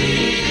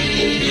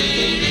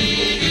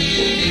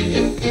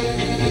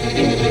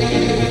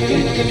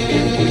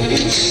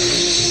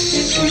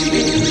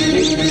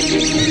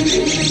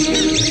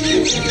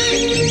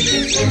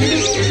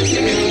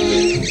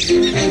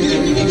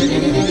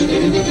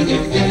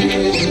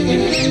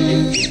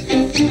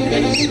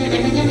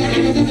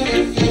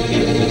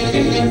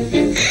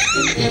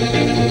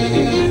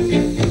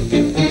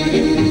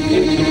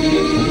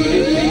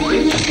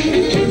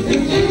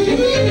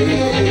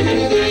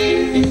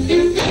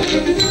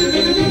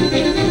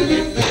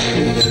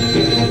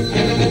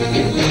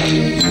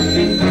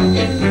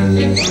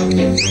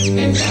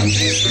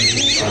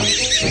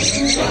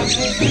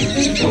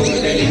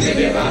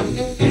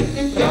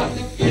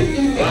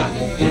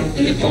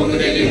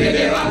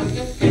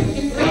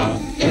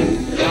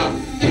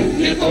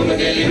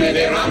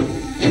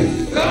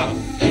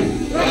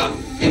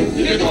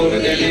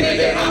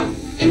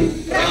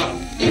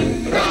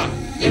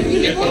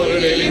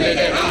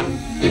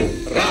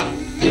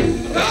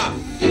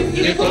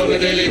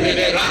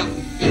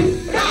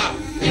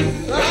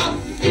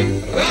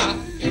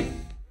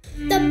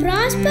 The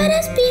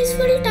prosperous,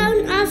 peaceful town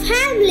of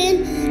Hamlin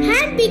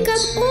had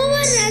become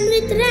overrun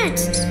with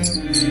rats.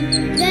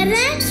 The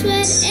rats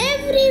were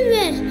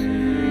everywhere.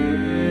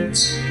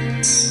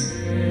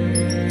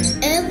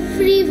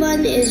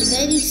 Everyone is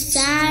very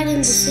sad in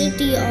the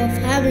city of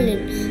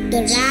Hamlin.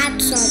 The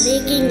rats are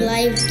making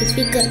life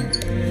difficult.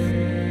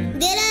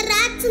 There are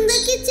rats in the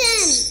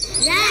kitchen.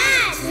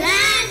 Rats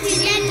in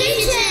the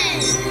kitchen.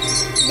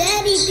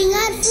 They're eating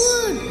our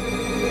food.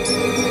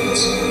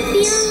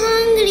 We are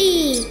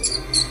hungry.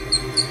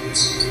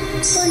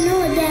 Oh no,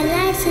 there are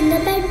rats in the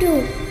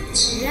bedroom.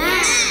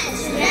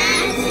 Rats in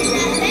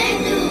the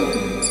bedroom.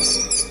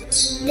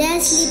 They are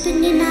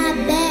sleeping in our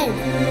bed.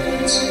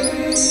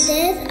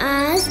 There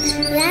are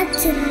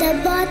rats in the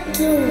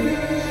bathroom.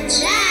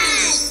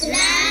 Rats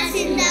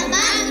in the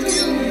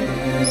bathroom.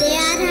 They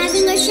are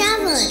having a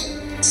shower.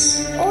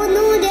 Oh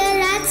no, there are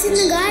rats in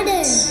the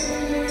garden.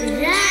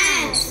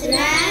 Rats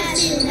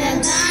in the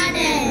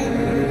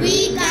garden. We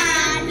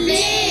can't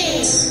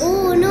play.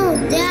 Oh no,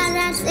 there are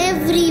rats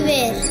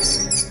everywhere.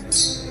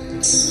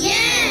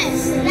 Yes,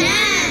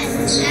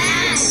 rats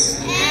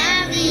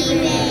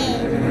everywhere.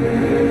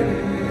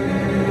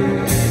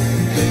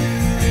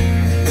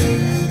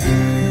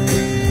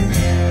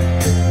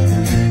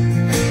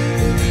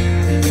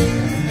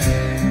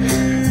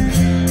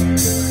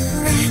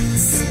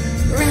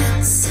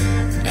 Rats,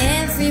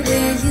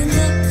 everywhere you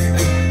look,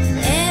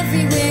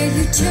 everywhere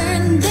you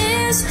turn,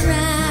 there's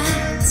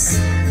rats.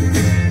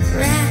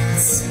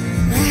 Rats,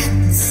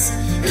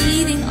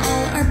 eating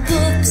all our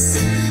books,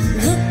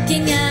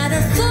 looking at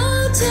our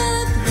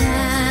photographs.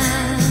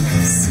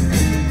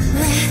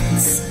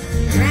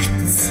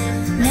 Rats,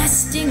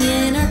 nesting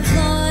in our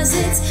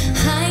closets,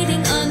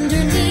 hiding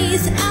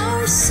underneath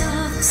our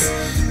socks.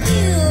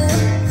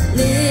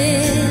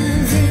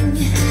 Living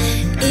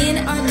in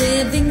our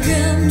living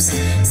rooms,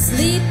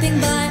 sleeping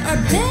by our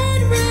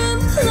bedroom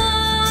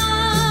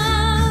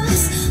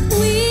clocks.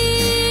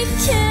 We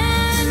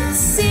can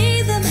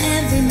see them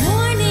every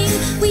morning,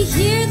 we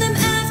hear them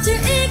after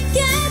it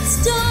gets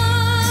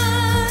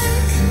dark.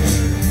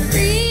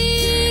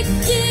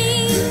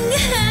 Wreaking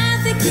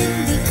havoc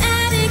in the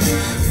attic,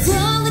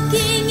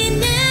 frolicking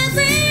in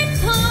every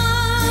park.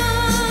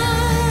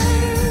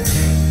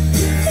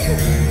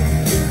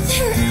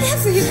 They're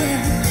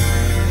everywhere.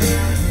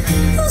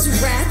 Those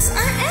rats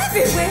are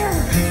everywhere.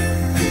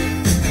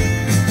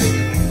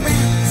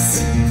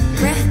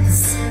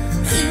 Rats,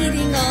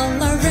 eating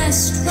all our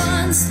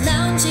restaurants,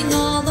 lounging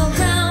all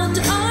around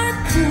our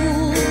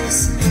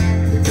pools,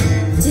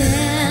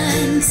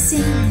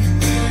 dancing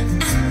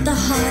at the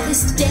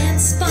hottest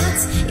dance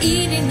spots,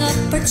 eating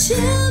up our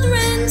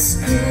children's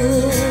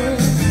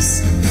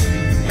schools.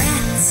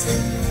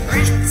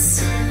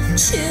 Rats,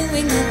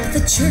 chewing up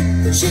the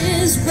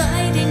churches,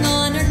 riding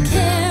on our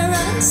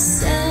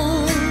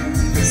carousels,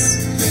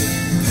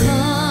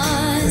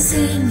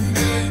 causing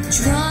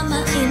drama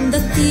in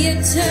the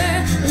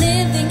theater,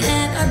 living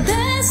at our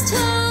best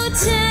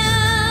hotels.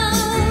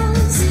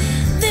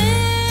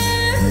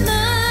 There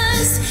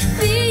must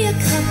be a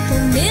couple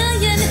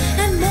million,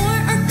 and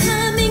more are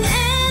coming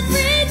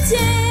every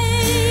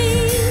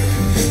day.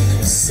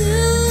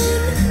 Soon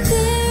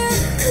there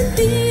could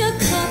be a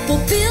couple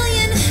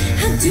billion.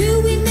 How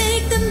do we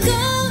make them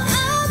go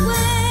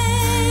away?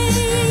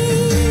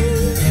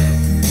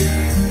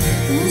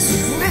 Those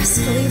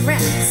rascally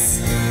rats,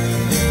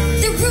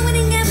 they're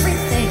ruining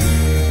everything.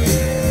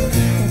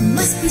 There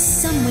must be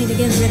some way to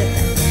get rid of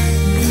them.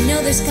 I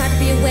know there's got to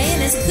be a way,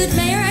 and as a good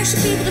mayor, I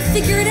should be able to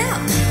figure it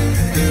out.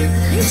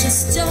 I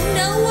just don't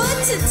know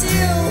what to do.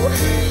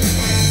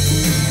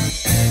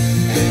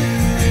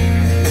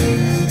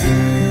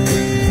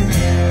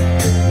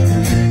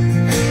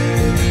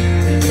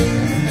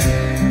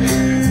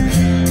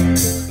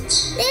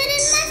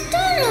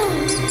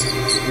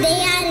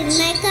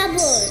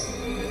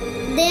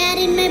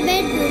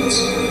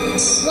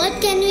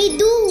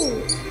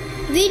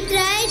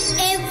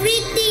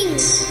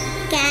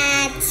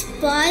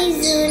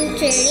 poison,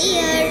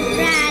 terrier,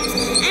 rats,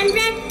 and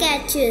rat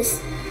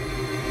catchers.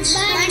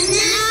 But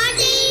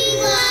nothing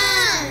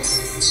works.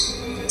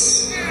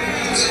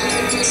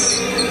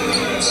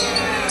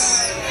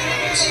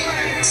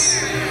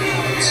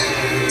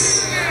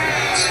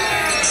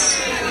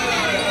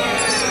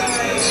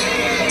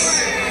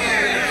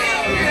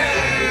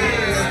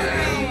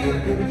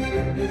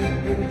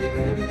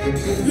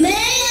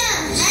 Mayor,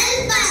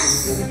 help us!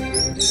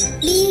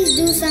 Please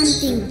do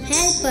something.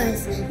 Help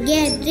us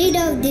get rid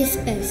of this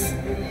pest.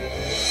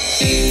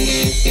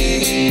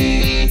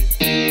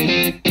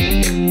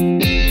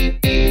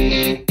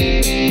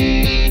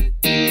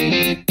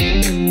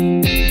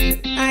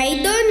 I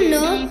don't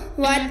know.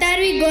 What are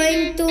we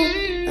going to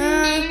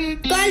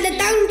call the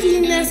town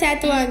cleaners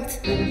at once?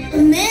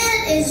 The mayor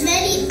is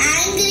very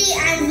angry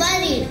and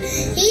worried.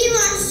 He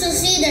wants to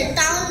see the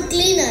town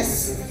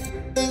cleaners.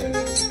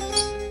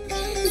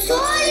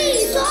 Sorry,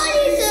 sir.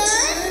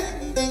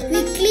 We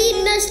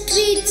clean the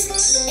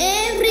streets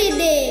every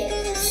day.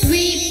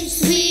 Sweep,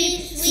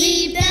 sweep,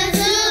 sweep the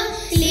floor.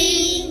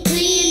 Clean,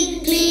 clean,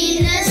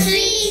 clean the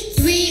street.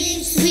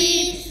 Sweep,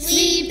 sweep,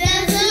 sweep the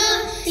floor.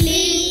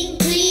 Clean,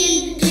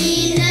 clean,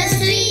 clean the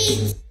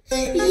street.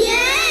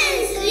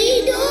 Yes, we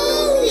do.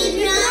 We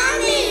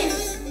promise.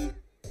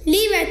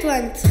 Leave at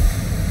once.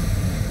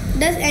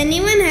 Does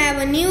anyone have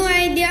a new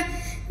idea?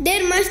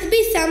 There must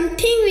be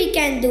something we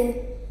can do.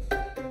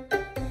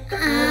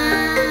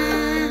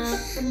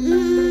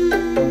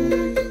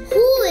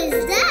 Who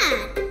is that?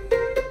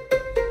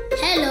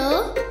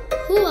 Hello,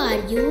 who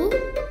are you?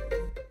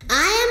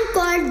 I am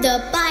called the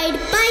Pied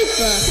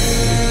Piper.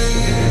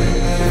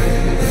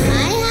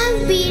 I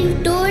have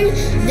been told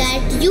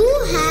that you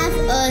have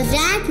a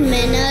rat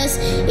menace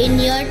in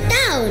your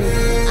town.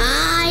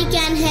 I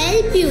can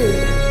help you.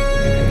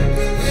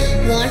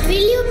 What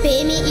will you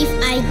pay me if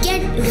I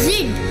get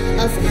rid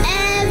of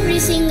every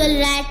single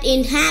rat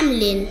in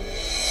Hamlin?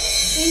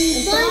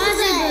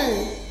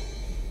 Impossible.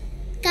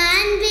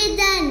 Can't be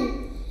done.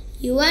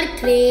 You are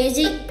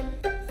crazy.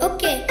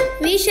 Okay,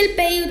 we shall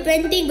pay you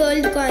 20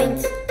 gold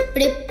coins.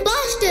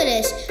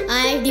 Preposterous.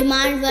 I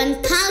demand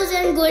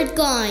 1,000 gold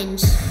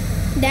coins.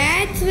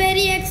 That's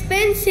very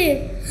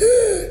expensive.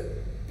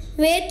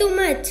 Way too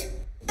much.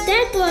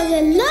 That was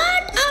a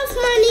lot of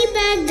money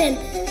back then.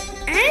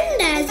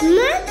 And as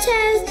much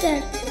as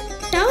the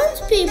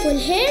townspeople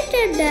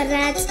hated the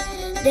rats,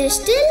 they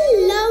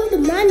still loved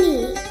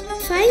money.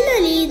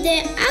 Finally,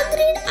 they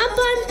agreed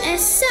upon a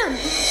sum.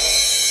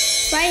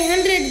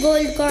 500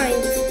 gold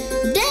coins.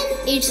 Then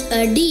it's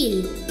a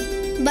deal.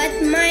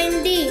 But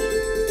mind thee,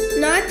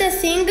 not a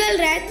single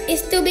rat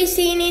is to be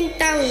seen in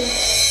town.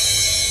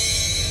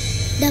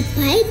 The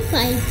Pied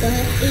Piper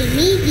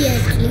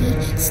immediately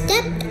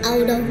stepped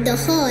out of the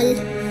hall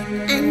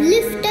and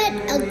lifted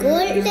a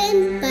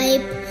golden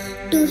pipe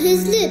to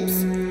his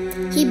lips.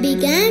 He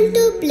began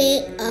to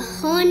play a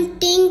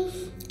haunting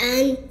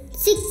and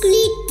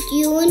sickly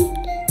tune,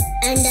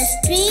 and a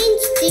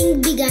strange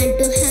thing began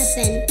to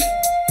happen.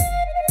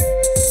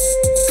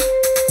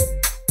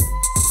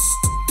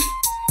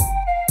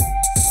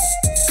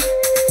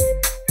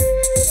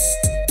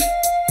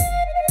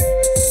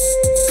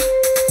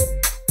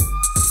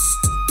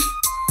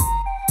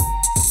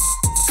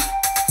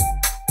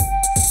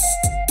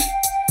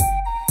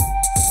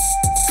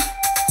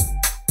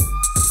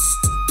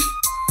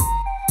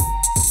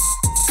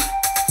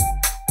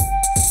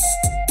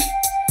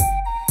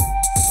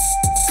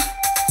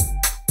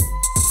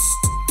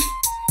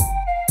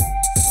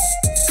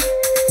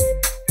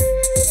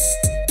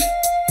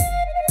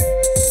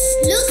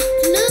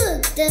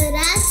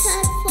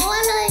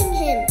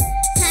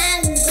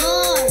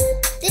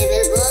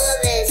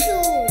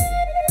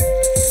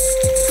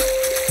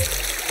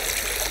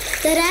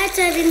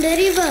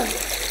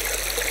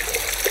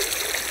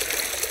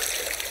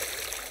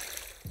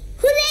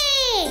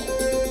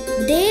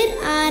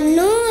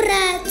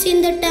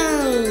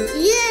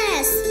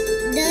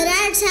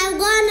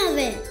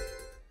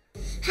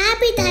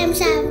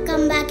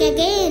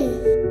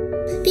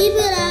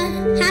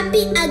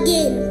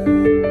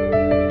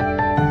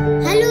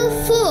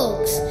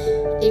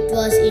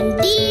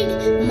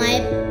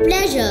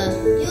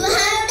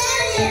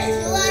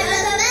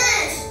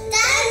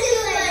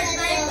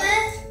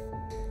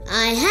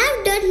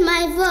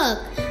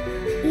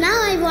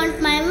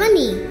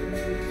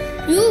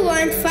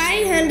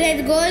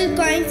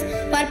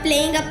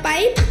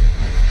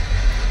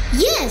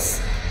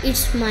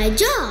 It's my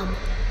job.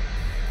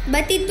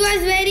 But it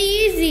was very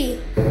easy.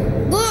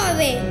 Go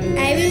away.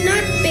 I will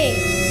not pay.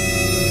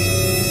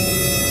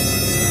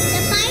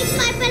 The Pied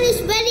Piper is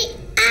very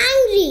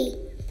angry.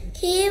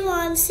 He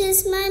wants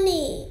his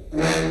money.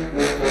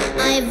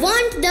 I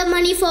want the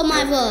money for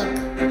my work.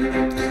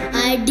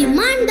 I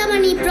demand the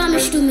money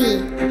promised to me.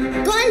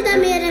 Call the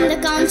mayor and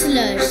the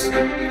councillors.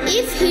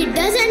 If he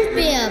doesn't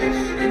pay up,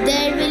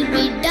 there will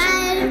be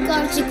dire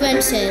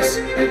consequences.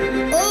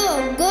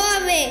 Oh, go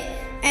away.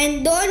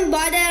 And don't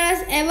bother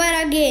us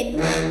ever again.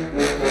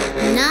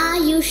 Now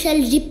you shall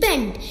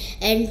repent,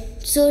 and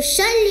so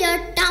shall your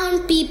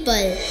town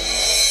people.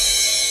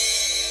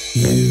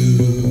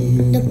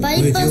 The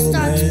piper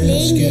starts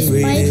playing his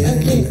pipe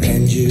again.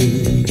 And you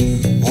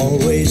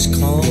always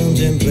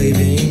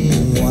contemplating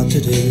what to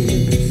do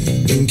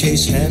in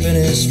case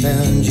happiness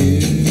found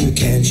you.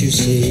 Can't you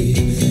see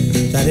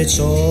that it's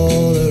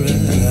all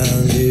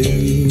around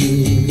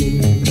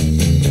you?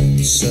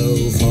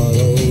 So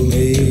follow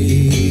me.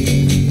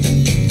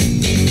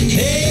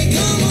 Hey,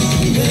 come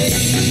on, baby,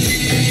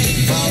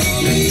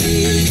 follow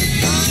me.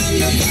 I'm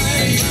the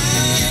Pied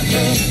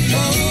Piper.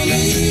 Follow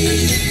me.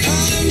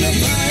 I'm the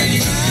Pied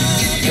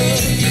Piper,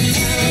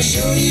 and I'll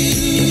show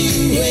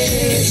you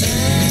where it's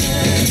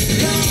at.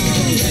 Come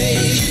on,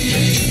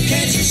 baby,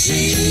 can't you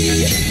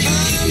see?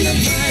 I'm the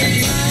Pied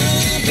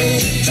Piper.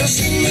 Trust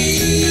in me.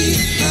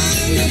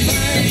 I'm the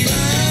Pied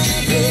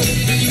Piper,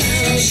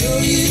 and I'll show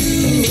you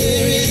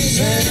where it's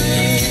at.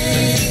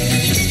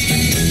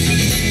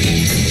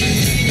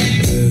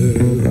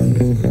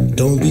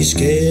 Don't be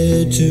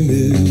scared to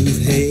move.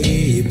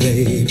 Hey,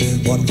 babe,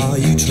 what are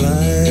you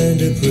trying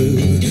to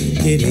prove?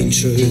 It ain't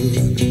true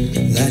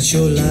that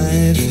your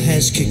life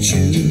has kicked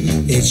you.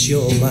 It's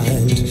your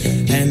mind,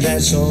 and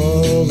that's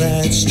all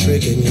that's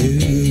tricking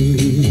you.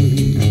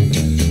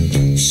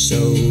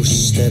 So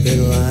step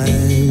in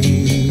line.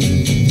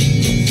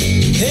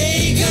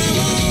 Hey, come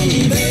on,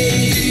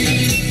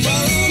 babe,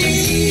 follow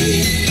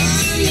me.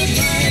 I'm the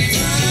Pied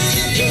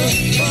Piper.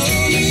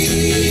 Follow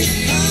me.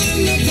 I'm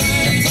the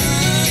Pied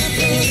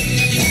Piper,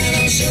 and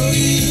I'll show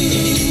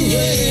you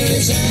where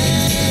it's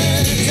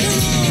at. Come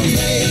on,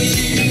 babe,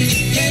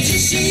 can't you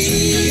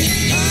see?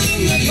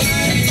 I'm the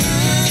Pied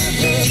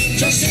Piper.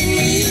 Trust in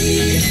me.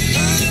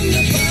 I'm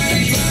the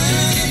Pied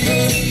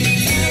Piper,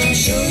 and I'll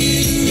show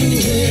you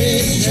where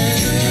it's at.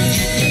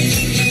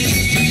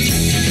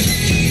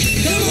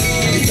 Come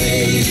on,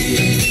 babe,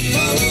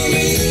 follow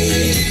me.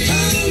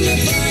 I'm the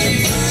Pied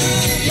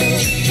Piper.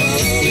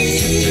 Follow me.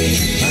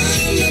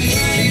 I'm the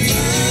Pied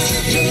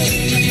Piper,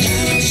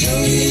 and I'll show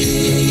you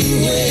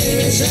where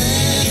it's at.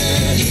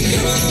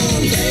 Come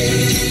on,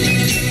 babe,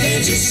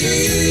 can't you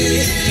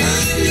see?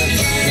 I'm the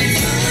Pied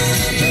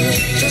Piper.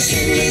 Trust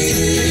in me.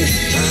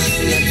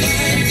 I'm the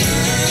Pied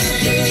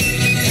Piper,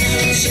 and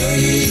I'll show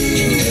you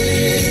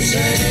where it's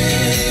at.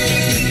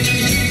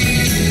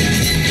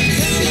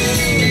 Come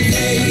on,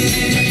 baby,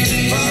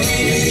 follow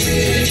me.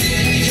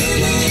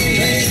 Come on,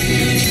 baby,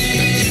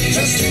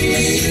 trust in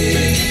me.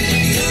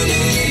 Come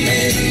on,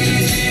 baby,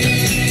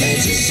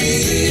 can't you see?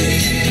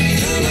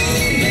 Come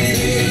on,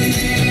 baby,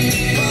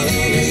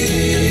 follow me.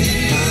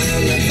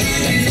 I'm the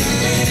Pied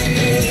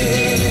Piper.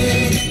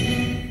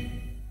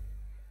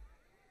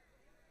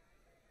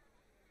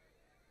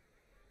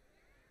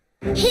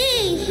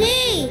 Hey,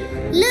 hey,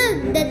 look,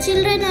 the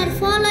children are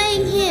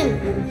following him.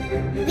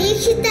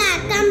 Nikita,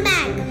 come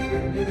back.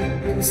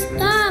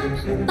 Stop,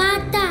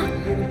 Pata,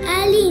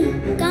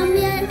 Aline, come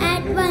here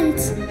at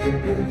once.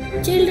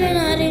 Children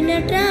are in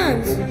a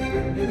trance.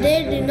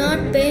 They do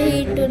not pay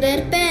heed to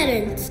their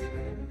parents.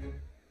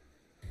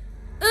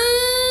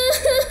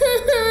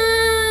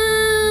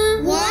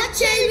 What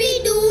shall we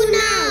do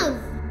now?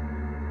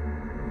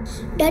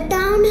 The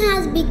town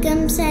has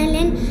become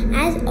silent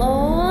as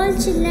all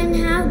children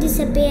have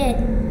disappeared.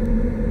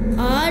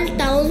 All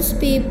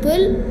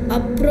townspeople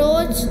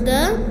approach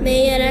the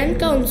mayor and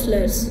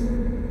councillors.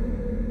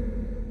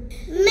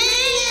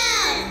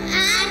 Mayor,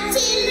 our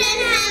children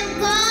have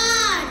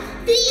gone.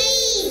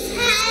 Please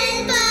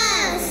help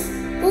us.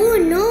 Oh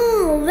no,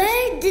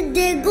 where did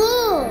they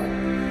go?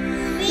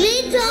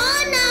 We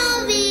don't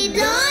know, we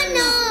don't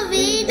know,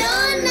 we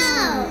don't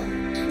know.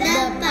 The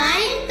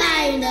Pied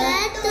Piper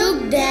took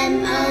them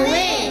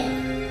away.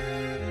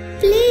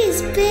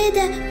 Please pay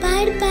the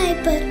Pied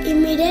Piper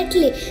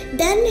immediately,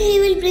 then he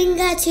will bring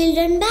our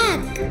children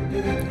back.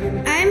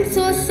 I'm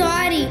so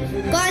sorry.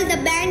 Call the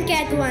bank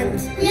at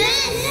once.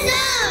 Yes,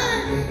 sir.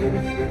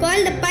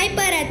 Call the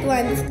piper at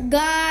once.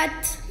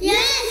 Got.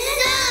 Yes,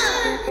 sir.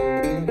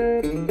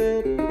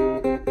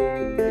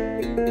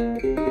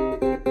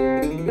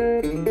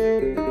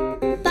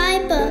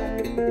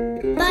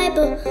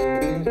 Piper,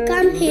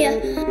 come here.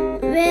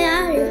 Where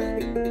are you?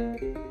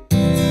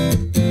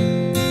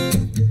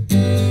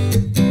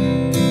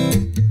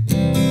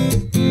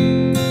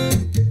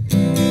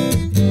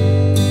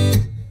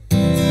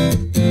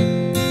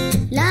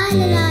 La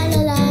la la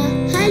la la.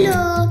 Hello,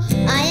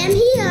 I am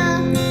here.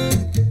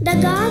 The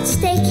guards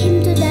take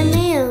him to the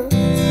mayor.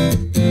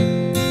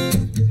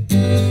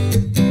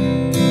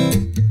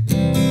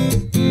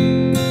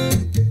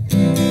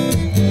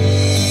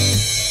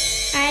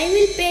 I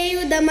will pay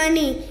you the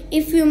money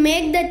if you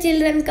make the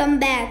children come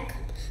back.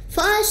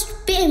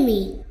 First, pay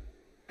me.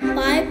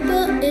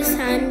 Piper is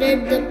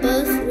handed the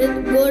purse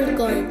with gold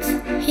coins.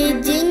 He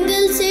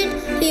jingles it,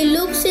 he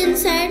looks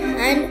inside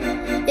and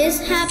is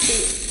happy.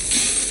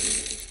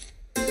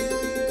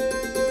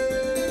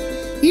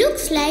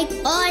 Looks like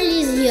all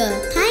is here.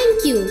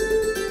 Thank you.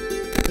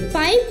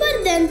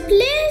 Piper then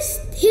plays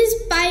his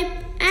pipe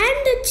and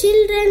the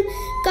children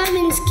come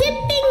in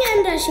skipping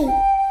and rushing.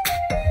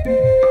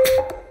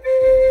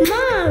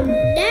 Mom,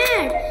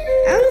 Dad,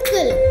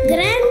 Uncle,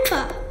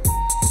 Grandpa.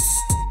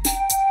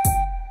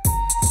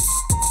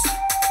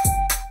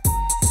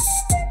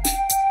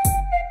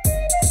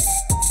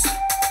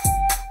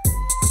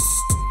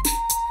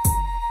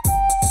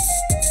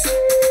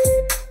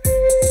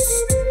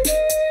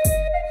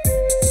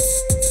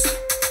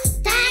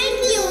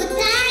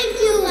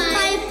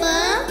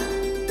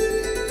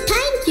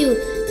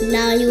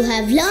 Now you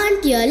have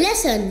learnt your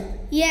lesson.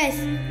 Yes,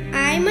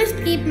 I must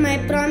keep my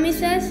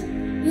promises.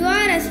 You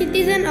are a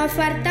citizen of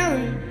our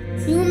town.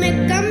 You may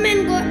come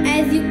and go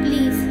as you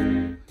please.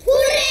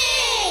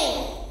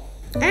 Hooray!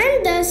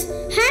 And thus,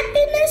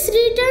 happiness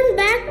returned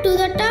back to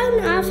the town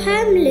of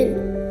Hamlin.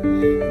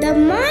 The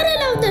moral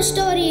of the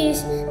story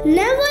is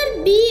never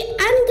be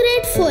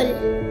ungrateful.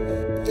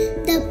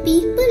 The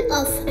people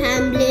of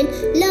Hamlin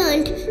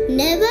learned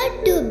never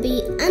to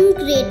be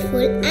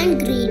ungrateful and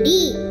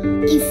greedy.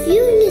 If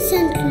you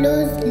listen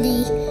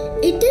closely,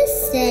 it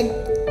is said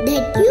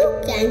that you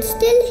can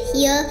still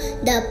hear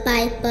the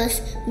piper's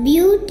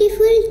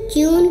beautiful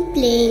tune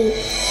playing.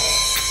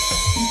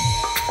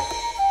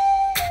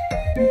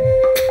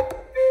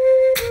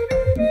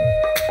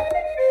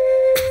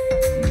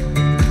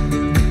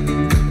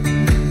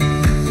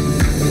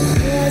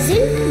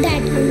 Wasn't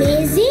that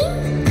amazing?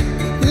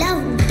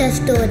 Loved the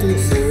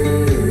stories.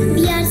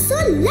 We are so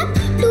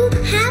lucky to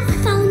have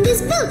found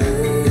this book.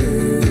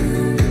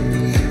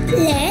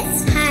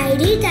 Let's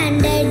hide it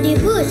under the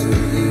bush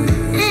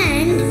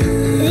and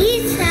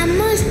read some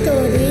more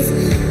stories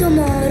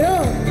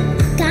tomorrow.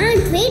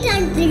 Can't wait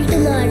until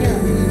tomorrow,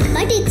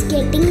 but it's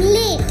getting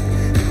late.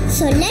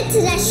 So let's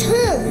rush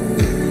home.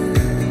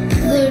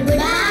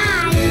 Goodbye.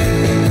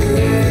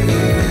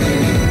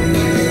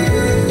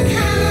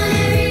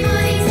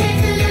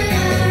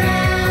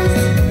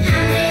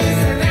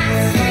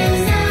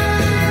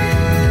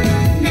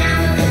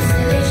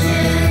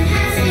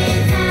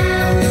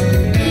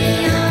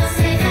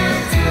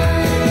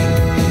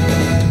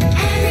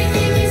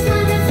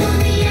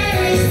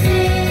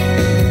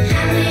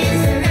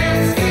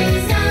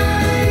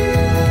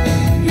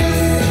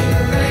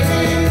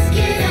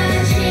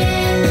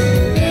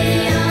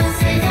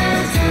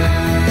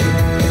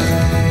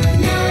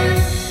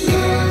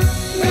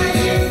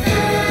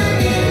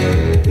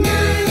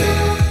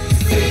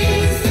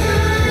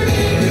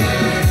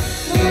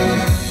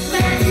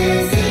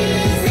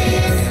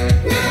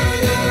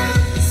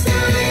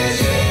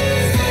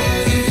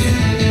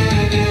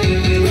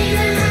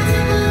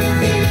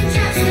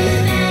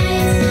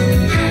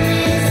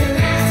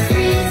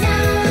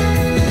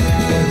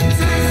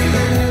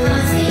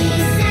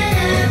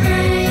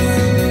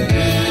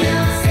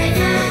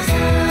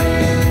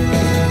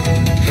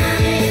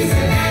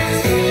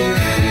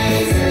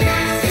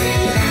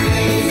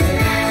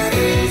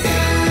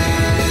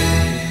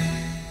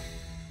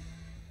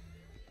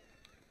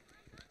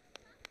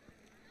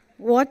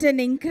 What an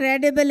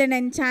incredible and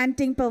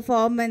enchanting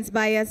performance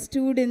by our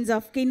students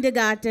of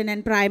kindergarten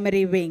and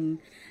primary wing.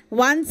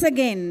 Once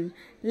again,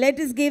 let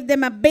us give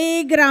them a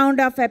big round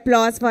of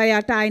applause for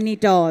our tiny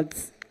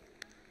tots.